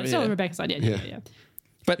Rebecca Rebecca's side. over Still on here. Rebecca's side. Yeah.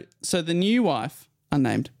 But so the new wife,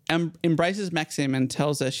 unnamed, embraces Maxim and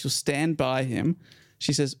tells her she'll stand by him.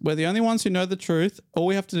 She says, "We're the only ones who know the truth. All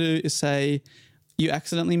we have to do is say you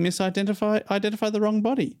accidentally identify the wrong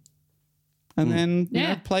body. And then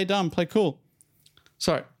play dumb, play cool."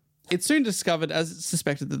 So it's soon discovered, as it's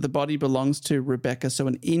suspected, that the body belongs to Rebecca. So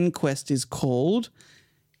an inquest is called,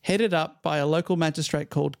 headed up by a local magistrate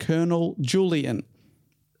called Colonel Julian.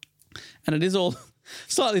 And it is all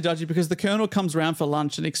slightly dodgy because the colonel comes around for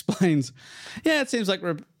lunch and explains, it seems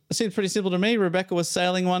pretty simple to me. Rebecca was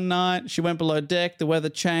sailing one night. She went below deck. The weather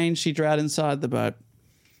changed. She drowned inside the boat.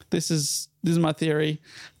 This is my theory,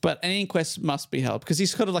 but an inquest must be held because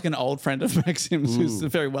he's kind of like an old friend of Maxim's who's a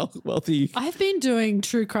very wealthy. I've been doing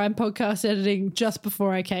true crime podcast editing just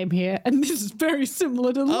before I came here, and this is very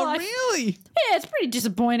similar to life. Really? Yeah, it's pretty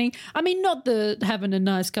disappointing. I mean, not the having a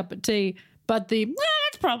nice cup of tea, but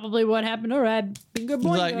that's probably what happened. All right, bingo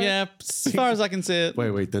boingo. Like, as far as I can see it.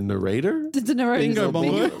 Wait, the narrator? The narrator Bingo said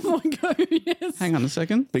bongo. boingo, yes. Hang on a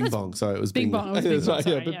second. Bing bong. Sorry, it was Bing bingo. bong. It was bing That's bong, right,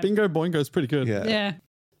 sorry, but Bingo Boingo is pretty good. Yeah.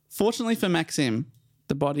 Fortunately for Maxim,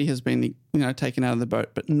 the body has been, taken out of the boat,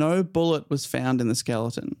 but no bullet was found in the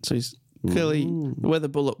skeleton. So he's clearly, where the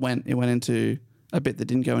bullet went, it went into a bit that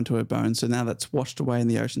didn't go into her bone. So now that's washed away in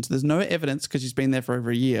the ocean. So there's no evidence, because she's been there for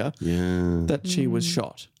over a year, that she was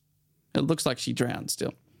shot. It looks like she drowned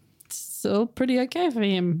still. Still pretty okay for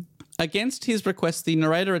him. Against his request, the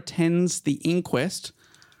narrator attends the inquest,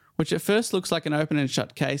 which at first looks like an open and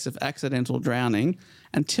shut case of accidental drowning,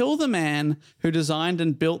 until the man who designed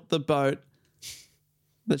and built the boat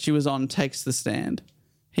that she was on takes the stand.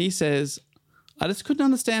 He says, "I just couldn't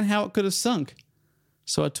understand how it could have sunk.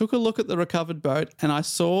 So I took a look at the recovered boat and I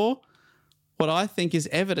saw what I think is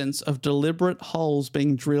evidence of deliberate holes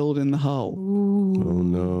being drilled in the hull." Oh,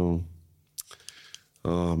 no.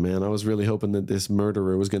 Oh, man, I was really hoping that this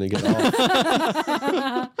murderer was going to get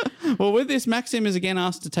off. Well, with this, Maxim is again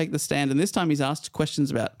asked to take the stand, and this time he's asked questions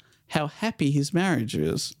about how happy his marriage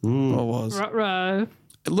is or was. Ruh-roh.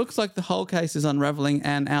 It looks like the whole case is unraveling,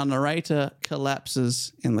 and our narrator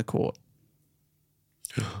collapses in the court.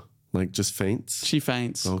 Like, just faints? She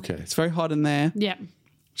faints. Okay. It's very hot in there. Yeah.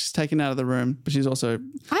 She's taken out of the room, but she's also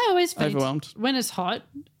I always faint overwhelmed. when it's hot.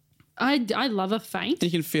 I love a faint. You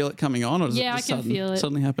can feel it coming on, or does Yeah, it I just can feel it.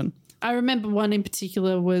 suddenly happen? I remember one in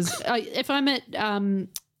particular was if I'm at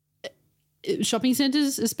shopping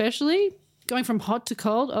centres, especially going from hot to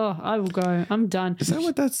cold. Oh, I will go. I'm done. Is that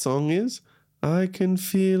what that song is? I can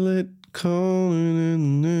feel it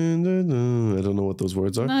calling. I don't know what those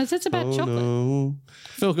words are. No, it's about chocolate. No.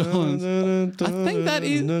 Phil Collins. I think that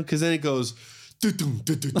is- because then it goes doo-doo,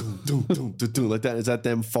 doo-doo, doo-doo, doo-doo, like that. Is that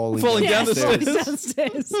them falling Down the stairs?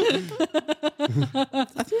 Downstairs.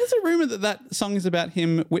 I think there's a rumor that song is about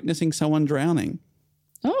him witnessing someone drowning.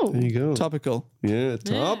 Oh, There you go. Topical. Yeah,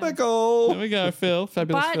 topical. There we go, Phil.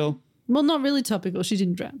 Fabulous but Phil. well, not really topical. She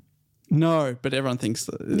didn't drown. No, but everyone thinks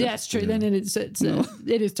that. Yeah, it's true. Then it is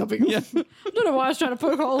topical. Yeah. I don't know why I was trying to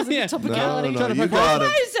poke holes in Yeah. the topicality. No, you got Wait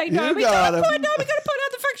it. a second, no, You we got gotta it. point out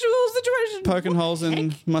the factual situation. Poking holes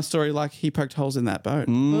in my story like he poked holes in that boat,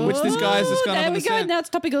 which this guy's just gone There up we in the go. sand. Now it's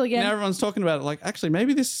topical again. Now everyone's talking about it like, actually,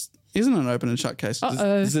 maybe this isn't an open and shut case.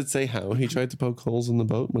 Does it say how he tried to poke holes in the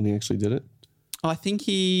boat when he actually did it? I think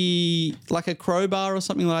he, like a crowbar or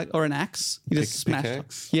something like, or an axe. He just smashed,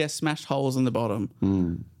 pickaxe? smashed holes in the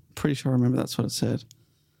bottom. Pretty sure I remember that's what it said.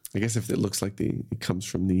 I guess if it looks like it comes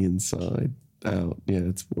from the inside out, yeah,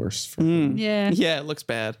 it's worse. For him. Yeah. Yeah, it looks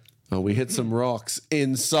bad. Oh, we hit some rocks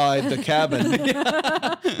inside the cabin.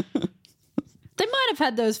 They might have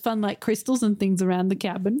had those fun like crystals and things around the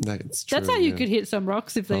cabin. That's true. That's how you yeah. could hit some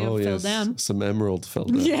rocks if they Oh, fell yes. down. Some emerald fell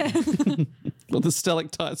down. Yeah. Well, the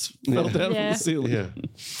stalactites fell down Yeah. from the ceiling. Yeah.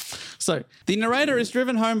 So the narrator is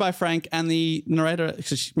driven home by Frank, and the narrator,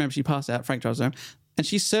 remember she passed out, Frank drives home, and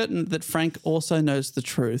she's certain that Frank also knows the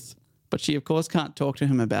truth, but she of course can't talk to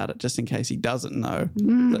him about it just in case he doesn't know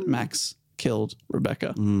that Max killed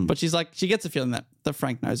Rebecca. But she's like, she gets a feeling that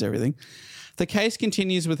Frank knows everything. The case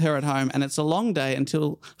continues with her at home, and it's a long day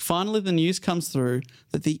until finally the news comes through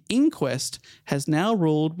that the inquest has now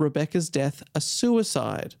ruled Rebecca's death a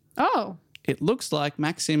suicide. Oh. It looks like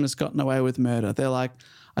Maxim has gotten away with murder. They're like,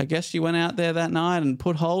 I guess she went out there that night and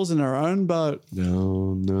put holes in her own boat.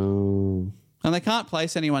 No. And they can't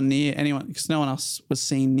place anyone near anyone because no one else was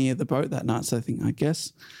seen near the boat that night. So they think, I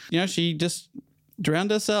guess, she just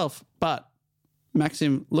drowned herself. But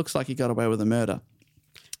Maxim looks like he got away with a murder.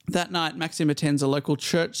 That night, Maxim attends a local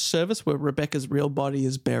church service where Rebecca's real body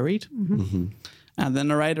is buried. Mm-hmm. And the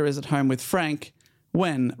narrator is at home with Frank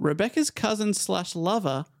when Rebecca's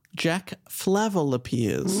cousin/lover, Jack Flavel,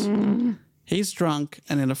 appears. He's drunk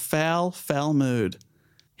and in a foul mood.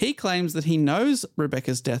 He claims that he knows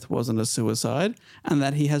Rebecca's death wasn't a suicide and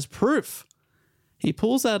that he has proof. He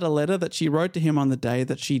pulls out a letter that she wrote to him on the day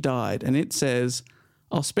that she died, and it says,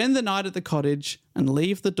 I'll spend the night at the cottage and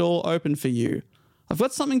leave the door open for you. I've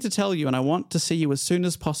got something to tell you and I want to see you as soon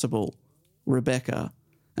as possible. Rebecca.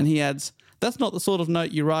 And he adds, that's not the sort of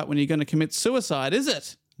note you write when you're going to commit suicide, is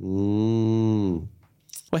it? Well,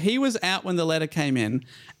 he was out when the letter came in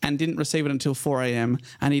and didn't receive it until 4 a.m.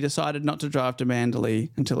 and he decided not to drive to Manderley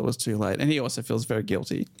until it was too late. And he also feels very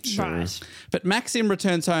guilty. Right. But Maxim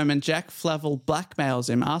returns home and Jack Flavel blackmails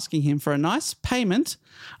him, asking him for a nice payment.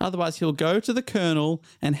 Otherwise, he'll go to the colonel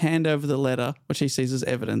and hand over the letter, which he sees as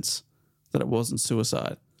evidence that it wasn't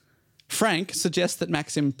suicide. Frank suggests that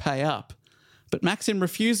Maxim pay up. But Maxim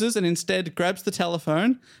refuses and instead grabs the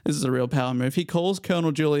telephone. This is a real power move. He calls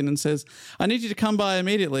Colonel Julian and says, I need you to come by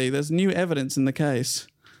immediately. There's new evidence in the case.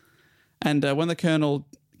 And when the colonel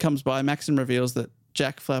comes by, Maxim reveals that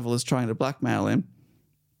Jack Flavel is trying to blackmail him.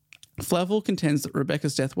 Flavel contends that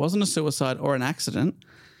Rebecca's death wasn't a suicide or an accident.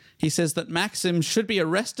 He says that Maxim should be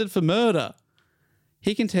arrested for murder.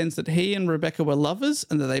 He contends that he and Rebecca were lovers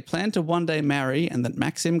and that they planned to one day marry and that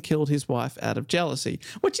Maxim killed his wife out of jealousy,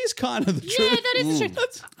 which is kind of the truth. Yeah, that is the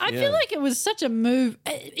truth. I feel like it was such a move.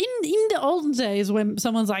 In the olden days when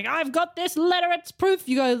someone's like, I've got this letter, it's proof,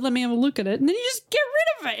 you go, let me have a look at it. And then you just get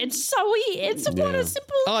rid of it. It's so easy. It's what a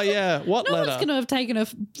simple... Oh, yeah. What no letter? one's going to have taken a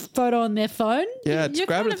photo on their phone. Yeah, just You're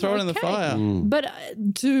grab kind it and throw of it in the okay. fire. But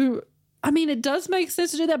it does make sense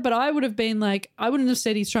to do that, but I would have been like, I wouldn't have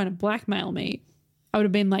said he's trying to blackmail me. I would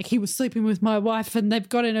have been like, he was sleeping with my wife and they've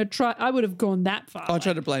got in a I would have gone that far. I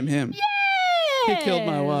tried to blame him. Yes. He killed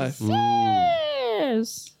my wife.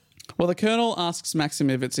 Yes. Well, the colonel asks Maxim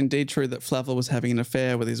if it's indeed true that Flavel was having an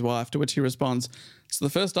affair with his wife, to which he responds, it's the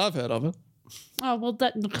first I've heard of it. Oh, well,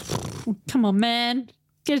 that. Come on, man.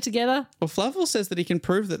 Get it together. Well, Flavel says that he can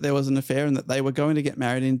prove that there was an affair and that they were going to get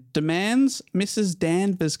married and demands Mrs.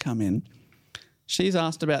 Danvers come in. She's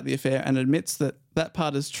asked about the affair and admits that that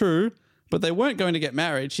part is true, but they weren't going to get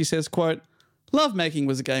married. She says, quote, "Lovemaking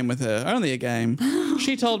was a game with her, only a game.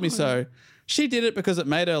 She told me so. She did it because it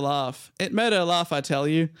made her laugh. It made her laugh, I tell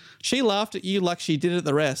you. She laughed at you like she did at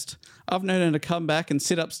the rest. I've known her to come back and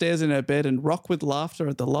sit upstairs in her bed and rock with laughter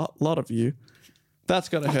at the lot of you. That's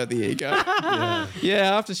got to hurt the ego."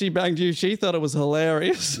 Yeah, after she banged you, she thought it was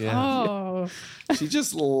hilarious. Yeah. Oh. She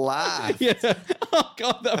just laughed. Yeah. Oh,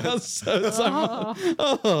 God, that was so much.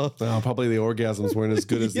 Oh. Oh, probably the orgasms weren't as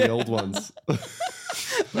good as the old ones.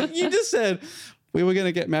 You just said we were going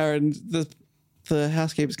to get married and the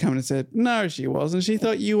housekeeper's come in and said, no, she wasn't. She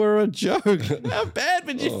thought you were a joke. How bad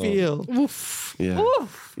would you feel? Oof. Yeah.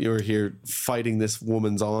 Oof. You were here fighting this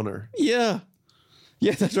woman's honor. Yeah.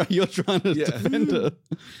 Yeah, that's right. You're trying to defend her.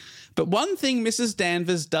 But one thing Mrs.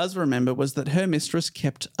 Danvers does remember was that her mistress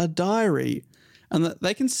kept a diary and that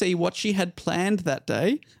they can see what she had planned that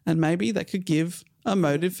day and maybe that could give a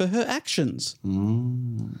motive for her actions.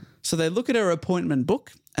 So they look at her appointment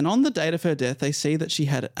book and on the date of her death, they see that she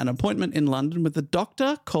had an appointment in London with a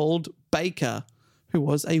doctor called Baker, who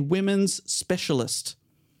was a women's specialist.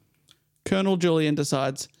 Colonel Julian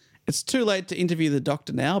decides it's too late to interview the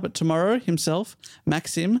doctor now, but tomorrow himself,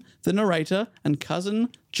 Maxim, the narrator, and cousin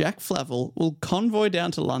Jack Flavel will convoy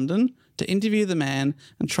down to London to interview the man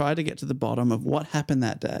and try to get to the bottom of what happened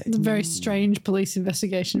that day. It's a very strange police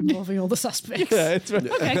investigation involving all the suspects. Yeah, it's right.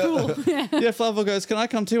 Okay, cool. Yeah. Yeah, Flavel goes, "Can I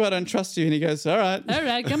come too? I don't trust you." And he goes, "All right. All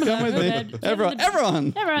right, come Come with me.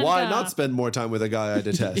 Everyone. Why not spend more time with a guy I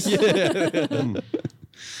detest? Well,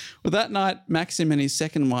 that night, Maxim and his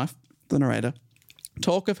second wife, the narrator,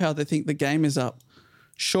 talk of how they think the game is up.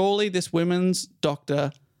 Surely this women's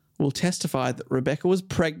doctor will testify that Rebecca was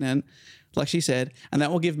pregnant, like she said, and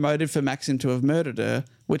that will give motive for Maxim to have murdered her,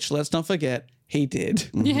 which, let's not forget, he did.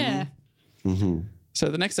 Yeah. So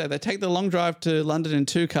the next day, they take the long drive to London in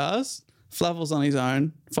 2 cars. Flavel's on his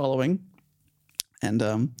own, following.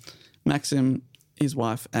 And Maxim, his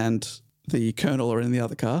wife, and the colonel are in the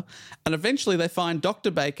other car. And eventually they find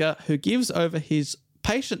Dr. Baker, who gives over his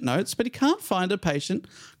patient notes, but he can't find a patient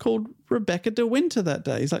called Rebecca de Winter that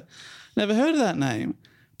day. He's like, never heard of that name.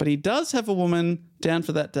 But he does have a woman down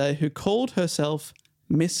for that day who called herself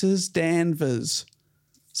Mrs. Danvers.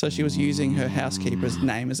 So she was using her housekeeper's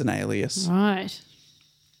name as an alias. Right.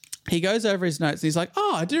 He goes over his notes and he's like,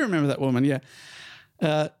 oh, I do remember that woman, yeah.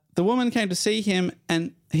 The woman came to see him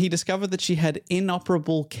and he discovered that she had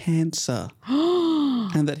inoperable cancer.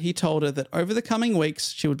 And that he told her that over the coming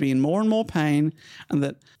weeks she would be in more and more pain and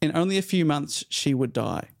that in only a few months she would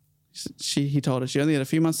die. He told her she only had a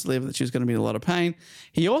few months to live, that she was going to be in a lot of pain.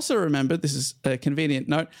 He also remembered, this is a convenient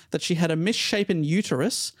note, that she had a misshapen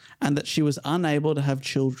uterus and that she was unable to have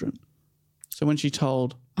children. So when she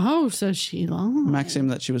told Oh, so she lied. Maxim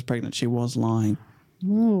that she was pregnant, she was lying.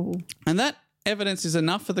 Ooh. And that evidence is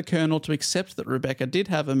enough for the colonel to accept that Rebecca did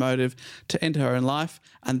have a motive to end her own life,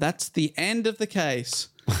 and that's the end of the case.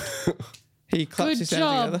 He claps Good his hands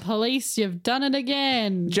job, together. police. You've done it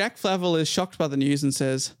again. Jack Flavel is shocked by the news and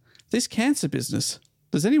says, "This cancer business,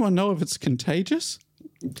 does anyone know if it's contagious?"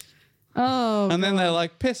 Oh. And then they're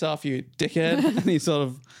like, "Piss off, you dickhead." And he sort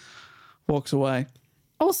of walks away.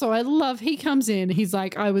 Also, I love he comes in. He's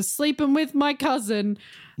like, I was sleeping with my cousin.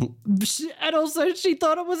 And also she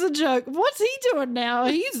thought it was a joke. What's he doing now?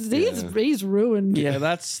 He's ruined. Yeah,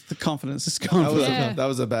 that's the confidence is gone. That was, Yeah. that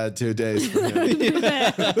was a bad 2 days for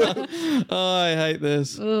him. Oh, I hate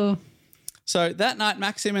this. Ugh. So that night,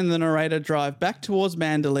 Maxim and the narrator drive back towards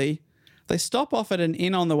Manderley. They stop off at an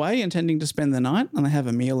inn on the way, intending to spend the night, and they have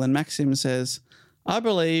a meal. And Maxim says, "I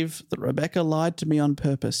believe that Rebecca lied to me on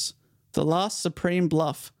purpose. The last supreme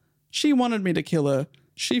bluff. She wanted me to kill her.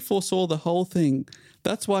 She foresaw the whole thing.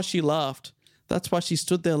 That's why she laughed. That's why she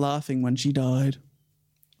stood there laughing when she died."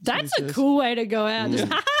 That's a cool way to go out.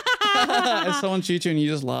 Just, As someone shoots you and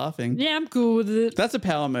you're just laughing. yeah, I'm cool with it. That's a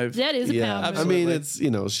power move. That is a Yeah, power move. I absolutely. mean,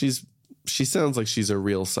 it's, she sounds like she's a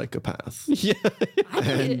real psychopath. Yeah.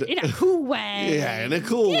 In a cool way. Yeah, in a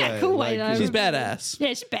cool Yeah, way. cool way, Like, though. She's badass. Yeah,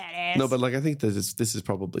 she's badass. No, but like I think that this is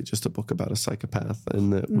probably just a book about a psychopath,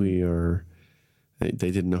 and that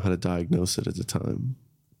they didn't know how to diagnose it at the time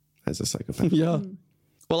as a psychopath. Yeah.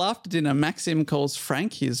 Well, after dinner, Maxim calls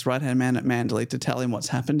Frank, his right-hand man at Manderley, to tell him what's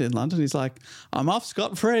happened in London. He's like, "I'm off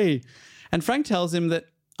scot-free." And Frank tells him that,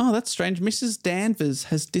 "Oh, that's strange. Mrs. Danvers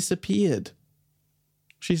has disappeared.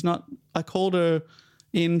 She's not... I called her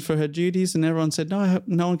in for her duties and everyone said, no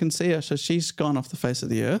one can see her, so she's gone off the face of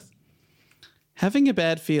the earth." Having a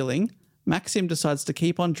bad feeling, Maxim decides to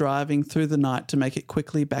keep on driving through the night to make it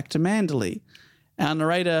quickly back to Manderley. Our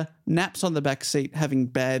narrator naps on the back seat, having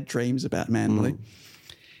bad dreams about Manderley.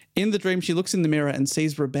 In the dream, she looks in the mirror and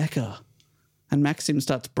sees Rebecca, and Maxim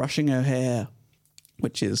starts brushing her hair,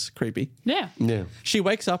 which is creepy. Yeah. Yeah. She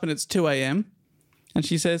wakes up and it's 2 a.m. and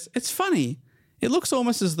she says, "It's funny. It looks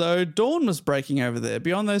almost as though dawn was breaking over there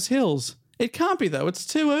beyond those hills. It can't be though. It's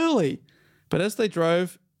too early." But as they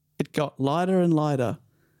drove, it got lighter and lighter.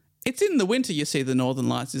 "It's in the winter you see the northern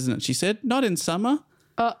lights, isn't it?" she said. "Not in summer."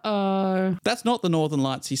 Uh-oh. "That's not the northern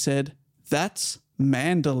lights," he said. "That's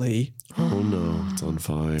Manderley. Oh no, it's on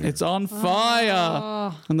fire. It's on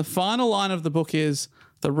fire." And the final line of the book is,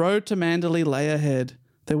 "The road to Manderley lay ahead.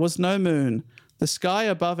 There was no moon. The sky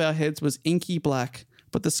above our heads was inky black,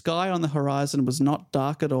 but the sky on the horizon was not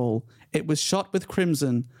dark at all. It was shot with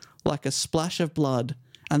crimson, like a splash of blood,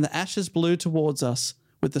 and the ashes blew towards us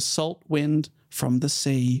with the salt wind from the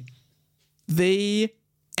sea." The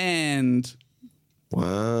end.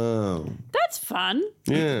 Wow. That's fun.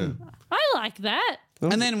 Yeah. I like that.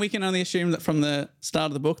 And then we can only assume that from the start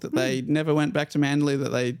of the book that they never went back to Manderley, that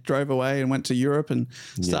they drove away and went to Europe and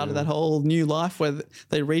started that whole new life where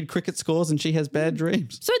they read cricket scores and she has bad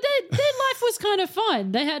dreams. So their life was kind of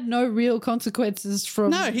fine. They had no real consequences from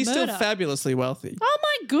No, he's still murder. fabulously wealthy. Oh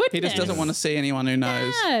my goodness. He just doesn't want to see anyone who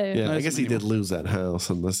knows. No. Yeah, I knows guess him he did anymore. lose that house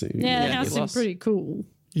unless he. Yeah, the he house seemed lost. pretty cool.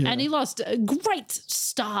 And he lost a great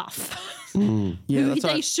staff Yeah, who that's they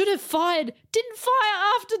right. should have fired. Didn't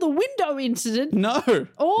fire after the window incident No.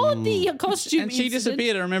 or the costume And she incident.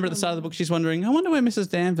 disappeared. I remember at the start of the book, she's wondering, I wonder where Mrs.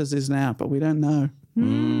 Danvers is now, but we don't know.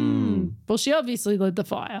 Well, she obviously lit the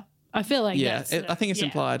fire. I feel like Yeah, that's I think it's yeah.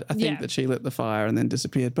 implied. I think Yeah. that she lit the fire and then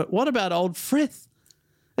disappeared. But what about old Frith?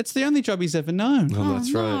 It's the only job he's ever known. Oh,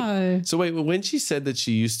 that's right. no. So wait, when she said that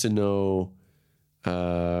she used to know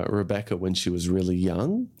Rebecca when she was really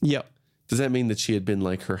young, Yep. does that mean that she had been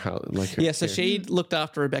like her house? Like her Yeah, so she looked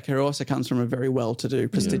after Rebecca, who also comes from a very well-to-do,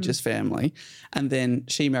 prestigious family. And then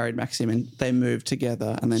she married Maxim and they moved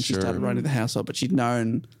together. And then she started running the household, but she'd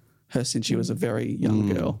known her since she was a very young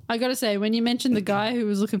girl. I got to say, when you mentioned the guy who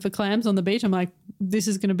was looking for clams on the beach, I'm like, this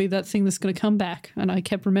is going to be that thing that's going to come back. And I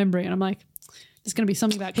kept remembering, and I'm like, there's going to be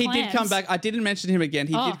something about He clams. did come back. I didn't mention him again.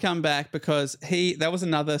 He did come back because that was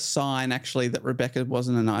another sign, actually, that Rebecca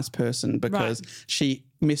wasn't a nice person because she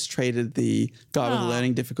mistreated the guy with a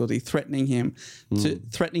learning difficulty, threatening him,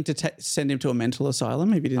 threatening to send him to a mental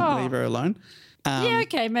asylum if he didn't leave her alone. Yeah,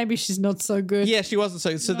 okay, maybe she's not so good. Yeah, she wasn't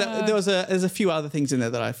so. So there's a few other things in there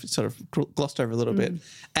that I sort of glossed over a little bit,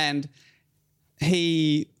 and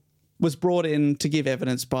he was brought in to give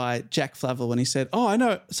evidence by Jack Flavel when he said, "Oh, I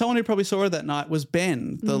know someone who probably saw her that night was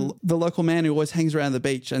Ben, the local man who always hangs around the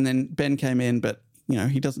beach." And then Ben came in, but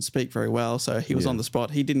he doesn't speak very well, so he was on the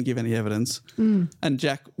spot. He didn't give any evidence, and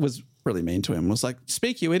Jack was really mean to him. Was like,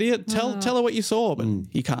 "Speak, you idiot! Tell her what you saw," but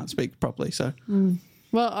he can't speak properly, so.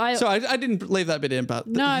 Well, I didn't leave that bit in, but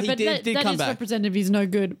no, he but did that come is back. representative. He's no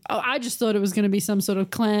good. I just thought it was going to be some sort of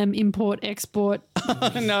clam import-export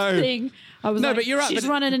No. thing. I was No, like, but you're right, she's but-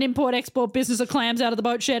 running an import-export business of clams out of the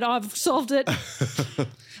boat shed. I've solved it.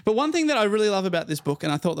 But one thing that I really love about this book,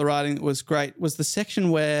 and I thought the writing was great, was the section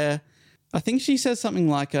where I think she says something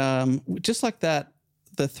like, just like that,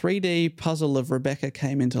 the 3D puzzle of Rebecca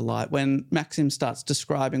came into light when Maxim starts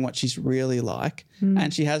describing what she's really like.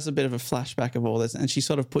 And she has a bit of a flashback of all this, and she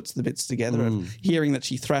sort of puts the bits together of hearing that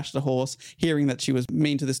she thrashed a horse, hearing that she was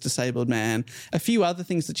mean to this disabled man, a few other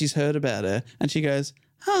things that she's heard about her. And she goes,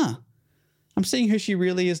 I'm seeing who she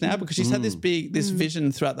really is now, because she's had this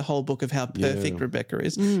vision throughout the whole book of how perfect Rebecca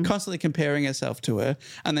is, constantly comparing herself to her.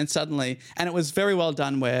 And then suddenly, and it was very well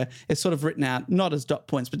done where it's sort of written out, not as dot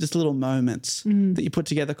points, but just little moments that you put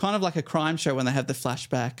together, kind of like a crime show when they have the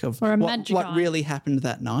flashback of Or a what Magi. really happened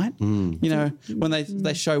that night. When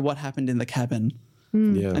they show what happened in the cabin.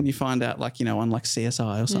 Yeah. And you find out, like, on like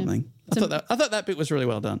CSI or something. I thought that bit was really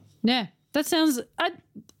well done. Yeah, that sounds. I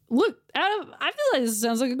feel like this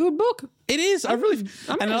sounds like a good book. It is. I'm and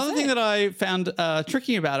gonna another say thing it. that I found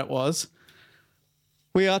tricky about it was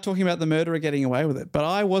we are talking about the murderer getting away with it, but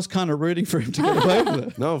I was kind of rooting for him to get away with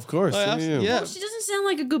it. No, of course. Yeah. Well, she doesn't sound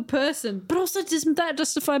like a good person, but also doesn't that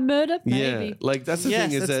justify murder? Maybe. Yeah. Like that's the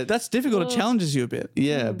Yes, thing is that's difficult. It challenges you a bit.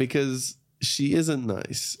 yeah, because she isn't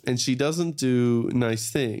nice and she doesn't do nice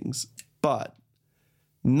things, but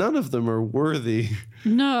none of them are worthy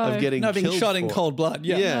No. of getting No, being killed shot in for. cold blood.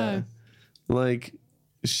 Yeah. Yeah. Like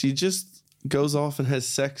she just goes off and has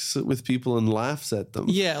sex with people and laughs at them.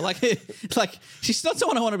 Yeah, like she's not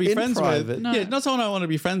someone I want to be In friends private. with. No. Yeah, not someone I want to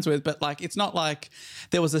be friends with, but like it's not like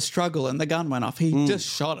there was a struggle and the gun went off. He just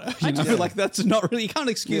shot her. You know, like that's not really, you can't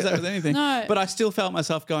excuse that with anything. No. But I still felt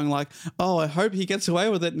myself going like, oh, I hope he gets away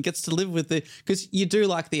with it and gets to live with it, because you do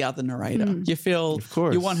like the other narrator. You feel, of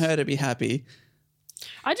course. you want her to be happy.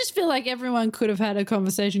 I just feel like everyone could have had a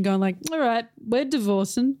conversation going like, all right, we're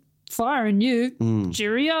divorcing, firing you,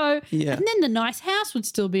 cheerio. Yeah. And then the nice house would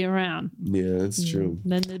still be around. Yeah, it's true.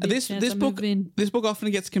 Then there'd be a chance I move in. This book often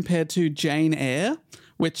gets compared to Jane Eyre,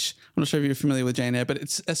 which I'm not sure if you're familiar with Jane Eyre, but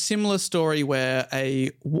it's a similar story where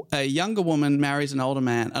a younger woman marries an older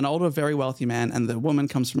man, an older, very wealthy man, and the woman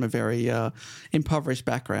comes from a very impoverished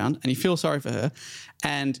background, and you feel sorry for her,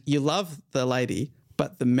 and you love the lady,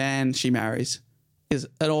 but the man she marries is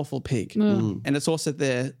an awful pig, and it's also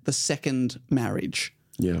the second marriage.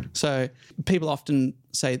 Yeah. So people often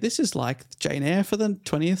say this is like Jane Eyre for the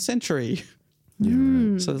 20th century. So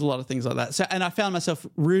there's a lot of things like that. So, and I found myself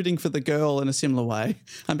rooting for the girl in a similar way.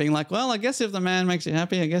 I'm being like, well, I guess if the man makes you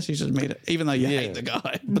happy, I guess you should meet it, even though you hate the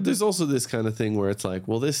guy. But there's also this kind of thing where it's like,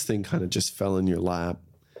 well, this thing kind of just fell in your lap.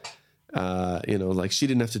 You know, like she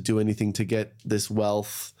didn't have to do anything to get this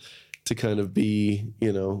wealth to kind of be,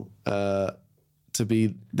 you know, to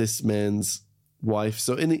be this man's wife.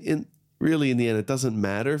 So really, in the end, it doesn't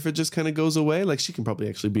matter if it just kind of goes away. Like she can probably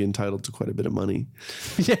actually be entitled to quite a bit of money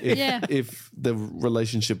if the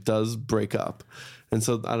relationship does break up. And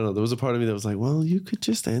so, I don't know, there was a part of me that was like, well, you could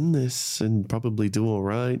just end this and probably do all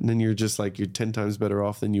right. And then you're just like, you're 10 times better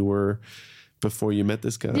off than you were before you met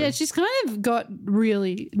this guy. Yeah, she's kind of got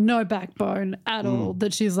really no backbone at all,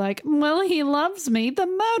 that she's like, well, he loves me. The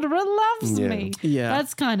murderer loves me. Yeah.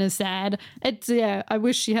 That's kind of sad. It's, I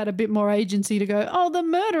wish she had a bit more agency to go, oh, the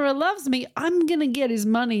murderer loves me. I'm going to get his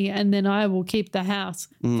money and then I will keep the house.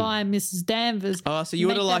 Bye, Mrs. Danvers. Oh, so you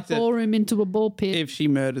would have liked that it ballroom into a ball pit. if she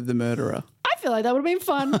murdered the murderer. I feel like that would have been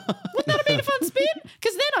fun. Wouldn't that have been a fun spin?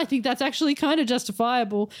 Because then I think that's actually kind of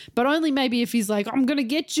justifiable, but only maybe if he's like, I'm going to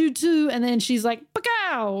get you too. And then she's like,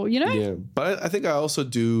 "Pacow," you know? Yeah. But I think I also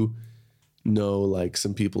do know like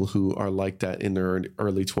some people who are like that in their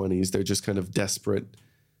early 20s. They're just kind of desperate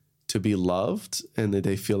to be loved and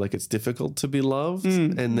they feel like it's difficult to be loved.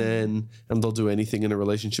 And they'll do anything in a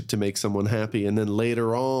relationship to make someone happy. And then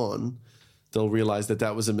later on, they'll realize that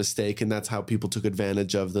that was a mistake and that's how people took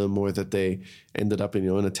advantage of them, or that they ended up in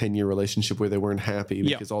a 10-year relationship where they weren't happy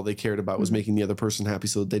because all they cared about was making the other person happy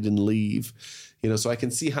so that they didn't leave. So I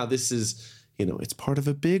can see how this is, it's part of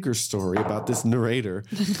a bigger story about this narrator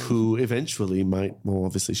who eventually might, well,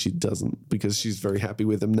 obviously she doesn't because she's very happy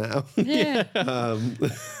with him now. Yeah.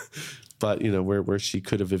 But, where she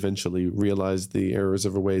could have eventually realized the errors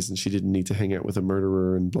of her ways and she didn't need to hang out with a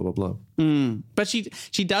murderer and blah, blah, blah. But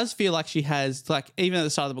she does feel like she has, like, even at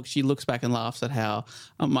the start of the book, she looks back and laughs at how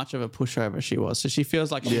much of a pushover she was. So she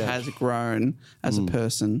feels like she has grown as a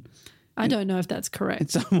person. I don't know if that's correct. In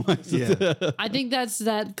some ways. I think that's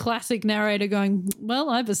that classic narrator going,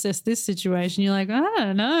 well, I've assessed this situation. You're like, I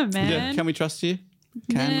don't know, man. Yeah. Can we trust you?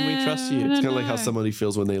 Can we trust you? It's kind of like how somebody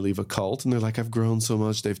feels when they leave a cult and they're like, I've grown so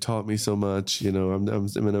much. They've taught me so much. I'm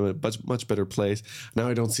in a much better place. Now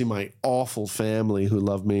I don't see my awful family who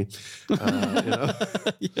love me.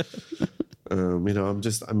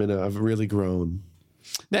 I've really grown.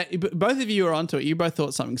 Now, both of you are onto it. You both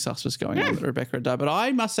thought something sus was going on that Rebecca had done. But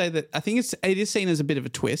I must say that I think it is seen as a bit of a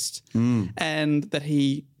twist and that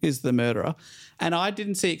he is the murderer. And I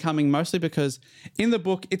didn't see it coming mostly because in the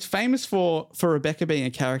book, it's famous for Rebecca being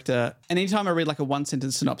a character. And anytime I read like a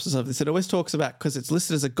one-sentence synopsis of this, it always talks about, because it's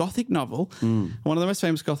listed as a Gothic novel, one of the most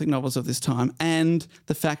famous Gothic novels of this time, and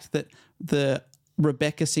the fact that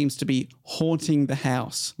Rebecca seems to be haunting the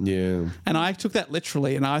house. Yeah. And I took that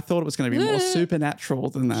literally and I thought it was going to be more supernatural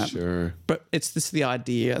than that. Sure. But it's just the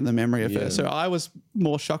idea and the memory of her. So I was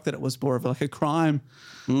more shocked that it was more of like a crime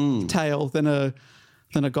tale than a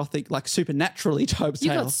Gothic, like supernaturally type You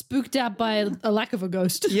tale. got spooked out by a lack of a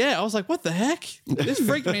ghost. Yeah, I was like, what the heck? This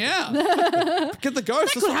freaked me out. Get the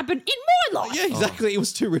ghost. That could happen in my life. Yeah, exactly. It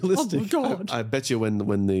was too realistic. Oh, my God. I bet you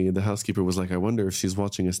when the housekeeper was like, I wonder if she's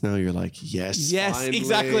watching us now, you're like, yes, finally.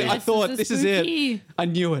 Exactly. I thought this this is is it. spooky. I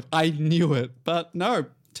knew it. But no,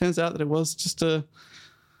 turns out that it was just a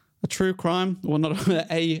true crime, well, not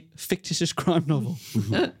a fictitious crime novel.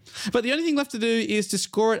 But the only thing left to do is to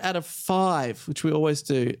score it out of 5, which we always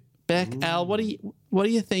do. Beck, Al, what are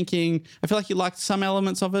you thinking? I feel like you liked some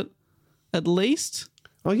elements of it, at least.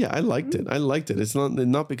 Oh yeah, I liked it. It's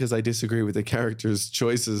not because I disagree with the character's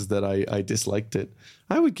choices that I disliked it.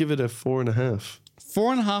 I would give it a 4.5.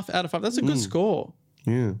 4.5 out of 5. That's a good score.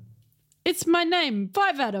 Yeah. It's my name.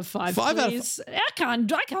 5 out of 5. 5 out of please. I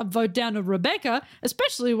can't vote down a Rebecca,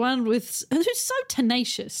 especially one who's so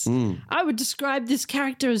tenacious. I would describe this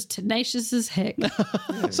character as tenacious as heck.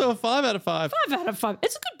 So a 5 out of 5. 5 out of 5.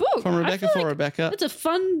 It's a good book. From Rebecca I feel for Rebecca. It's a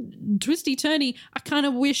fun, twisty, turny. I kind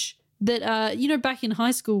of wish that, back in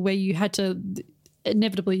high school where you had to,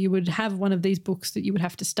 inevitably you would have one of these books that you would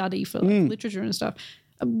have to study for literature and stuff.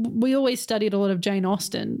 We always studied a lot of Jane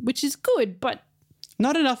Austen, which is good, but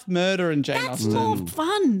Not enough murder in Jane that's Austen. more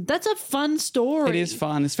fun. That's a fun story. It is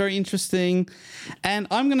fun. It's very interesting. And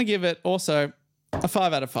I'm going to give it also a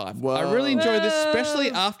 5 out of 5. I really enjoyed this,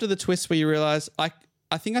 especially after the twist where you realise I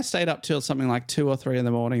think I stayed up till something like 2 or 3 in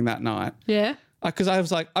the morning that night. Yeah. Because I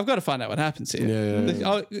was like, I've got to find out what happens here.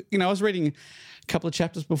 I was reading a couple of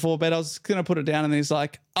chapters before bed. I was going to put it down and he's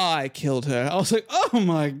like, I killed her. I was like, oh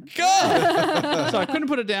my God. So I couldn't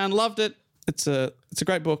put it down. Loved it. It's a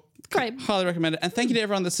great book. Great. Highly recommend it. And thank you to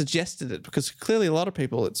everyone that suggested it, because clearly a lot of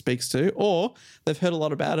people it speaks to, or they've heard a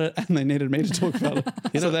lot about it and they needed me to talk about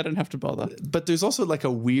it. So they don't have to bother. But there's also like a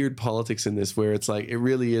weird politics in this where it's like, it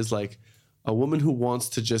really is like a woman who wants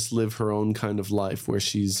to just live her own kind of life where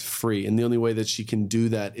she's free. And the only way that she can do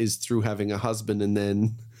that is through having a husband and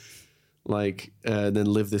then then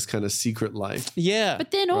live this kind of secret life. Yeah.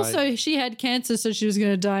 But then also she had cancer, so she was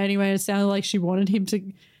going to die anyway. It sounded like she wanted him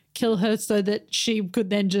to kill her so that she could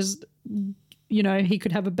then just, he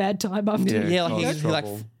could have a bad time after. Yeah, like he cause could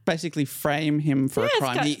trouble. basically frame him for a it's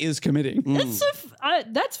crime got- he is committing. That's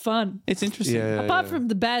that's fun. It's interesting. Yeah, Apart from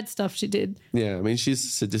the bad stuff she did. Yeah, I mean,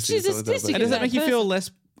 she's sadistic. She's and stuff like that, sadistic. but- And does that bad make you person. feel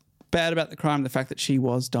less bad about the crime, the fact that she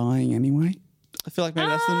was dying anyway? I feel like maybe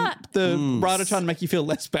that's the writer trying to make you feel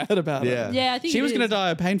less bad about Yeah. it. Yeah, I think She it was going to is. die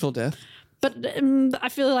a painful death. But I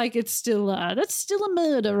feel like it's still that's still a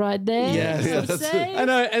murder right there. Yeah, you know what I'm that's saying? I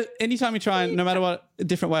know. Anytime you try, no matter what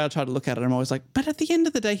different way I try to look at it, I'm always like, but at the end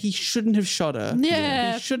of the day, he shouldn't have shot her.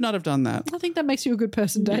 Yeah. He should not have done that. I think that makes you a good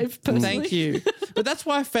person, Dave. Personally. Thank you. But that's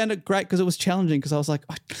why I found it great, because it was challenging, because I was like,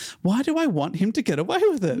 why do I want him to get away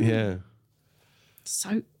with it? Yeah,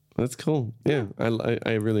 So that's cool. Yeah,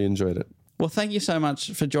 I really enjoyed it. Well, thank you so much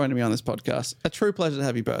for joining me on this podcast. A true pleasure to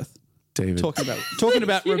have you both. David. Talking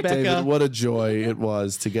about Rebecca. David, what a joy it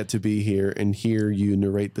was to get to be here and hear you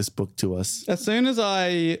narrate this book to us. As soon as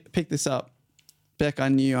I picked this up, Beck, I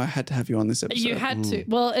knew I had to have you on this episode. you had to.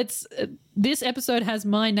 Well, it's this episode has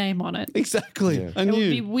my name on it. Exactly. I It would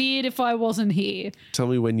be knew. weird if I wasn't here. Tell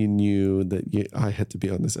me when you knew that I had to be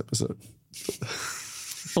on this episode.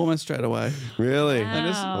 Almost straight away. Really?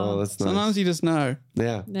 Wow. Oh, that's nice. Sometimes you just know.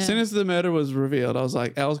 Yeah. As soon as the murder was revealed, I was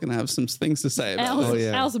like, Al's going to have some things to say about Al's, it. Oh,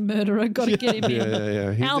 yeah. Al's a murderer. Got to get him in.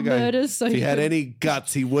 Yeah. He's Al the guy. murders, so if he he had could- any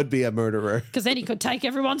guts, he would be a murderer. Because then he could take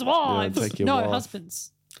everyone's wives. take your no, wife.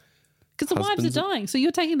 husbands. Because the wives Husbands- are dying, so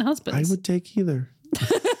you're taking the I husbands. would take either.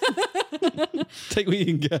 Take what you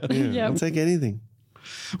can get. Yeah. I'll take anything.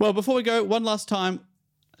 Well, before we go, one last time,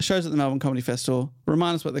 shows at the Melbourne Comedy Festival.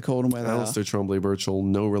 Remind us what they're called and where they are. Alistair Trombley Birchall,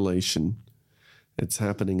 no relation. It's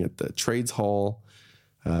happening at the Trades Hall,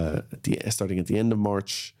 starting at the end of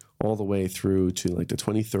March, all the way through to like the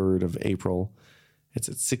 23rd of April. It's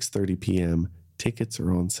at 6:30 p.m. Tickets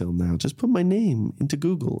are on sale now. Just put my name into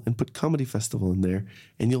Google and put Comedy Festival in there,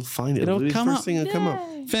 and you'll find it. It'll be the come first up. thing that'll come up.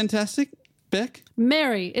 Fantastic. Beck?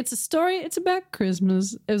 Mary, it's a story. It's about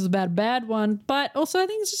Christmas. It was about a bad one, but also I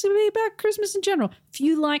think it's just going to be about Christmas in general. If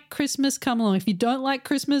you like Christmas, come along. If you don't like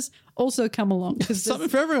Christmas, also come along. Because Something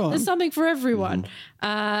for everyone. There's something for everyone.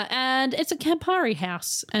 And it's a Campari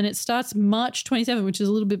house, and it starts March 27th, which is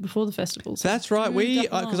a little bit before the festival. So That's right. really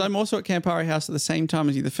come Because along. I'm also at Campari House at the same time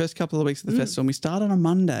as you, the first couple of weeks of the festival. And we start on a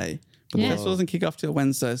Monday. But Yeah. the festival doesn't kick off till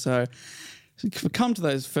Wednesday. So come to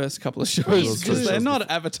those first couple of shows Please because do. they're not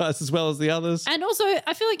advertised as well as the others. And also,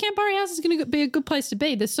 I feel like Campari House is going to be a good place to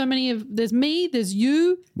be. There's so many there's me, there's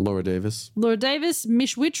you, Laura Davis. Laura Davis,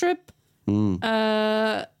 Mish Wittrup,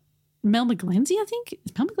 Mel McGlenzie, I think.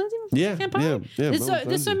 Is Mel McGlenzie? Yeah, Campari? yeah, There's Mel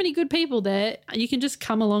there's so McGlenzie. many good people there. You can just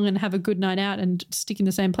come along and have a good night out and stick in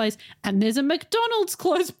the same place. And there's a McDonald's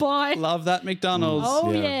close by. Love that McDonald's.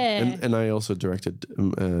 Oh, yeah. And I also directed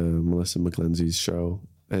Melissa McGlenzie's show.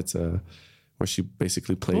 It's where she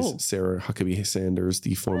basically plays Cool. Sarah Huckabee Sanders,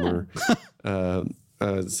 the former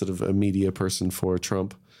sort of a media person for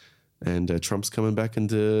Trump. And Trump's coming back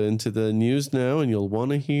into the news now, and you'll want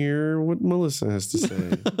to hear what Melissa has to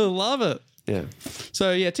say. Love it. Yeah.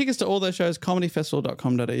 So, yeah, tickets to all those shows,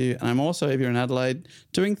 comedyfestival.com.au. And I'm also, if you're in Adelaide,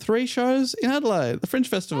 doing 3 shows in Adelaide, the Fringe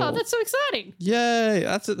Festival. Oh, that's so exciting. Yay.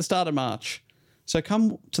 That's at the start of March. So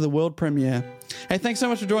come to the world premiere. Hey, thanks so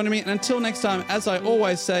much for joining me. And until next time, as I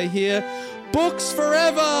always say here, books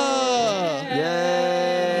forever!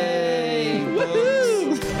 Yay!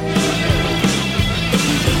 Woohoo!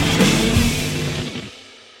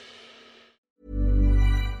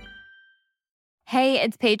 Hey,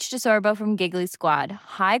 it's Paige DeSorbo from Giggly Squad.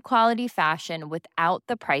 High quality fashion without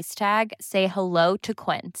the price tag. Say hello to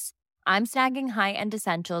Quince. I'm snagging high-end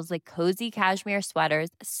essentials like cozy cashmere sweaters,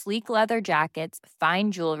 sleek leather jackets,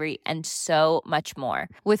 fine jewelry, and so much more.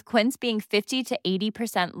 With Quince being 50 to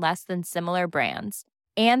 80% less than similar brands.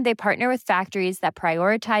 And they partner with factories that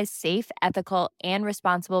prioritize safe, ethical, and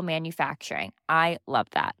responsible manufacturing. I love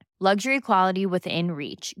that. Luxury quality within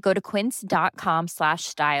reach. Go to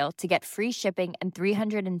quince.com/style to get free shipping and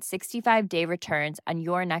 365-day returns on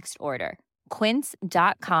your next order.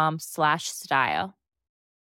 Quince.com/style.